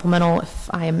file supplemental if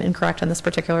I am incorrect on this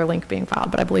particular link being filed,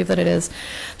 but I believe that it is.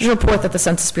 There's a report that the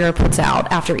Census Bureau puts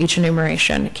out after each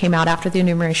enumeration. It came out after the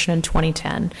enumeration in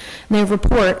 2010. And they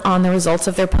report on the results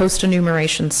of their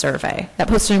post-enumeration survey. That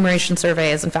post-enumeration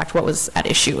survey is, in fact, what was at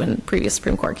issue in the previous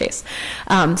Supreme Court case.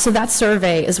 So that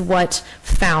survey is what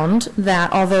found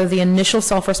that although the initial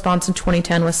self-response in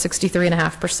 2010 was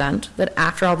 63.5%, that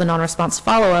after all the non-response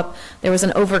follow-up, there was an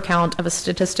overcount of a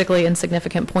statistically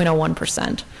insignificant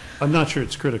 0.01%. I'm not sure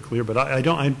it's crystal clear, but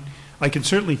I can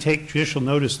certainly take judicial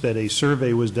notice that a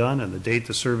survey was done and the date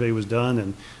the survey was done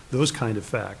and those kind of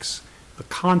facts. The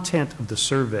content of the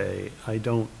survey,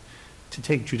 to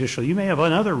take judicial. You may have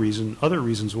other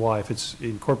reasons why. If it's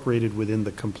incorporated within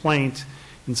the complaint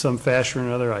in some fashion or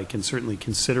another, I can certainly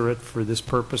consider it for this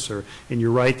purpose. And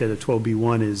you're right that a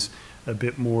 12B1 is a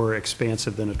bit more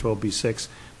expansive than a 12B6,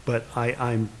 but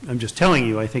I'm just telling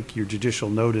you, I think your judicial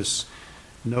notice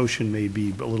notion may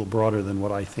be a little broader than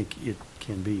what I think it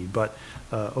can be, but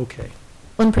okay.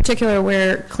 Well, in particular,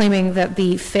 we're claiming that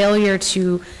the failure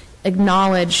to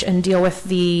acknowledge and deal with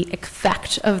the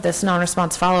effect of this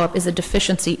non-response follow-up is a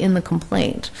deficiency in the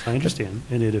complaint. I understand,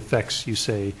 and it affects, you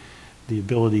say, the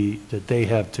ability that they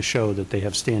have to show that they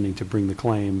have standing to bring the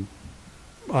claim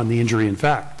on the injury in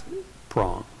fact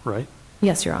prong, right?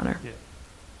 Yes, Your Honor. Yeah.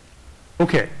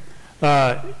 Okay.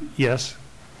 Yes.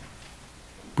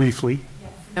 Briefly.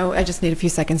 No, I just need a few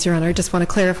seconds, Your Honor. I just want to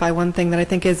clarify one thing that I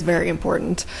think is very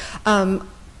important.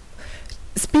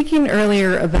 Speaking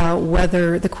earlier about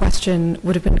whether the question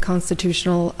would have been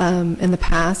constitutional in the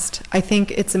past, I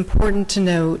think it's important to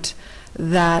note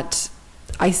that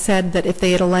I said that if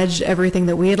they had alleged everything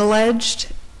that we had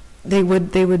alleged, they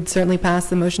would certainly pass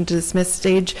the motion to dismiss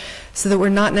stage, so that we're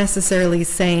not necessarily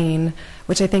saying,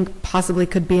 which I think possibly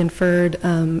could be inferred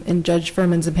in Judge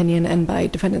Furman's opinion and by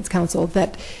defendant's counsel,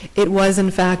 that it was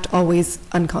in fact always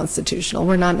unconstitutional.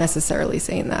 We're not necessarily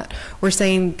saying that. We're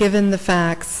saying given the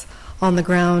facts on the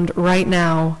ground right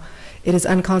now, it is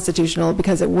unconstitutional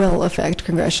because it will affect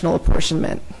congressional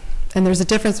apportionment. And there's a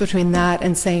difference between that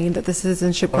and saying that the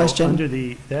citizenship question.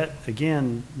 That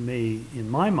again may, in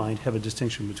my mind, have a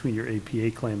distinction between your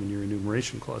APA claim and your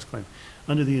enumeration clause claim.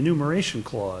 Under the enumeration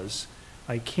clause,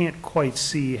 I can't quite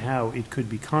see how it could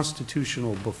be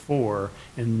constitutional before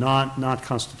and not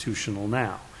constitutional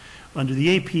now. Under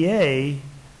the APA,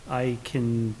 I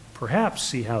can perhaps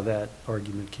see how that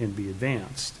argument can be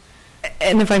advanced.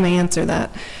 And if I may answer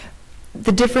that,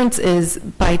 the difference is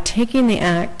by taking the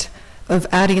act of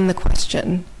adding the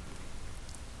question,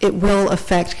 it will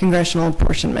affect congressional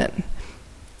apportionment.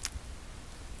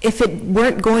 If it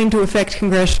weren't going to affect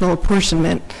congressional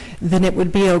apportionment, then it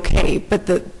would be okay. But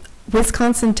the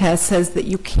Wisconsin test says that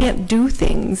you can't do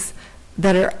things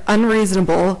that are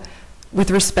unreasonable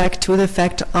with respect to the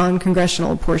effect on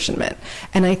congressional apportionment.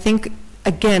 And I think,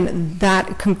 again,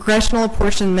 that congressional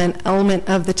apportionment element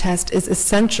of the test is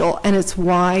essential, and it's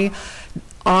why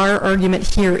our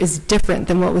argument here is different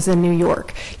than what was in New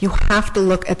York. You have to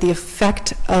look at the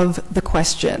effect of the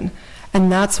question,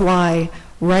 and that's why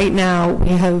right now we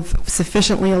have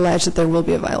sufficiently alleged that there will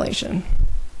be a violation.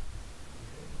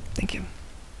 Thank you.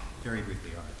 Very briefly,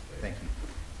 Your Honor. Thank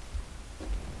you.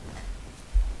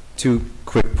 Two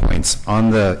quick points.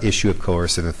 On the issue of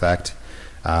coercive effect,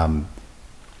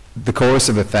 the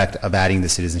coercive effect of adding the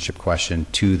citizenship question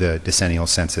to the decennial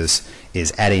census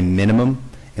is at a minimum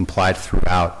implied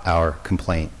throughout our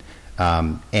complaint,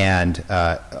 and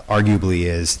arguably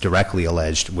is directly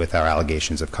alleged with our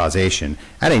allegations of causation.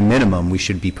 At a minimum, we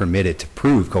should be permitted to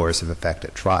prove coercive effect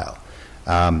at trial.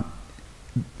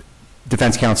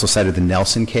 Defense counsel cited the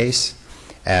Nelson case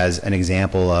as an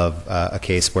example of a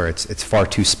case where it's far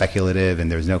too speculative and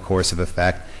there's no coercive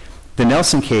effect. The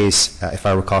Nelson case, if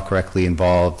I recall correctly,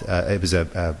 involved, it was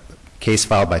a case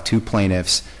filed by two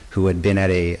plaintiffs who had been at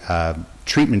a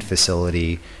treatment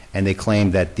facility, and they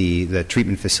claimed that the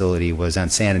treatment facility was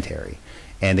unsanitary.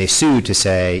 And they sued to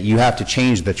say, you have to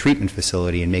change the treatment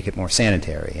facility and make it more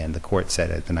sanitary. And the court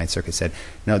said, the Ninth Circuit said,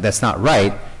 no, that's not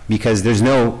right, because there's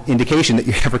no indication that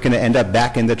you're ever going to end up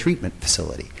back in the treatment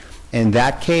facility. And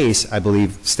that case, I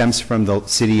believe, stems from the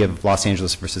City of Los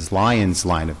Angeles versus Lyons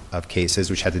line of cases,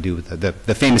 which had to do with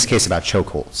the famous case about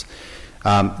chokeholds.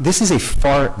 This is a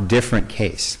far different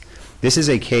case. This is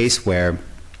a case where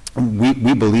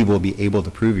we believe we'll be able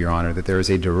to prove, Your Honor, that there is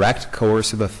a direct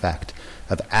coercive effect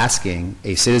of asking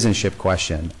a citizenship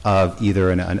question of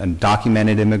either an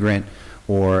undocumented immigrant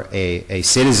or a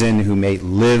citizen who may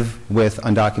live with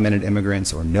undocumented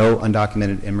immigrants or know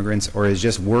undocumented immigrants, or is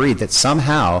just worried that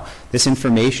somehow this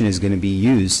information is going to be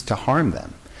used to harm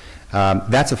them.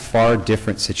 That's a far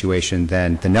different situation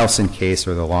than the Nelson case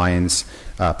or the Lyons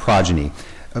progeny.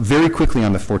 Very quickly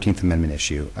on the 14th Amendment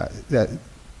issue,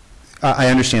 I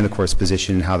understand the Court's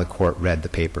position and how the Court read the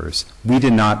papers. We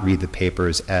did not read the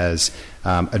papers as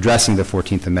addressing the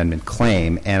 14th Amendment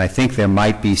claim, and I think there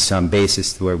might be some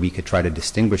basis to where we could try to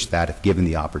distinguish that if given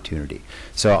the opportunity.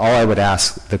 So all I would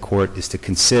ask the Court is to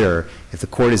consider, if the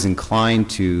Court is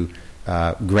inclined to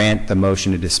grant the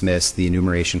motion to dismiss the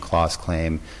enumeration clause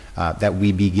claim, that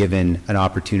we be given an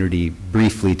opportunity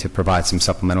briefly to provide some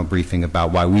supplemental briefing about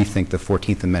why we think the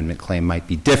 14th Amendment claim might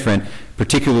be different,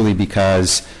 particularly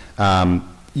because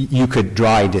you could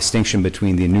draw a distinction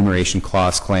between the enumeration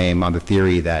clause claim on the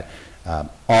theory that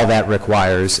all that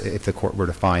requires, if the Court were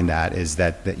to find that, is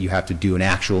that you have to do an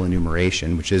actual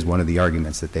enumeration, which is one of the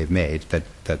arguments that they've made, that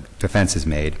the defense has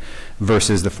made,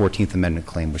 versus the 14th Amendment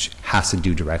claim, which has to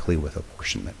do directly with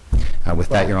apportionment. With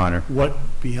that, Your Honor. What,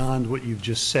 beyond what you've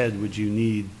just said, would you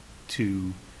need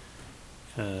to,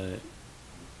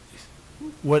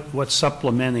 what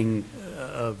supplementing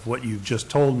of what you've just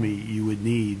told me you would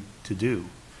need to do?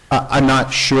 I'm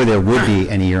not sure there would be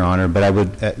any, Your Honor, but I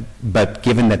would. But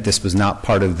given that this was not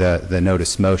part of the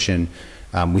notice motion,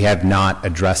 we have not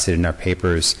addressed it in our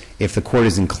papers. If the Court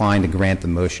is inclined to grant the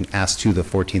motion as to the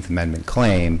 14th Amendment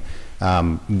claim,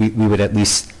 we would at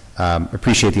least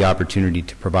appreciate the opportunity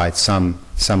to provide some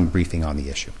briefing on the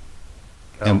issue.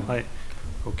 Okay.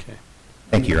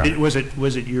 Thank you, Your Honor.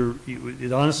 Was it your?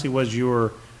 It honestly was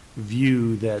your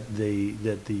view that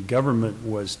the government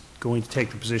was going to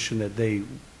take the position that they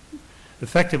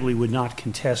effectively would not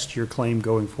contest your claim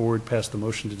going forward past the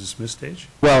motion to dismiss stage?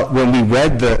 Well, when we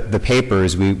read the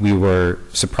papers, we were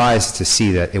surprised to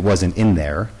see that it wasn't in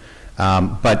there.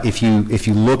 But if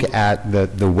you look at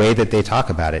the way that they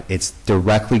talk about it, it's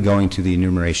directly going to the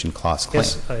enumeration clause claim.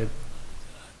 Yes,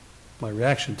 my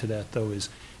reaction to that, though, is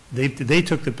they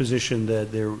took the position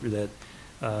that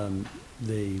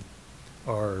they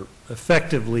are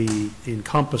effectively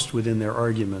encompassed within their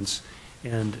arguments.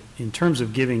 And in terms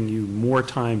of giving you more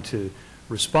time to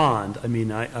respond, I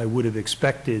mean, I would have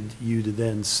expected you to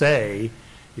then say,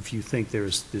 if you think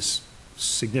there's this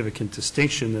significant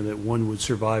distinction and that one would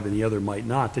survive and the other might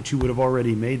not, that you would have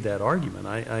already made that argument.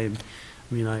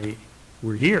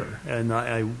 We're here, and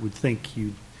I would think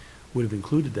you would have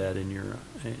included that in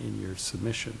your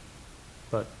submission.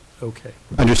 But okay.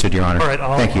 Understood, Your Honor. All right.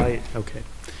 Thank you. Okay.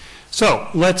 So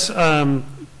let's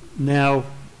now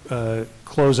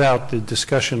close out the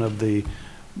discussion of the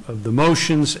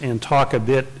motions and talk a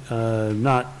bit,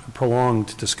 not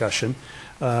prolonged discussion,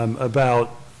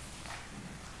 about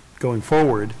going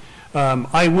forward.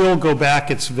 I will go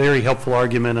back. It's a very helpful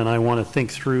argument, and I want to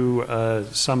think through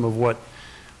some of what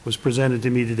was presented to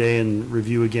me today and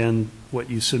review again what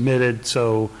you submitted.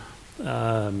 So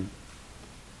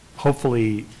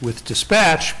hopefully with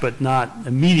dispatch, but not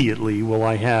immediately, will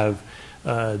I have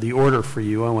the order for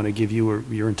you. I want to give you,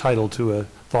 you're entitled to a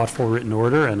thoughtful written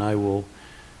order, and I will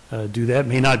do that. It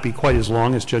may not be quite as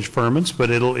long as Judge Furman's,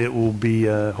 but it will be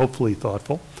hopefully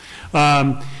thoughtful.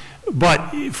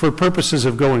 But for purposes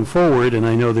of going forward, and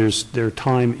I know there are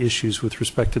time issues with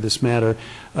respect to this matter,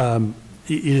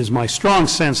 it is my strong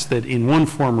sense that in one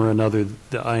form or another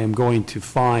that I am going to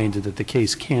find that the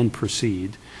case can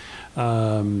proceed.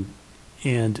 And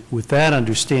with that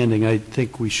understanding, I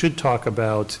think we should talk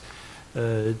about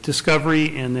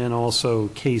discovery and then also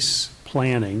case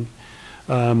planning.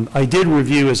 I did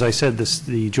review, as I said,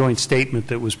 the joint statement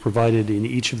that was provided in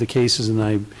each of the cases, and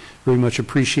I very much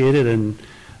appreciate it, and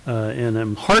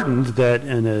I'm heartened that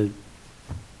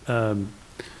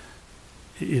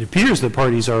it appears the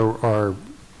parties are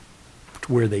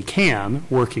where they can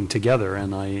working together,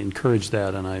 and I encourage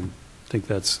that, and I think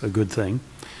that's a good thing.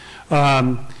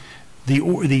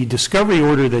 The discovery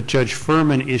order that Judge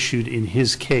Furman issued in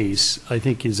his case, I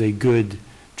think, is a good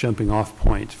jumping off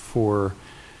point for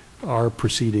our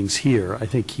proceedings here. I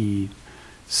think he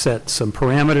set some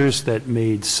parameters that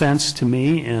made sense to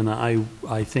me, and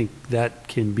I think that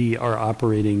can be our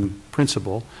operating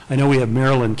principle. I know we have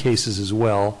Maryland cases as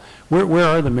well. Where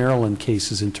are the Maryland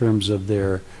cases in terms of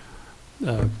their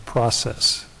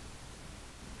process?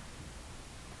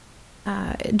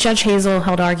 Judge Hazel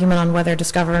held argument on whether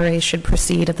discovery should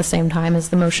proceed at the same time as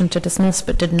the motion to dismiss,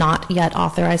 but did not yet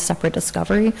authorize separate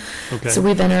discovery. Okay. So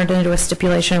we've entered into a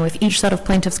stipulation with each set of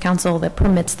plaintiffs' counsel that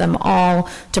permits them all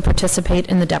to participate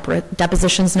in the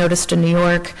depositions noticed in New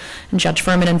York. And Judge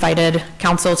Furman invited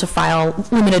counsel to file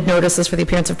limited notices for the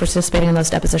appearance of participating in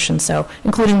those depositions, so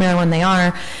including Maryland they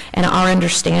are. And our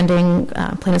understanding,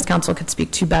 plaintiffs' counsel could speak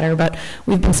to better, but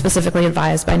we've been specifically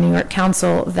advised by New York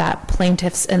counsel that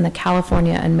plaintiffs in the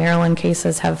California and Maryland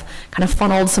cases have kind of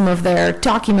funneled some of their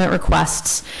document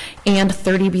requests and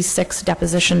 30B6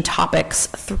 deposition topics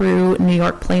through New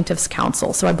York Plaintiffs'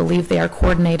 Counsel. So I believe they are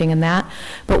coordinating in that.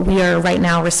 But we are right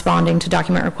now responding to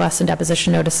document requests and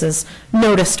deposition notices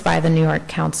noticed by the New York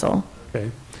Counsel. Okay.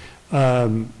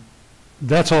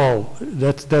 That's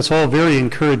all very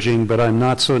encouraging, but I'm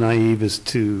not so naive as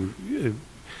to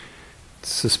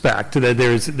suspect that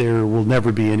there will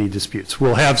never be any disputes.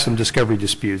 We'll have some discovery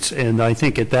disputes, and I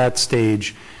think at that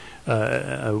stage,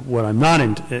 what I'm not,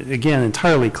 again,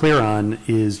 entirely clear on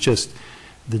is just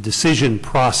the decision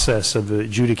process of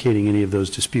adjudicating any of those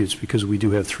disputes, because we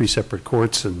do have 3 separate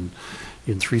courts and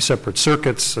in 3 separate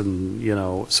circuits, and, you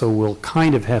know, so we'll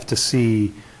kind of have to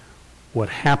see what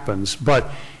happens.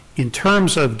 But in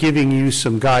terms of giving you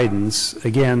some guidance,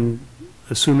 again,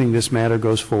 assuming this matter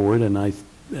goes forward, and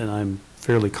I'm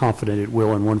fairly confident it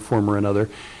will in one form or another.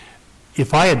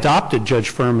 If I adopted Judge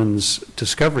Furman's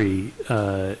discovery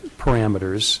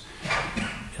parameters,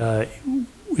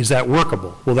 is that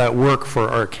workable? Will that work for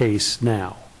our case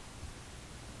now?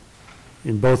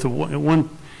 In both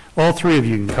all 3 of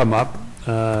you can come up.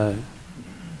 For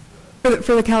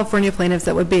the California plaintiffs,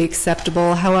 that would be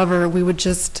acceptable. However, we would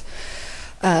just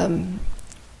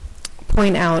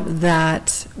point out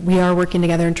that we are working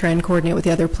together and try and coordinate with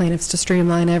the other plaintiffs to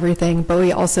streamline everything, but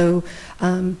we also,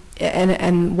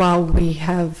 and while we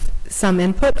have some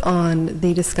input on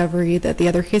the discovery that the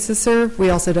other cases serve, we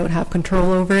also don't have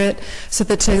control over it. So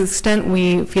that to the extent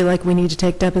we feel like we need to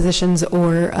take depositions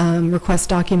or request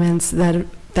documents that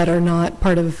are not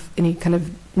part of any kind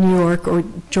of New York or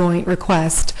joint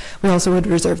request, we also would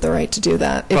reserve the right to do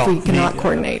that if we cannot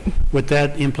coordinate. What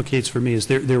that implicates for me is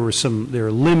there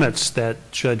are limits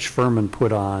that Judge Furman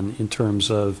put on in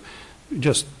terms of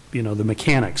just, you know, the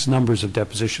mechanics, numbers of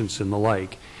depositions and the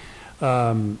like.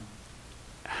 How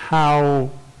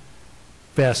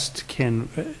best can,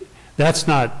 that's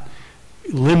not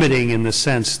limiting in the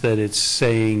sense that it's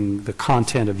saying the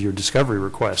content of your discovery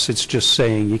requests. It's just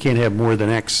saying you can't have more than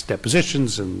X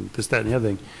depositions and this, that, and the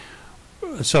other thing.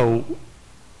 So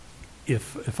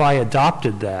if I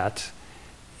adopted that,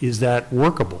 is that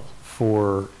workable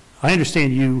for, I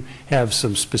understand you have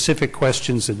some specific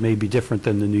questions that may be different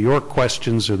than the New York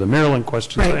questions or the Maryland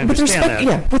questions. Right. I understand that.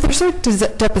 Yeah, with respect to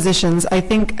depositions, I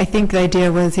think the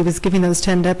idea was he was giving those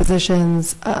 10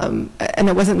 depositions, and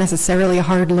it wasn't necessarily a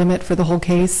hard limit for the whole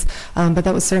case, but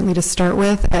that was certainly to start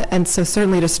with. And so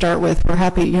certainly to start with, we're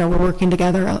happy, you know, we're working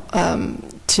together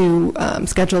to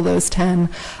schedule those 10.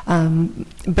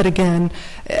 But again,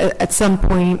 at some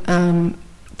point,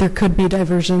 there could be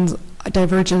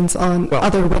divergence on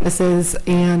other witnesses,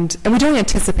 and we don't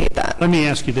anticipate that. Let me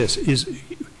ask you this, is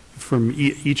from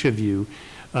each of you,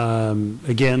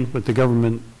 again, with the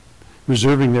government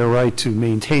reserving their right to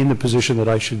maintain the position that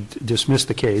I should dismiss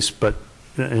the case, but,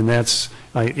 and that's,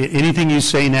 anything you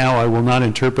say now I will not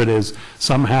interpret as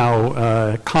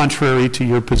somehow contrary to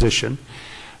your position.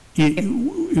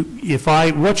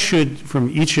 What should, from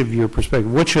each of your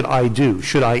perspective, what should I do?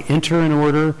 Should I enter an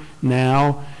order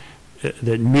now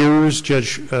that mirrors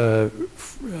Judge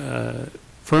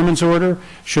Furman's order?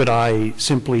 Should I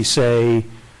simply say,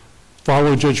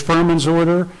 follow Judge Furman's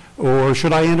order? Or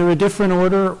should I enter a different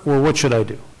order? Or what should I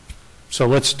do? So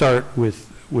let's start with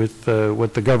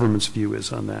what the government's view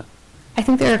is on that. I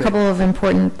think there are a couple of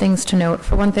important things to note.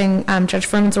 For one thing, Judge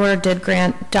Furman's order did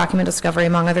grant document discovery,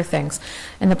 among other things.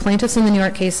 And the plaintiffs in the New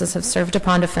York cases have served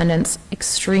upon defendants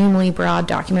extremely broad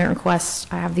document requests.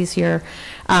 I have these here.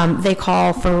 They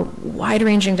call for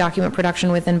wide-ranging document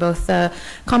production within both the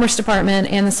Commerce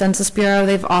Department and the Census Bureau.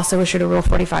 They've also issued a Rule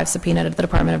 45 subpoena to the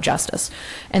Department of Justice.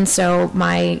 And so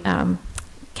my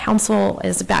counsel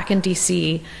is back in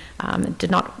D.C., did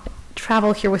not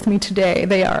travel here with me today.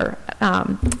 They are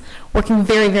working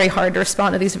very, very hard to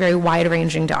respond to these very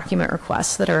wide-ranging document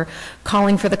requests that are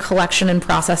calling for the collection and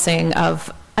processing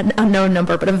of an unknown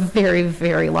number, but a very,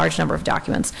 very large number of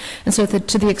documents. And so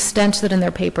to the extent that in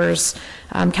their papers,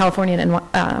 California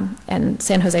and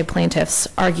San Jose plaintiffs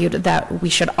argued that we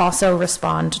should also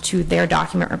respond to their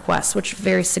document requests, which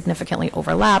very significantly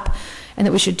overlap, and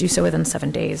that we should do so within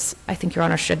 7 days, I think Your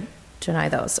Honor should deny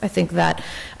those. I think that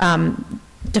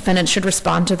defendants should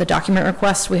respond to the document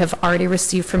request we have already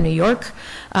received from New York.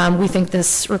 We think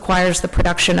this requires the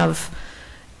production of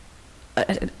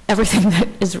everything that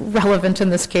is relevant in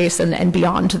this case and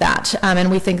beyond that. And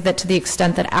we think that to the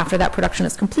extent that after that production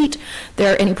is complete,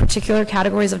 there are any particular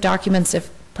categories of documents, if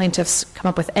plaintiffs come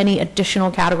up with any additional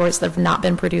categories that have not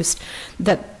been produced,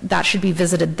 that should be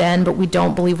visited then, but we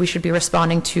don't believe we should be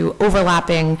responding to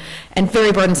overlapping and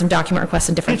very burdensome document requests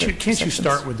in different Can't you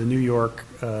start with the New York,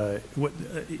 what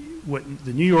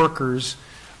the New Yorkers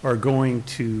are going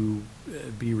to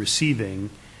be receiving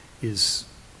is,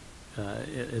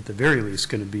 at the very least,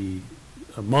 going to be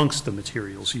amongst the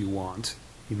materials you want.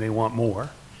 You may want more,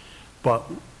 but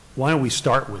why don't we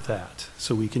start with that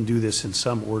so we can do this in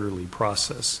some orderly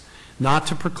process? Not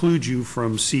to preclude you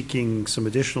from seeking some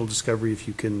additional discovery if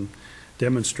you can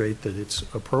demonstrate that it's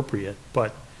appropriate,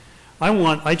 but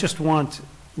I just want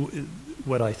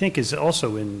what I think is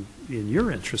also in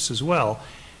your interest as well.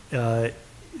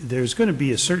 There's going to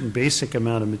be a certain basic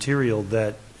amount of material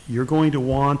that you're going to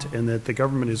want and that the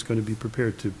government is going to be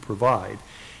prepared to provide.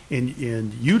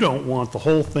 And you don't want the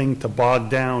whole thing to bog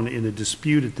down in a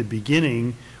dispute at the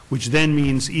beginning, which then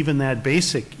means even that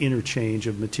basic interchange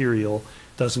of material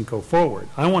doesn't go forward.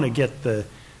 I want to get the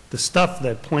stuff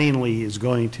that plainly is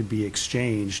going to be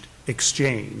exchanged,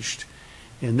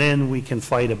 and then we can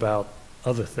fight about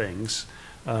other things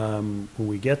when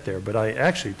we get there. But I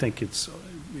actually think it's,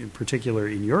 in particular,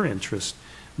 in your interest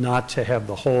not to have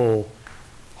the whole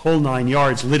 9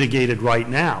 yards litigated right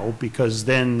now, because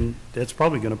then that's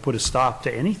probably going to put a stop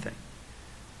to anything.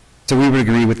 So we would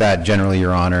agree with that generally,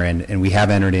 Your Honor, and we have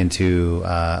entered into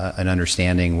an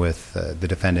understanding with the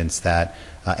defendants that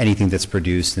anything that's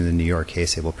produced in the New York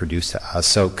case, they will produce to us.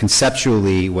 So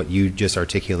conceptually, what you just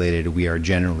articulated, we are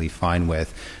generally fine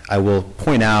with. I will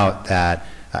point out that,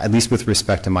 at least with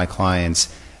respect to my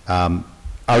clients,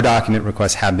 our document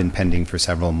requests have been pending for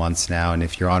several months now, and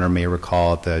if Your Honor may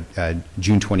recall, at the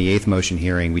June 28th motion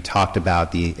hearing, we talked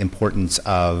about the importance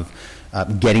of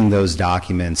getting those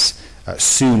documents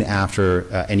soon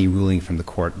after any ruling from the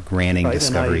court granting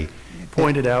discovery. And I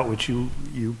pointed out, which you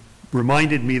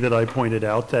reminded me that I pointed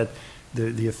out, that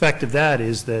the effect of that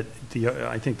is that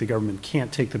I think the government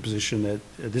can't take the position that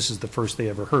this is the first they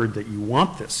ever heard that you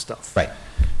want this stuff. Right.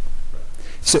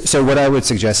 So what I would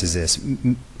suggest is this.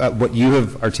 What you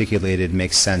have articulated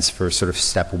makes sense for sort of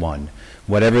step one.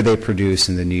 Whatever they produce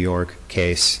in the New York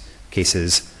cases,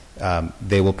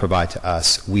 they will provide to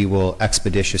us. We will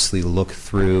expeditiously look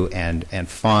through and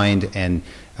find and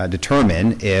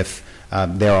determine if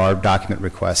there are document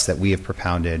requests that we have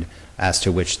propounded as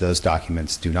to which those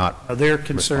documents do not. They're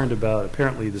concerned about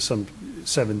apparently some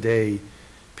 7-day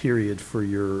period for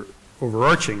your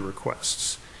overarching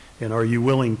requests. And are you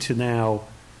willing to now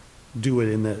do it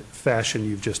in the fashion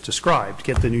you've just described,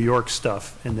 get the New York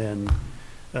stuff, and then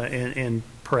and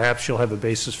perhaps you'll have a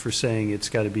basis for saying it's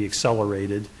got to be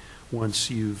accelerated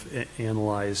once you've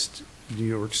analyzed New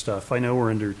York stuff. I know we're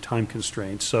under time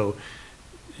constraints, so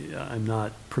I'm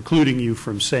not precluding you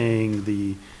from saying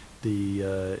the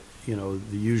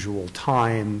usual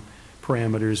time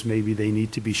parameters. Maybe they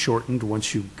need to be shortened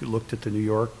once you've looked at the New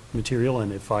York material,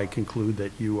 and if I conclude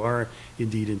that you are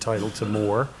indeed entitled to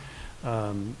more.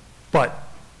 But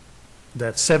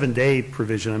that 7-day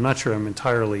provision, I'm not sure I'm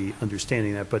entirely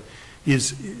understanding that, but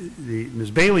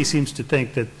Ms. Bailey seems to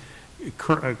think that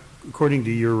according to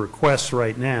your requests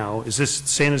right now, is this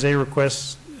San Jose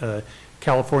requests,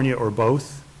 California, or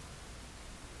both?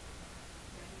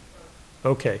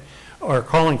 Okay. Are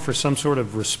calling for some sort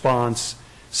of response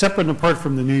separate and apart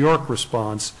from the New York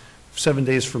response 7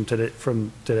 days from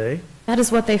today? That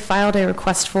is what they filed a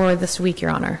request for this week,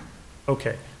 Your Honor.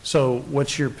 Okay. So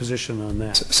what's your position on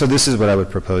that? So this is what I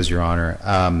would propose, Your Honor.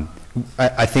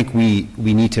 I think we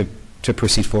need to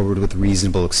proceed forward with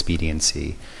reasonable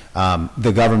expediency.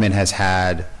 The government has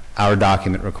had our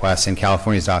document requests and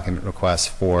California's document requests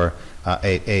for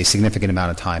a significant amount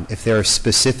of time. If there are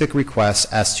specific requests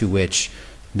as to which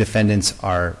defendants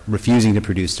are refusing to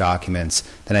produce documents,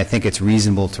 then I think it's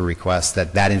reasonable to request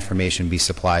that that information be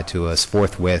supplied to us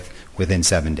forthwith within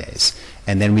 7 days.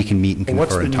 And then we can meet and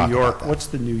confer and talk about that. What's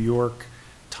the New York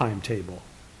timetable?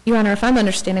 Your Honor, if I'm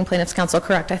understanding plaintiff's counsel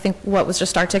correct, I think what was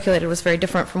just articulated was very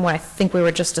different from what I think we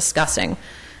were just discussing.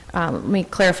 Let me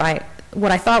clarify.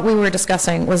 What I thought we were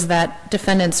discussing was that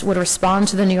defendants would respond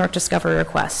to the New York discovery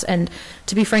requests. And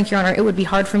to be frank, Your Honor, it would be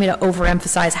hard for me to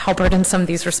overemphasize how burdensome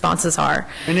these responses are.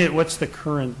 And what's the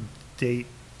current date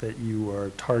that you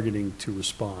are targeting to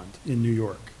respond in New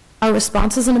York? Our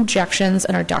responses and objections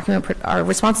and our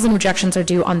responses and objections are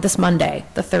due on this Monday,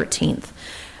 the 13th.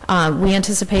 We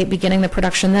anticipate beginning the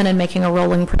production then and making a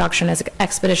rolling production as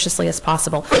expeditiously as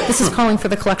possible. This is calling for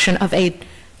the collection of a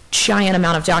giant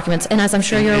amount of documents, and as I'm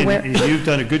sure you're aware... And you've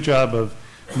done a good job of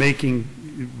making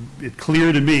it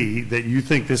clear to me that you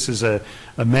think this is a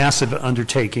massive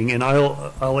undertaking, and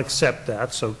I'll accept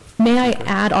that. So may I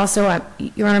add also,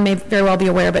 Your Honor may very well be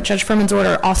aware, but Judge Furman's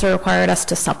order also required us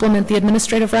to supplement the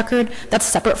administrative record. That's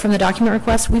separate from the document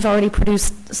request. We've already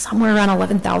produced somewhere around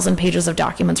 11,000 pages of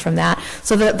documents from that.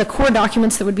 So the core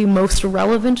documents that would be most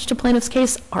relevant to plaintiff's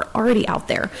case are already out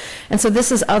there. And so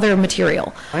this is other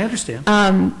material. I understand.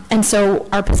 And so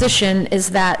our position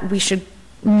is that we should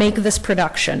make this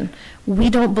production.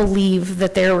 We don't believe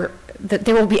that there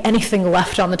will be anything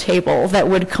left on the table that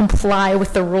would comply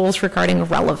with the rules regarding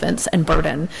relevance and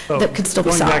burden that could still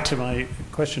be sought. Going back to my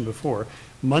question before,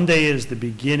 Monday is the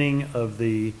beginning of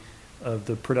the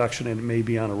production, and it may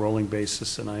be on a rolling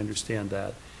basis, and I understand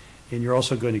that. And you're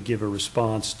also going to give a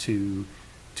response to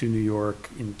New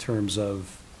York in terms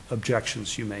of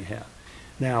objections you may have.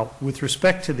 Now, with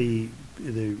respect to the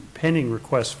pending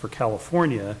request for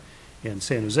California and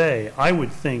San Jose, I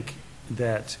would think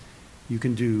that you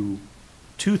can do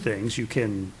two things. You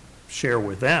can share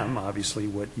with them, obviously,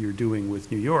 what you're doing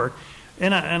with New York,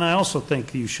 and I also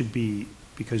think you should be,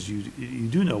 because you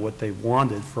do know what they've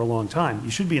wanted for a long time,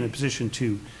 you should be in a position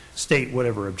to state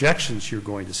whatever objections you're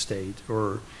going to state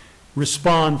or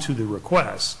respond to the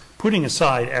requests, putting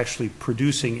aside actually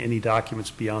producing any documents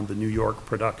beyond the New York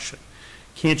production.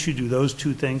 Can't you do those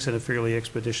two things in a fairly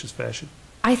expeditious fashion?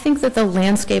 I think that the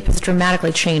landscape has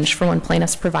dramatically changed from when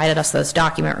plaintiffs provided us those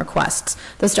document requests.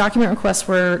 Those document requests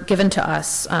were given to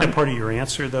us. And part of your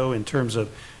answer, though, in terms of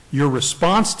your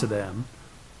response to them,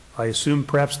 I assume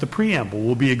perhaps the preamble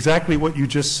will be exactly what you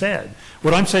just said.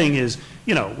 What I'm saying is,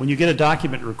 you know, when you get a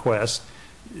document request,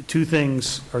 two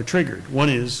things are triggered. One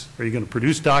is, are you going to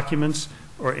produce documents,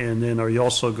 and then are you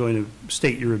also going to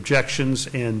state your objections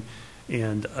and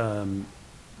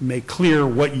make clear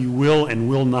what you will and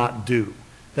will not do?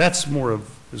 That's more of,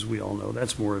 as we all know,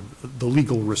 that's more of the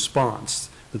legal response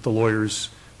that the lawyers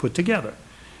put together.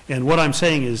 And what I'm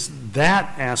saying is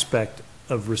that aspect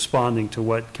of responding to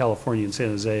what California and San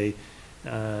Jose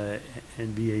and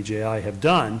BAJI have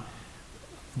done,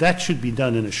 that should be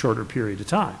done in a shorter period of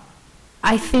time.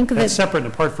 I think that's separate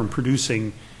and apart from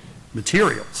producing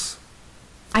materials.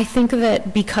 I think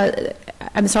that because,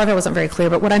 I'm sorry if I wasn't very clear,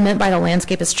 but what I meant by the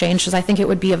landscape has changed is I think it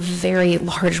would be a very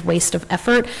large waste of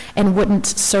effort and wouldn't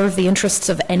serve the interests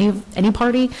of any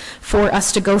party for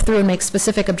us to go through and make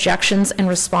specific objections and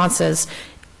responses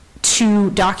to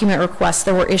document requests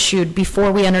that were issued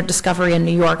before we entered discovery in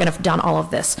New York and have done all of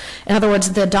this. In other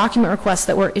words, the document requests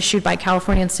that were issued by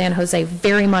California and San Jose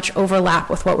very much overlap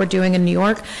with what we're doing in New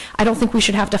York. I don't think we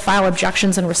should have to file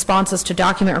objections and responses to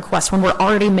document requests when we're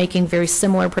already making very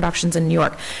similar productions in New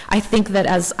York. I think that,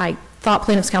 as I thought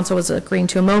plaintiff's counsel was agreeing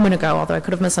to a moment ago, although I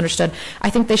could have misunderstood, I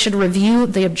think they should review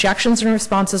the objections and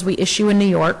responses we issue in New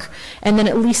York and then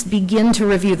at least begin to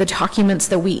review the documents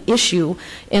that we issue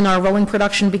in our rolling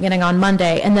production beginning on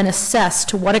Monday and then assess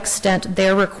to what extent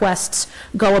their requests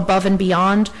go above and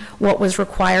beyond what was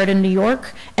required in New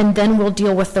York, and then we'll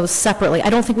deal with those separately.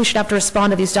 I don't think we should have to respond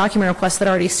to these document requests that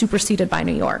are already superseded by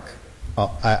New York.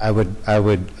 Well, I would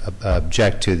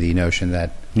object to the notion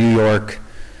that New York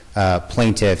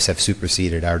plaintiffs have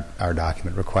superseded our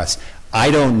document requests.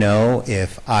 I don't know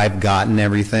if I've gotten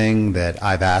everything that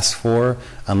I've asked for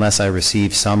unless I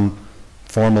receive some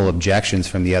formal objections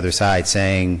from the other side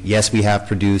saying, yes, we have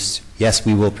produced, yes,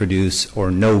 we will produce, or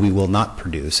no, we will not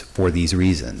produce for these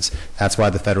reasons. That's why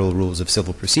the federal rules of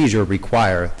civil procedure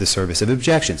require the service of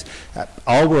objections.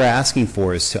 All we're asking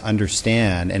for is to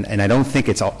understand, and I don't think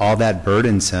it's all that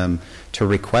burdensome to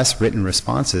request written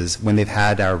responses when they've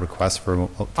had our requests for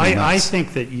months. I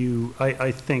think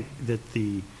that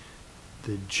the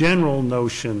general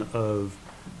notion of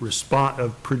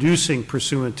producing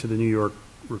pursuant to the New York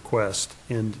request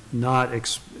and not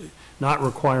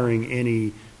requiring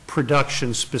any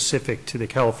production specific to the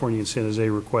California and San Jose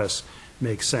requests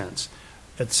makes sense.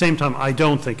 At the same time, I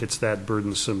don't think it's that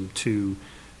burdensome to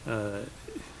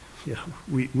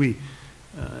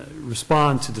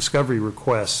respond to discovery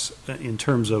requests in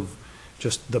terms of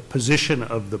just the position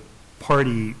of the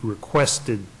party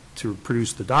requested to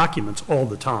produce the documents all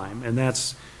the time. And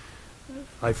that's,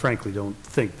 I frankly don't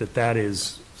think that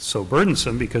is so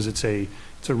burdensome because it's a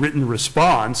written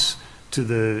response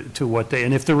to what they,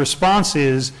 and if the response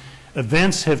is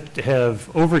events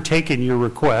have overtaken your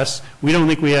requests, we don't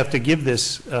think we have to give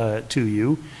this to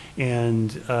you,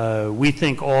 and we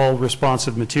think all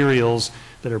responsive materials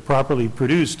that are properly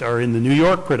produced are in the New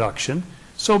York production,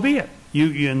 so be it.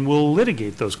 And we'll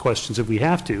litigate those questions if we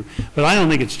have to, but I don't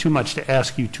think it's too much to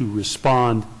ask you to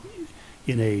respond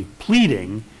in a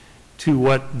pleading to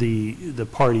what the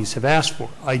parties have asked for.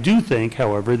 I do think,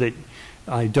 however, that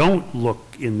I don't look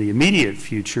in the immediate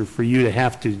future for you to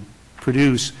have to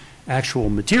produce actual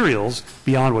materials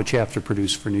beyond what you have to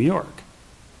produce for New York.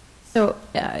 So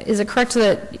is it correct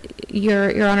that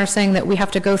Your Honor saying that we have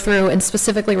to go through and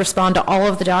specifically respond to all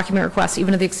of the document requests,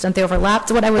 even to the extent they overlap?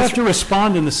 So what I was... You have to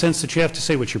respond in the sense that you have to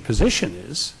say what your position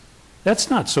is. That's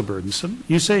not so burdensome.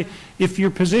 You say, if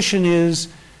your position is,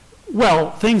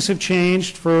 well, things have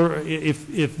changed for,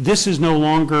 if this is no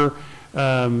longer,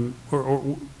 I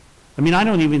mean, I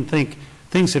don't even think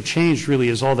things have changed really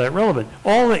is all that relevant.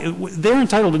 They're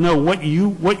entitled to know what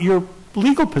your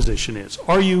legal position is.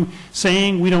 Are you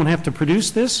saying we don't have to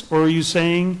produce this, or are you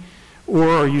saying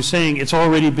it's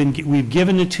already been, we've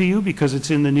given it to you because it's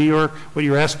in the New York, what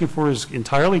you're asking for is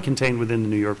entirely contained within the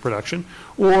New York production,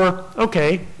 or,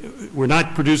 okay, we're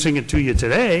not producing it to you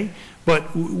today,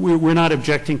 but we're not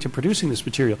objecting to producing this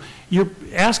material. You're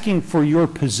asking for your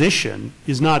position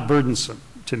is not burdensome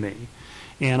to me,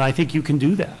 and I think you can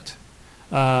do that,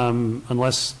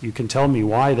 unless you can tell me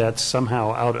why that's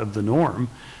somehow out of the norm.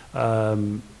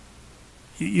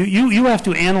 You have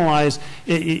to analyze,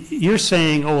 you're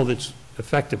saying, oh, that's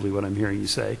effectively what I'm hearing you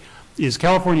say, is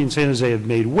California and San Jose have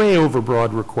made way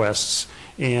overbroad requests,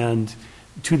 and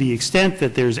to the extent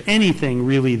that there's anything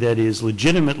really that is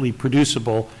legitimately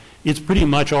producible, it's pretty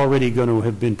much already going to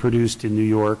have been produced in New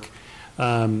York.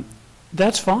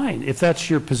 That's fine if that's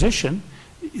your position.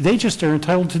 They just are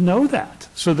entitled to know that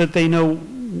so that they know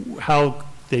how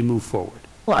they move forward.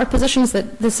 Well, our position is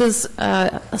that this is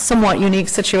a somewhat unique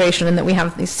situation in that we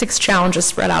have these 6 challenges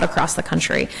spread out across the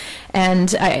country.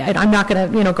 And I'm not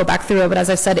going to, go back through it, but as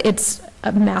I said, it's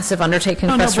a massive undertaking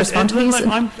for us to respond to these.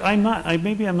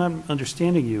 Maybe I'm not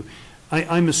understanding you.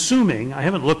 I'm assuming, I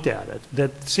haven't looked at it,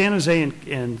 that San Jose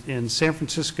and San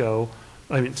Francisco,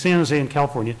 San Jose and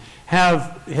California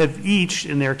have each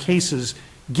in their cases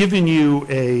given you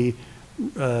a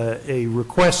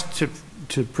request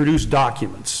to produce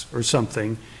documents or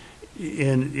something,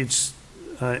 and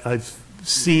I've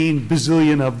seen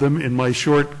bazillion of them in my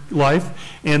short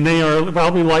life, and they are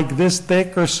probably like this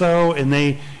thick or so, and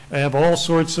they have all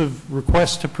sorts of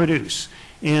requests to produce.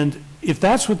 And if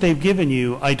that's what they've given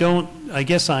you, I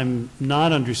guess I'm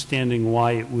not understanding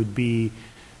why it would be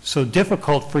so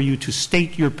difficult for you to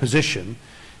state your position.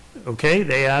 Okay,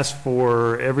 they ask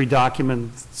for every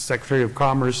document Secretary of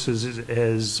Commerce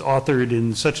has authored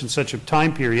in such and such a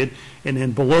time period, and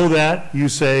then below that you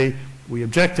say, we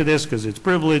object to this because it's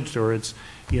privileged, or it's,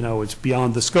 it's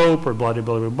beyond the scope, or blah, blah,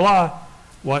 blah, blah,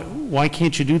 blah. Why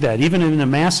can't you do that? Even in a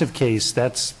massive case,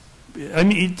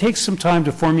 it takes some time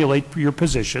to formulate your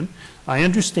position. I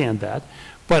understand that,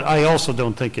 but I also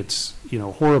don't think it's,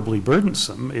 horribly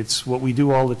burdensome. It's what we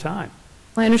do all the time.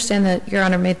 Well, I understand that Your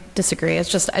Honor may disagree. It's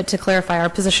just to clarify, our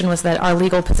position was that our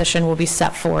legal position will be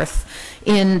set forth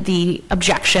in the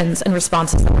objections and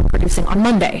responses that we're producing on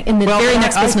Monday, in the very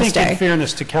next business day. I think in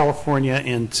fairness to California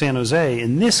and San Jose,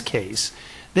 in this case,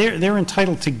 they're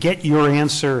entitled to get your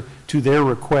answer to their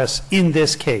requests in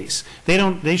this case.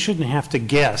 They shouldn't have to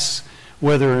guess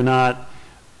whether or not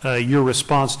your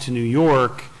response to New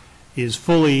York is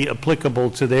fully applicable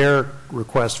to their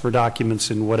request for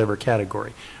documents in whatever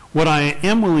category. What I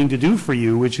am willing to do for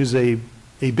you, which is a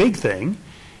big thing,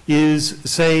 is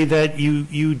say that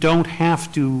you don't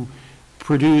have to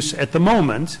produce at the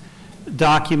moment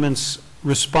documents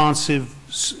responsive.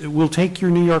 We'll take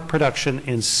your New York production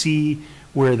and see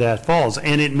where that falls.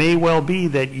 And it may well be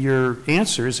that your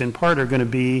answers in part are going to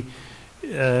be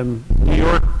New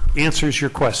York answers your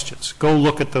questions. Go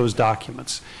look at those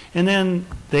documents. And then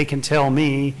they can tell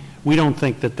me, we don't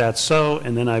think that that's so,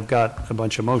 and then I've got a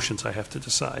bunch of motions I have to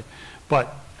decide.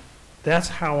 But that's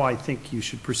how I think you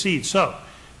should proceed. So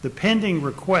the pending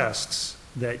requests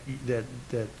that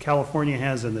California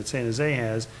has and that San Jose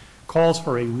has calls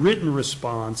for a written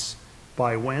response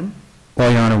by when?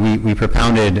 Well, Your Honor, we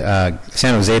propounded,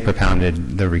 San Jose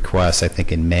propounded the request, I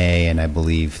think, in May, and I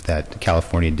believe that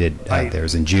California did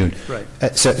theirs in June. Right.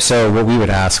 So what we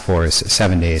would ask for is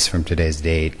 7 days from today's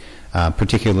date,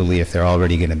 particularly if they're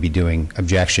already going to be doing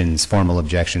objections, formal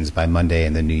objections by Monday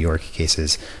in the New York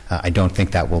cases. I don't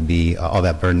think that will be all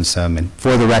that burdensome. And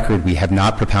for the record, we have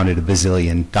not propounded a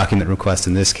bazillion document requests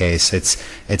in this case.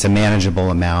 It's a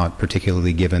manageable amount,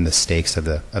 particularly given the stakes of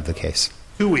the case.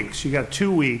 2 weeks. You got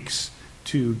 2 weeks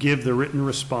to give the written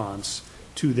response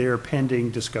to their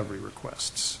pending discovery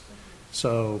requests.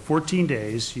 So 14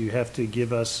 days, you have to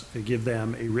give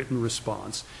them a written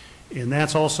response. And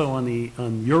that's also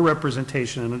on your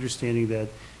representation and understanding that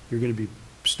You're going to be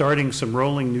starting some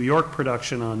rolling New York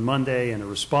production on Monday and a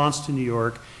response to New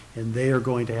York, and they are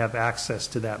going to have access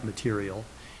to that material.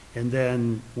 And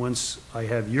then once I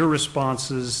have your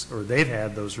responses, or they've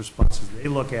had those responses, they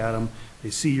look at them, they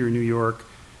see your New York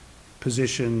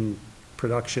position,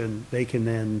 production, they can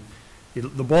then,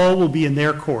 the ball will be in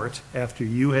their court after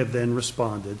you have then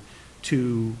responded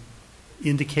to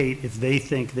indicate if they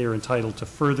think they're entitled to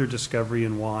further discovery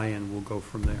and why, and we'll go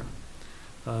from there.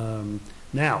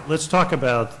 Now, let's talk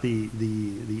about the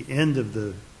end of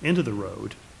the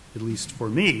road, at least for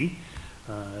me.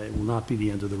 It will not be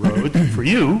the end of the road for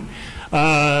you.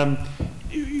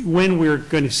 When we're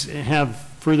going to have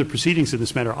further proceedings in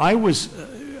this matter, I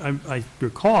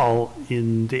recall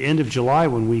in the end of July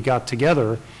when we got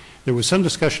together, there was some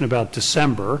discussion about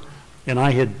December, and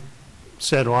I had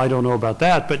said, well, I don't know about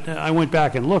that, but I went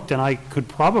back and looked, and I could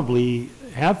probably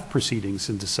have proceedings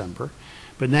in December.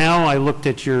 But now I looked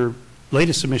at your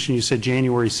latest submission, you said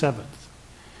January 7th.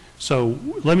 So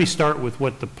let me start with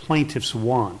what the plaintiffs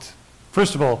want.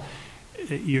 First of all,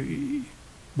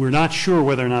 we're not sure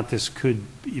whether or not this could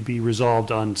be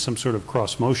resolved on some sort of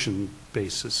cross-motion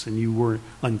basis, and you were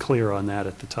unclear on that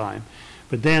at the time.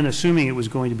 But then, assuming it was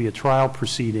going to be a trial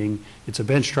proceeding, it's a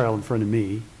bench trial in front of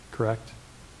me, correct?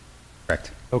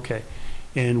 Correct. Okay.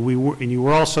 And you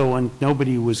were also,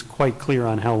 nobody was quite clear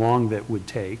on how long that would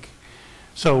take.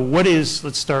 So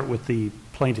let's start with the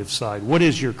plaintiff side. What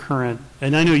is your current,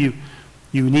 and I know you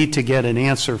need to get an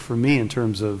answer from me in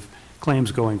terms of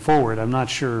claims going forward. I'm not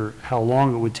sure how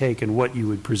long it would take and what you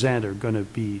would present are going to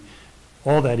be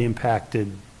all that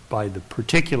impacted by the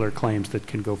particular claims that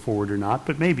can go forward or not,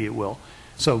 but maybe it will.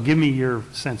 So give me your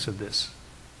sense of this.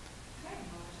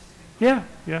 Yeah,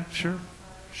 sure.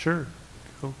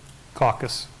 Cool.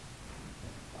 Caucus.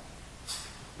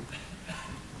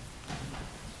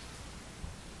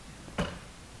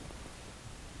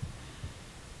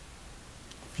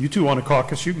 If you two want to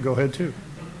caucus, you can go ahead too.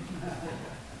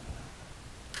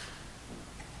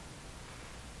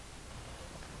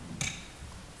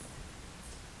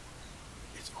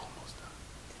 It's almost done.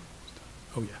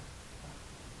 Oh, yeah.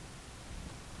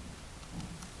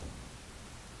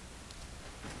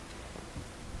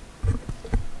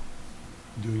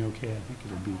 Doing okay? I think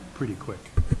it'll be pretty quick.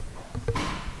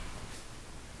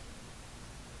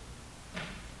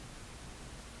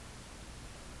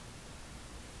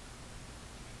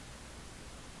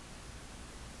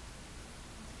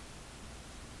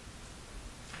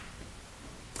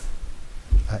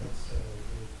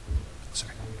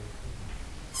 Sorry.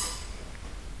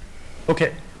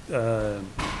 Okay.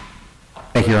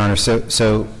 Thank you, Your Honor.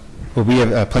 So we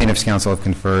have plaintiffs' counsel have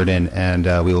conferred,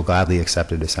 and we will gladly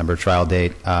accept a December trial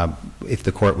date. If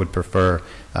the court would prefer,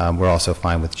 we're also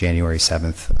fine with January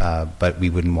 7th, but we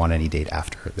wouldn't want any date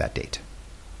after that date.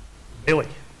 Bailey.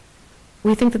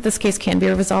 We think that this case can be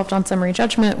resolved on summary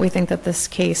judgment. We think that this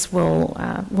case will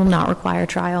not require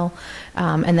trial,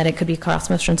 and that it could be cross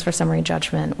motions for summary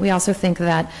judgment. We also think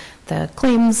that the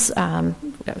claims,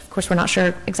 of course, we're not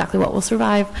sure exactly what will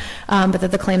survive, but that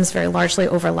the claims very largely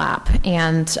overlap.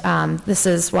 And this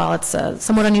is, while it's a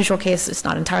somewhat unusual case, it's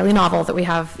not entirely novel that we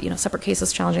have separate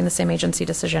cases challenging the same agency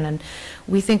decision. And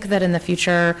we think that in the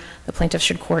future, the plaintiff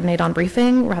should coordinate on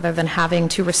briefing rather than having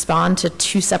to respond to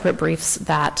two separate briefs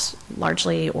that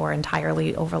largely or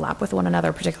entirely overlap with one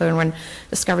another, particularly when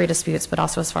discovery disputes, but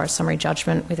also as far as summary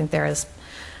judgment. We think there is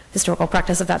historical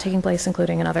practice of that taking place,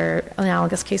 including in other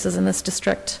analogous cases in this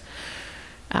district.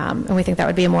 And we think that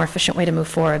would be a more efficient way to move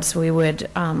forward. So we would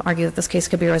argue that this case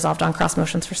could be resolved on cross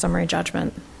motions for summary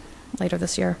judgment later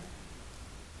this year.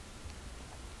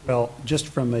 Well, just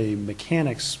from a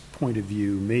mechanics point of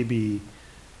view, maybe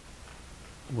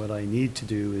what I need to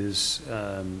do is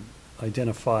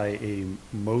identify a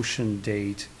motion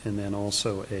date and then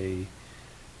also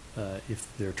if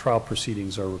their trial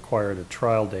proceedings are required, a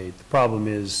trial date. The problem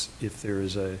is if there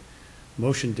is a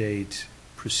motion date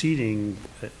proceeding,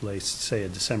 let's say a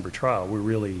December trial,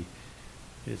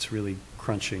 it's really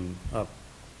crunching up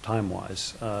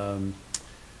time-wise.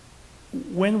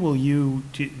 When will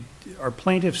are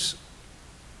plaintiffs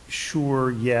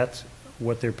sure yet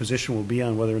what their position will be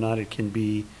on whether or not it can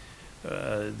be,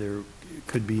 there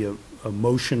could be a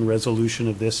motion resolution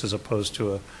of this as opposed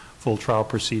to a full trial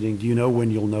proceeding? Do you know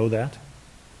when you'll know that?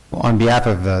 Well, on behalf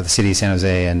of the City of San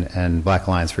Jose and Black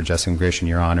Alliance for Just Immigration,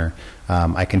 Your Honor,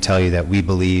 I can tell you that we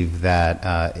believe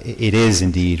that it is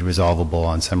indeed resolvable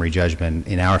on summary judgment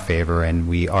in our favor, and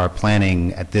we are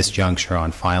planning at this juncture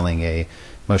on filing a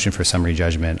motion for summary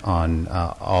judgment on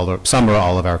some or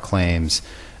all of our claims,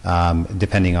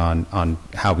 depending on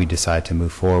how we decide to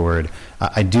move forward.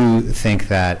 I do think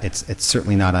that it's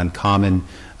certainly not uncommon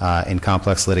in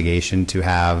complex litigation to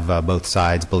have both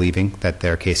sides believing that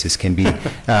their cases can be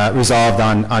resolved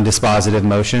on dispositive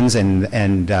motions,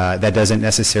 and that doesn't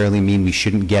necessarily mean we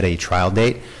shouldn't get a trial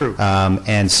date.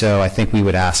 And so I think we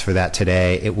would ask for that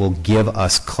today. It will give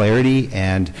us clarity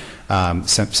and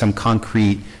some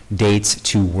concrete dates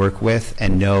to work with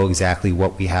and know exactly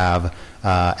what we have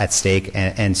at stake.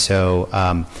 And so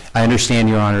I understand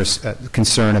Your Honor's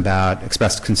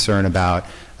expressed concern about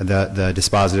the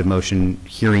dispositive motion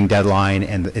hearing deadline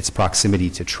and its proximity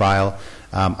to trial.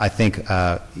 I think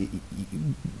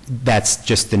that's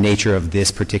just the nature of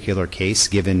this particular case,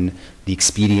 given the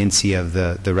expediency of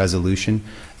the resolution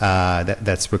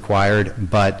that's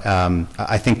required. But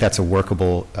I think that's a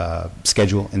workable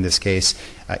schedule in this case,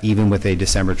 even with a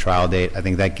December trial date. I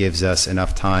think that gives us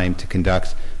enough time to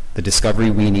conduct the discovery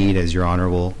we need, as Your Honor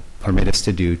will permit us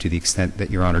to do, to the extent that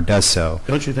Your Honor does so.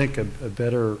 Don't you think a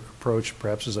better approach,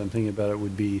 perhaps as I'm thinking about it,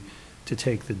 would be to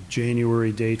take the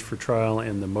January date for trial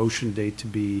and the motion date to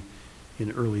be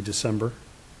in early December?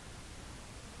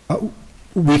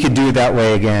 We could do it that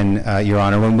way again, Your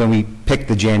Honor. When we picked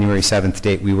the January 7th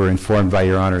date, we were informed by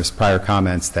Your Honor's prior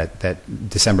comments that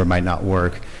December might not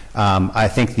work. I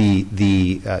think the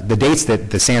dates that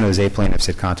the San Jose plaintiffs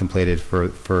had contemplated for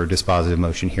dispositive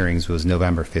motion hearings was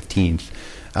November 15th.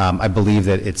 I believe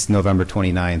that it's November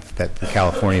 29th that the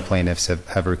California plaintiffs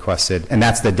have requested, and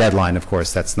that's the deadline, of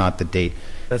course. That's not the date.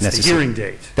 That's the hearing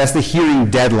date. That's the hearing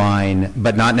deadline,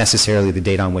 but not necessarily the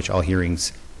date on which all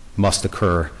hearings must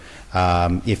occur.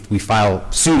 If we file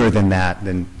sooner than that,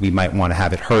 then we might want to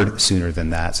have it heard sooner than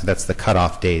that. So that's the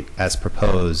cutoff date as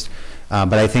proposed.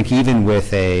 But I think even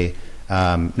with a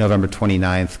November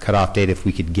 29th cutoff date, if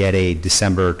we could get a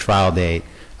December trial date,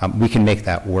 we can make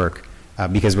that work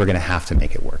because we're going to have to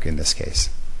make it work in this case.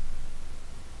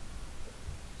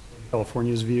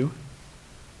 California's view?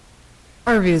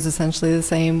 Our view is essentially the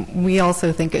same. We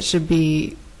also think it should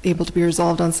be able to be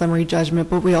resolved on summary judgment,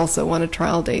 but we also want a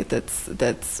trial date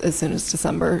that's as soon as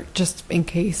December, just in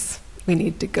case we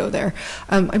need to go there.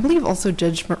 I believe also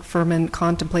Judge Furman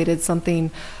contemplated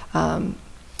something,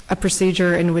 a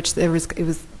procedure in which it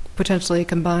was potentially a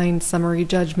combined summary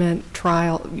judgment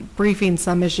trial, briefing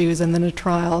some issues and then a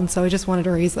trial, and so I just wanted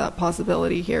to raise that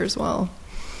possibility here as well.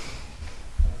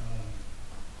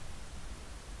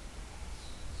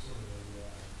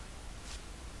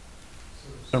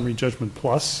 Summary judgment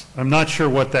plus. I'm not sure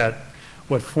what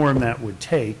form that would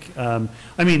take. I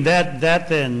mean, that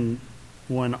then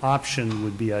one option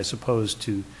would be, I suppose,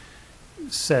 to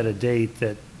set a date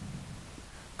that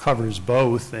covers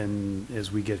both, and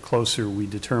as we get closer, we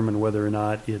determine whether or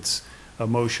not it's a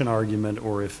motion argument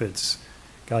or if it's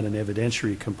got an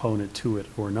evidentiary component to it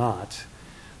or not,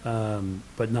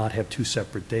 but not have two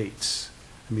separate dates.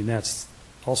 I mean, that's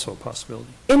also a possibility.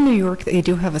 In New York, they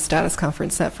do have a status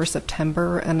conference set for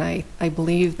September, and I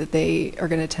believe that they are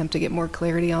going to attempt to get more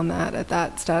clarity on that at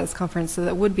that status conference, so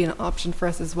that would be an option for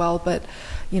us as well. But,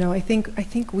 you know, I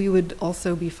think we would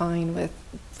also be fine with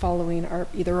following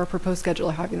either our proposed schedule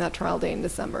or having that trial day in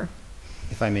December.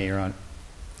 If I may, Your Honor.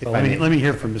 Let me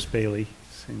hear from Ms. Bailey.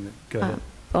 Go ahead.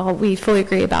 Well, we fully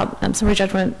agree about summary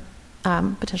judgment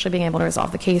potentially being able to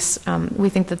resolve the case. We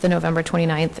think that the November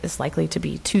 29th is likely to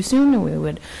be too soon, and we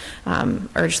would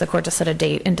urge the court to set a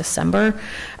date in December.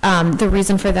 The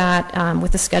reason for that,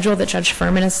 with the schedule that Judge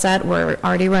Furman has set, we're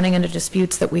already running into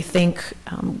disputes that we think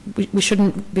we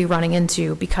shouldn't be running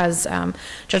into, because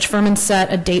Judge Furman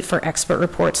set a date for expert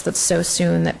reports that's so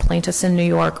soon that plaintiffs in New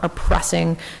York are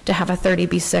pressing to have a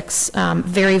 30B6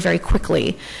 very, very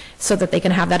quickly, so that they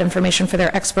can have that information for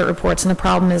their expert reports. And the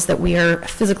problem is that we are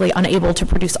physically unable to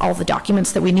produce all the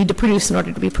documents that we need to produce in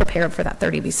order to be prepared for that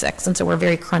 30B6. And so we're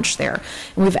very crunched there.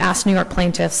 And we've asked New York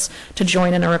plaintiffs to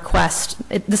join in a request.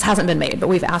 This hasn't been made, but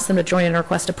we've asked them to join in a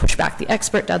request to push back the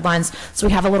expert deadlines so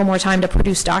we have a little more time to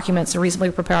produce documents and reasonably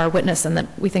prepare our witness, and that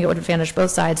we think it would advantage both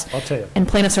sides. I'll tell you. And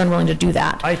plaintiffs are unwilling to do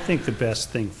that. I think the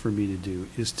best thing for me to do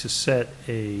is to set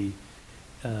a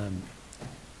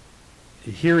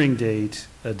hearing date,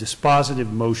 a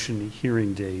dispositive motion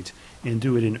hearing date, and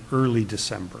do it in early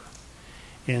December.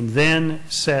 And then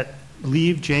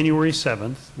leave January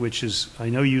 7th, which is, I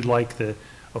know you'd like a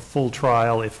full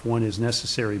trial if one is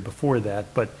necessary before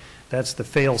that, but that's the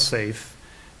fail-safe,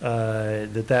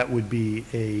 that would be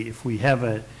if we have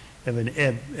an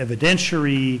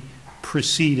evidentiary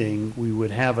proceeding, we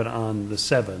would have it on the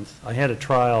 7th. I had a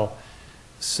trial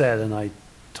set, and I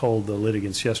told the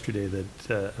litigants yesterday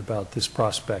that about this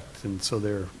prospect, and so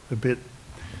they're a bit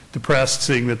depressed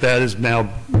seeing that is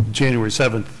now January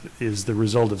 7th is the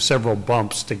result of several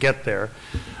bumps to get there.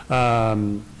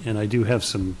 And I do have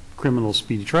some criminal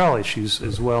speedy trial issues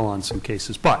as well on some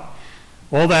cases. But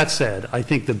all that said, I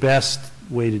think the best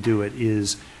way to do it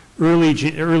is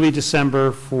early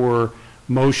December for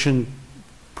motion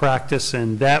practice,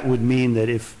 and that would mean that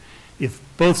if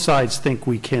both sides think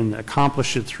we can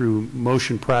accomplish it through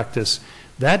motion practice,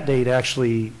 that date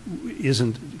actually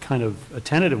isn't kind of a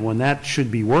tentative one. That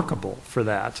should be workable for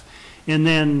that. And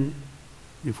then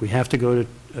if we have to go to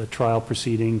a trial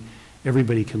proceeding,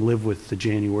 everybody can live with the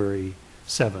January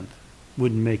 7th.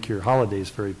 Wouldn't make your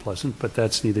holidays very pleasant, but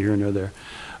that's neither here nor there.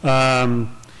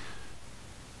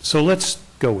 So let's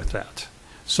go with that.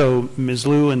 So Ms.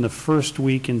 Liu, in the first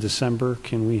week in December,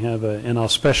 can we have and I'll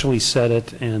specially set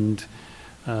it, and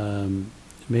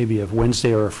maybe a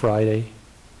Wednesday or a Friday?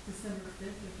 December 5th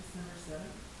or December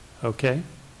 7th? Okay.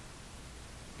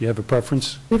 You have a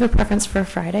preference? We have a preference for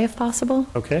Friday, if possible.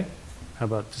 Okay. How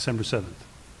about December 7th?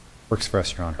 Works for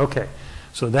us, Your Honor. Okay.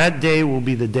 So that day will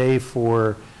be the day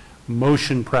for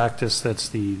motion practice. That's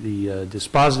the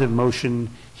dispositive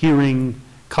motion hearing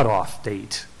cutoff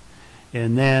date.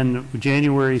 And then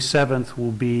January 7th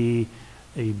will be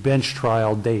a bench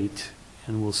trial date,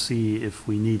 and we'll see if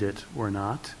we need it or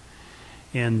not.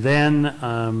 And then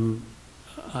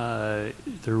the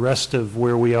rest of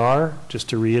where we are, just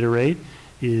to reiterate,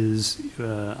 is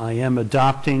I am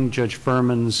adopting Judge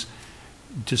Furman's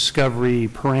discovery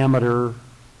parameter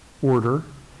order.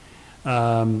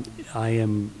 I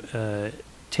am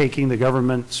taking the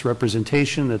government's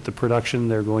representation that the production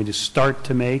they're going to start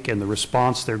to make and the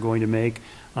response they're going to make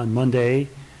on Monday,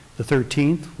 the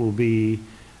 13th, will be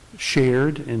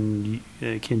shared and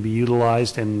can be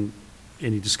utilized, and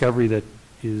any discovery that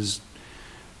is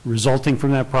resulting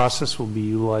from that process will be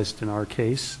utilized in our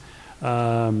case.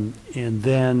 And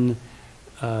then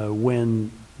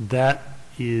when that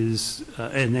is,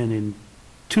 and then in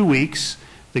 2 weeks,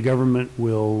 the government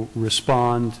will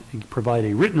respond, provide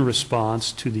a written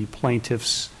response to the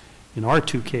plaintiffs in our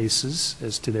 2 cases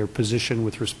as to their position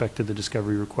with respect to the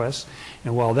discovery request.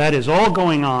 And while that is all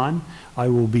going on, I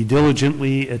will be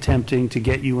diligently attempting to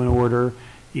get you an order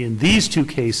in these 2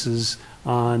 cases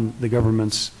on the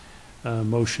government's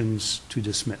motions to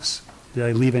dismiss. Did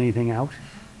I leave anything out?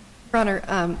 Your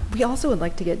Honor, we also would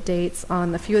like to get dates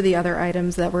on a few of the other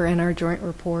items that were in our joint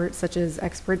report, such as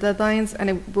expert deadlines.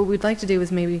 And what we'd like to do is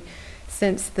maybe,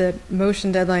 since the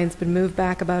motion deadline's been moved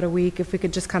back about a week, if we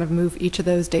could just kind of move each of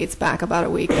those dates back about a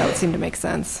week, that would seem to make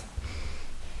sense.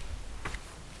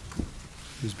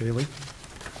 Ms. Bailey?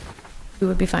 We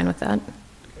would be fine with that.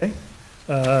 Okay.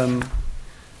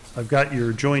 I've got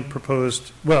your joint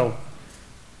proposed, well,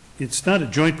 it's not a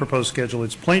joint proposed schedule,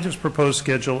 it's plaintiff's proposed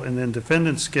schedule, and then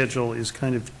defendant's schedule is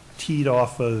kind of teed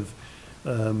off of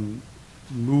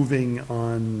moving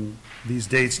on these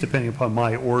dates depending upon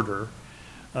my order.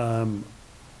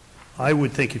 I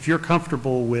would think if you're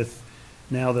comfortable with,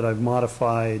 now that I've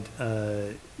modified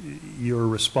your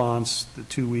response, the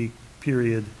 2-week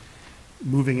period,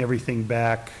 moving everything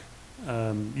back,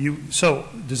 so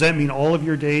does that mean all of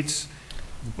your dates?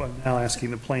 I'm now asking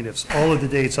the plaintiffs, all of the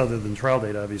dates other than trial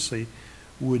date, obviously,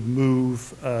 would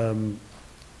move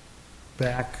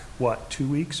back, what, 2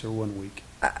 weeks or 1 week?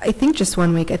 I think just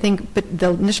 1 week. I think, but the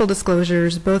initial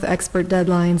disclosures, both expert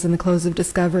deadlines and the close of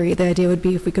discovery, the idea would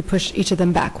be if we could push each of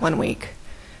them back 1 week,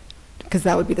 because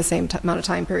that would be the same amount of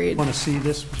time period. Want to see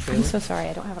this, Ms. Bailey? I'm so sorry,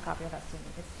 I don't have a copy of that.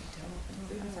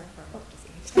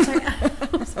 I'm sorry.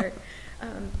 I'm sorry.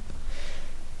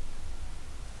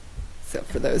 So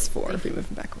for those 4, if we move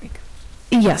them back a week.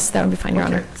 Yes, that would be fine, Your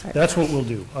Honor. Okay. That's what we'll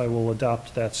do. I will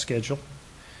adopt that schedule.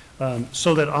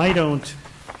 So that I don't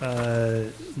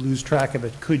lose track of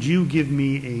it, could you give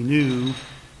me a new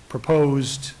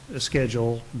proposed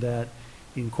schedule that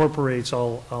incorporates,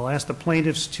 I'll ask the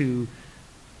plaintiffs to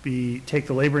take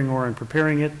the laboring oar in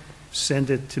preparing it, send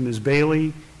it to Ms.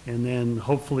 Bailey, and then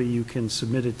hopefully you can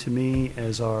submit it to me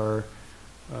as our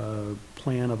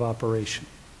plan of operation.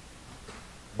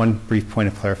 One brief point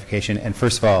of clarification, and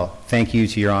first of all, thank you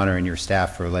to Your Honor and your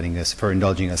staff for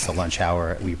indulging us the lunch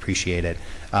hour. We appreciate it.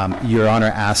 Your Honor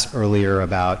asked earlier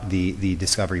about the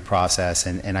discovery process,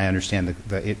 and I understand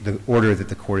the order that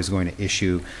the court is going to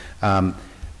issue.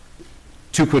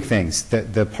 2 quick things.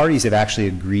 The parties have actually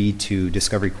agreed to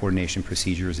discovery coordination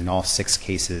procedures in all 6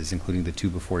 cases, including the 2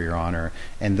 before Your Honor,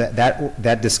 and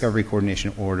that discovery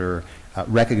coordination order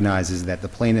recognizes that the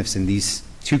plaintiffs in these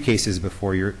 2 cases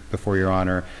before Your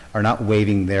Honor are not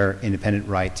waiving their independent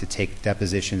right to take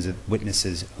depositions of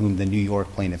witnesses whom the New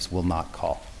York plaintiffs will not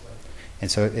call. And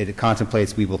so it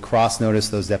contemplates we will cross-notice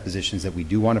those depositions that we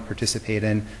do want to participate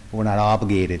in, but we're not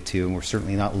obligated to, and we're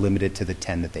certainly not limited to the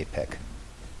 10 that they pick.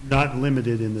 not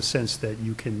limited in the sense that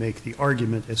you can make the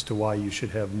argument as to why you should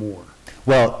have more.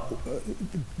 Well,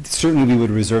 certainly we would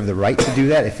reserve the right to do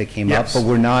that if it came up, but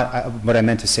we're not, what I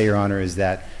meant to say, Your Honor, is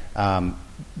that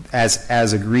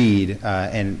as agreed,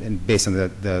 and based on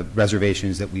the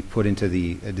reservations that we put into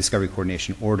the discovery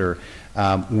coordination order,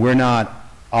 we're not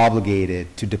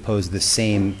obligated to depose the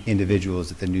same individuals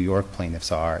that the New York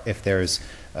plaintiffs are. If there's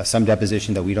some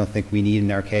deposition that we don't think we need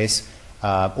in our case,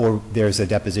 or there's a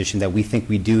deposition that we think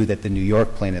we do that the New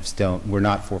York plaintiffs don't, we're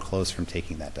not foreclosed from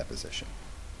taking that deposition.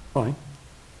 Fine.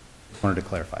 I wanted to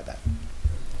clarify that.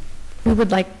 We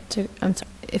would like to, I'm sorry,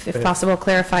 if possible,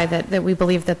 clarify that we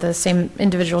believe that the same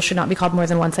individual should not be called more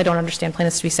than once. I don't understand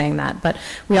plaintiffs to be saying that, but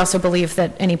we also believe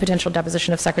that any potential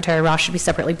deposition of Secretary Ross should be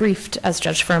separately briefed, as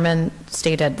Judge Furman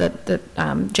stated.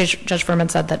 Judge Furman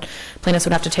said that plaintiffs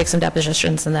would have to take some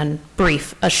depositions and then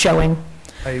brief a showing.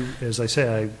 As I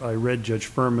say, I read Judge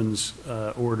Furman's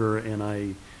order, and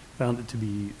I found it to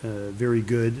be a very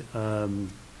good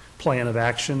plan of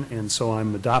action, and so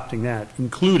I'm adopting that,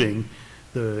 including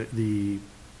the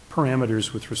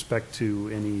parameters with respect to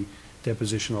any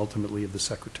deposition ultimately of the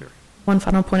Secretary. One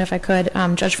final point, if I could.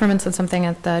 Judge Furman said something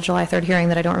at the July 3rd hearing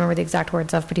that I don't remember the exact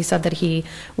words of, but he said that he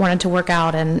wanted to work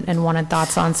out and wanted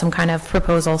thoughts on some kind of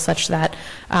proposal such that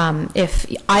if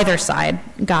either side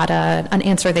got an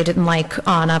answer they didn't like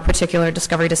on a particular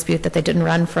discovery dispute, that they didn't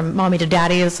run from mommy to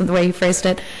daddy, is the way he phrased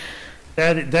it.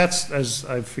 That's, as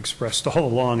I've expressed all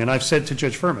along, and I've said to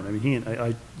Judge Furman, I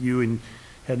mean, you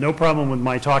had no problem with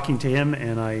my talking to him,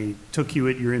 and I took you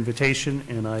at your invitation,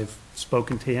 and I've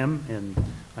spoken to him, and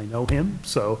I know him.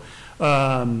 So,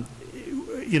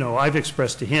 you know, I've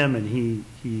expressed to him, and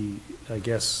he I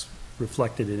guess,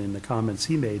 reflected it in the comments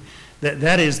he made.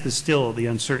 That is still the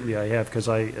uncertainty I have, because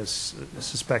I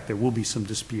suspect there will be some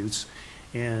disputes,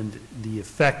 and the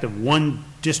effect of one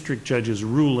district judge's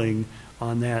ruling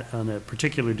on a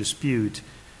particular dispute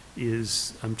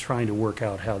is, I'm trying to work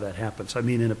out how that happens. I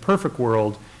mean, in a perfect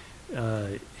world,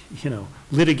 you know,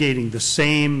 litigating the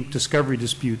same discovery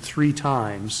dispute 3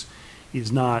 times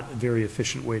is not a very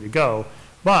efficient way to go.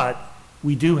 But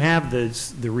we do have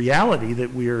the reality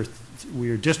that we are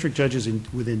district judges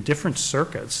within different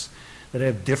circuits that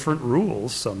have different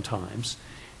rules sometimes,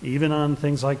 even on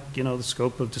things like, you know, the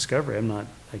scope of discovery. I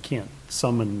can't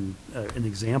summon an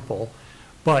example,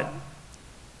 but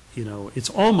you know, it's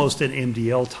almost an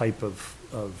MDL type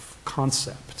of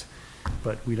concept,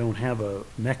 but we don't have a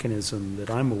mechanism that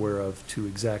I'm aware of to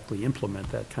exactly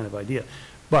implement that kind of idea.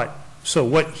 But, so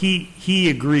what he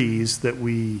agrees that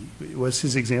what's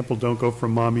his example, don't go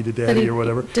from mommy to daddy or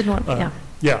whatever? Didn't want, yeah.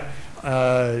 Yeah,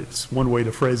 it's one way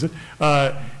to phrase it.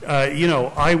 You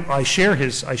know, I share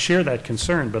that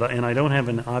concern, but and I don't have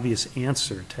an obvious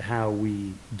answer to how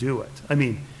we do it. I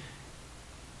mean,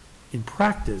 in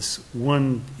practice,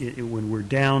 when we're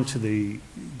down to the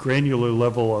granular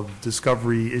level of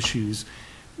discovery issues,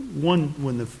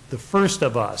 when the first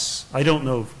of us, I don't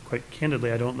know, quite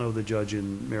candidly, I don't know the judge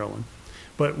in Maryland,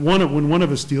 but when one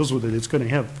of us deals with it, it's going to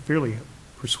have fairly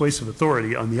persuasive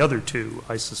authority on the other 2,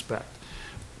 I suspect.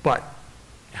 But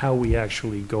how we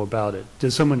actually go about it,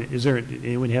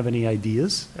 anyone have any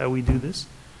ideas how we do this?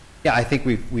 Yeah, I think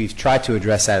we've tried to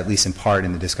address that, at least in part,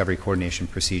 in the discovery coordination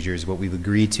procedures. What we've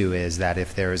agreed to is that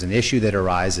if there is an issue that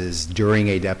arises during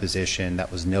a deposition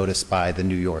that was noticed by the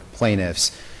New York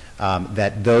plaintiffs,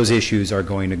 that those issues are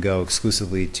going to go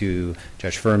exclusively to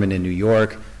Judge Furman in New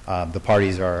York. The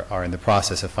parties are in the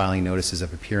process of filing notices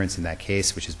of appearance in that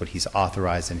case, which is what he's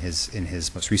authorized in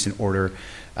his most recent order.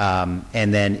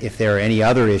 And then if there are any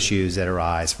other issues that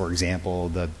arise, for example,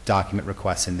 the document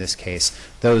requests in this case,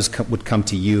 those would come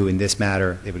to you in this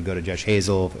matter. They would go to Judge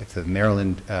Hazel if the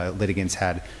Maryland litigants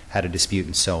had a dispute,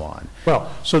 and so on.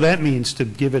 Well, so that means, to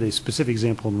give it a specific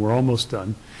example, and we're almost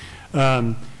done,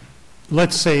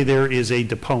 let's say there is a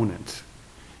deponent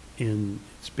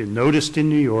it's been noticed in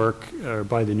New York, or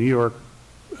by the New York,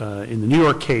 in the New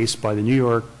York case by the New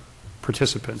York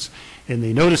participants, and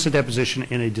they notice a deposition,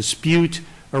 and a dispute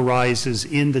arises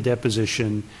in the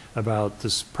deposition about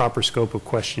this proper scope of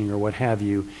questioning or what have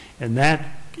you, and that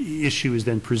issue is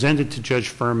then presented to Judge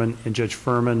Furman, and Judge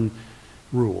Furman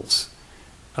rules.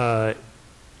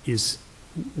 What's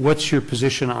your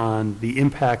position on the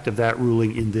impact of that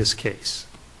ruling in this case?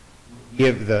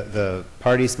 The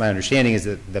parties, my understanding is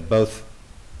that both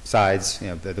sides, you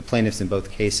know, the plaintiffs in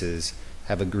both cases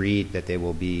have agreed that they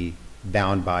will be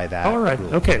bound by that. All right.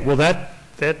 Rule. Okay. Well, that's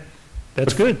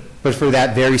good. But for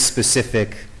that very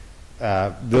specific,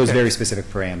 very specific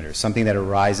parameters, something that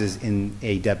arises in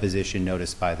a deposition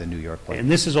noticed by the New York plaintiff.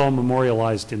 And this is all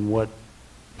memorialized in what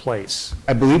place?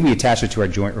 I believe we attach it to our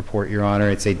joint report, Your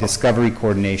Honor. It's a discovery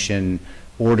coordination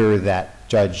order that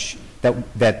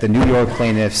that the New York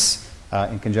plaintiffs,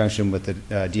 in conjunction with the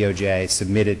DOJ,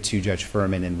 submitted to Judge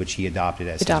Furman, and which he adopted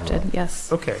as his rule. Adopted,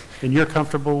 yes. Okay, and you're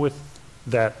comfortable with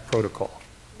that protocol?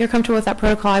 You're comfortable with that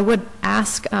protocol. I would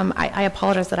ask, I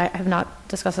apologize that I have not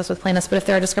discussed this with plaintiffs, but if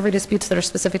there are discovery disputes that are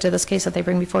specific to this case that they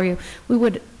bring before you, we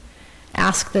would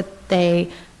ask that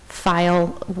they file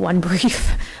one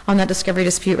brief on that discovery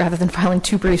dispute rather than filing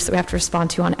two briefs that we have to respond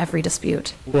to on every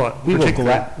dispute. Well, We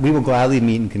will gladly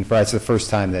meet and confer. It's the first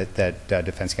time that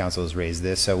defense counsel has raised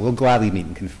this, so we'll gladly meet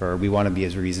and confer. We want to be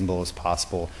as reasonable as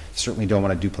possible. Certainly don't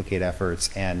want to duplicate efforts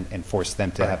and force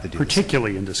them to have to do this.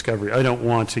 Particularly in discovery. I don't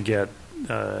want to get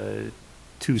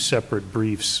two separate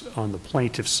briefs on the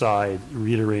plaintiff's side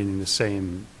reiterating the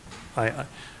same. I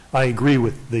agree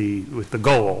with the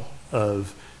goal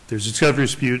of, there's a discovery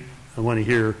dispute, I want to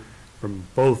hear from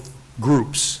both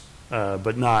groups,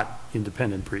 but not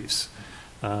independent briefs.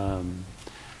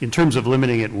 In terms of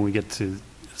limiting it when we get to,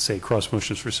 say, cross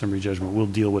motions for summary judgment, we'll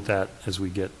deal with that as we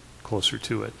get closer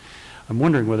to it. I'm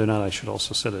wondering whether or not I should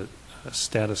also set a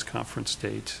status conference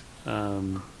date,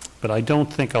 but I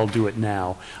don't think I'll do it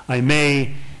now. I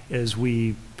may, as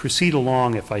we proceed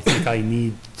along, if I think I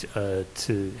need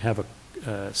to have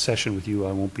a session with you,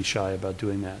 I won't be shy about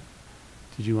doing that.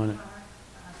 Did you want to?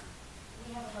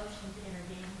 We have a motion to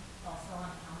intervene also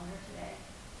on calendar today.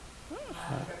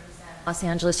 I represent Los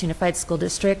Angeles Unified School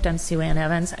District. I'm Sue Ann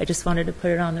Evans. I just wanted to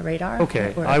put it on the radar.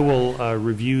 Okay, I will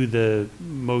review the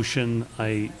motion.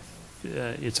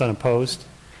 It's unopposed.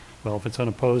 Well, if it's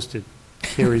unopposed, it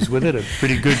carries with it a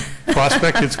pretty good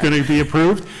prospect it's going to be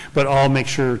approved, but I'll make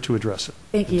sure to address it.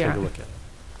 Thank you. Take a look at it.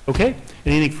 Okay,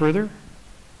 anything further?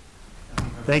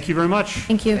 Thank you very much.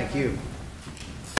 Thank you. Thank you.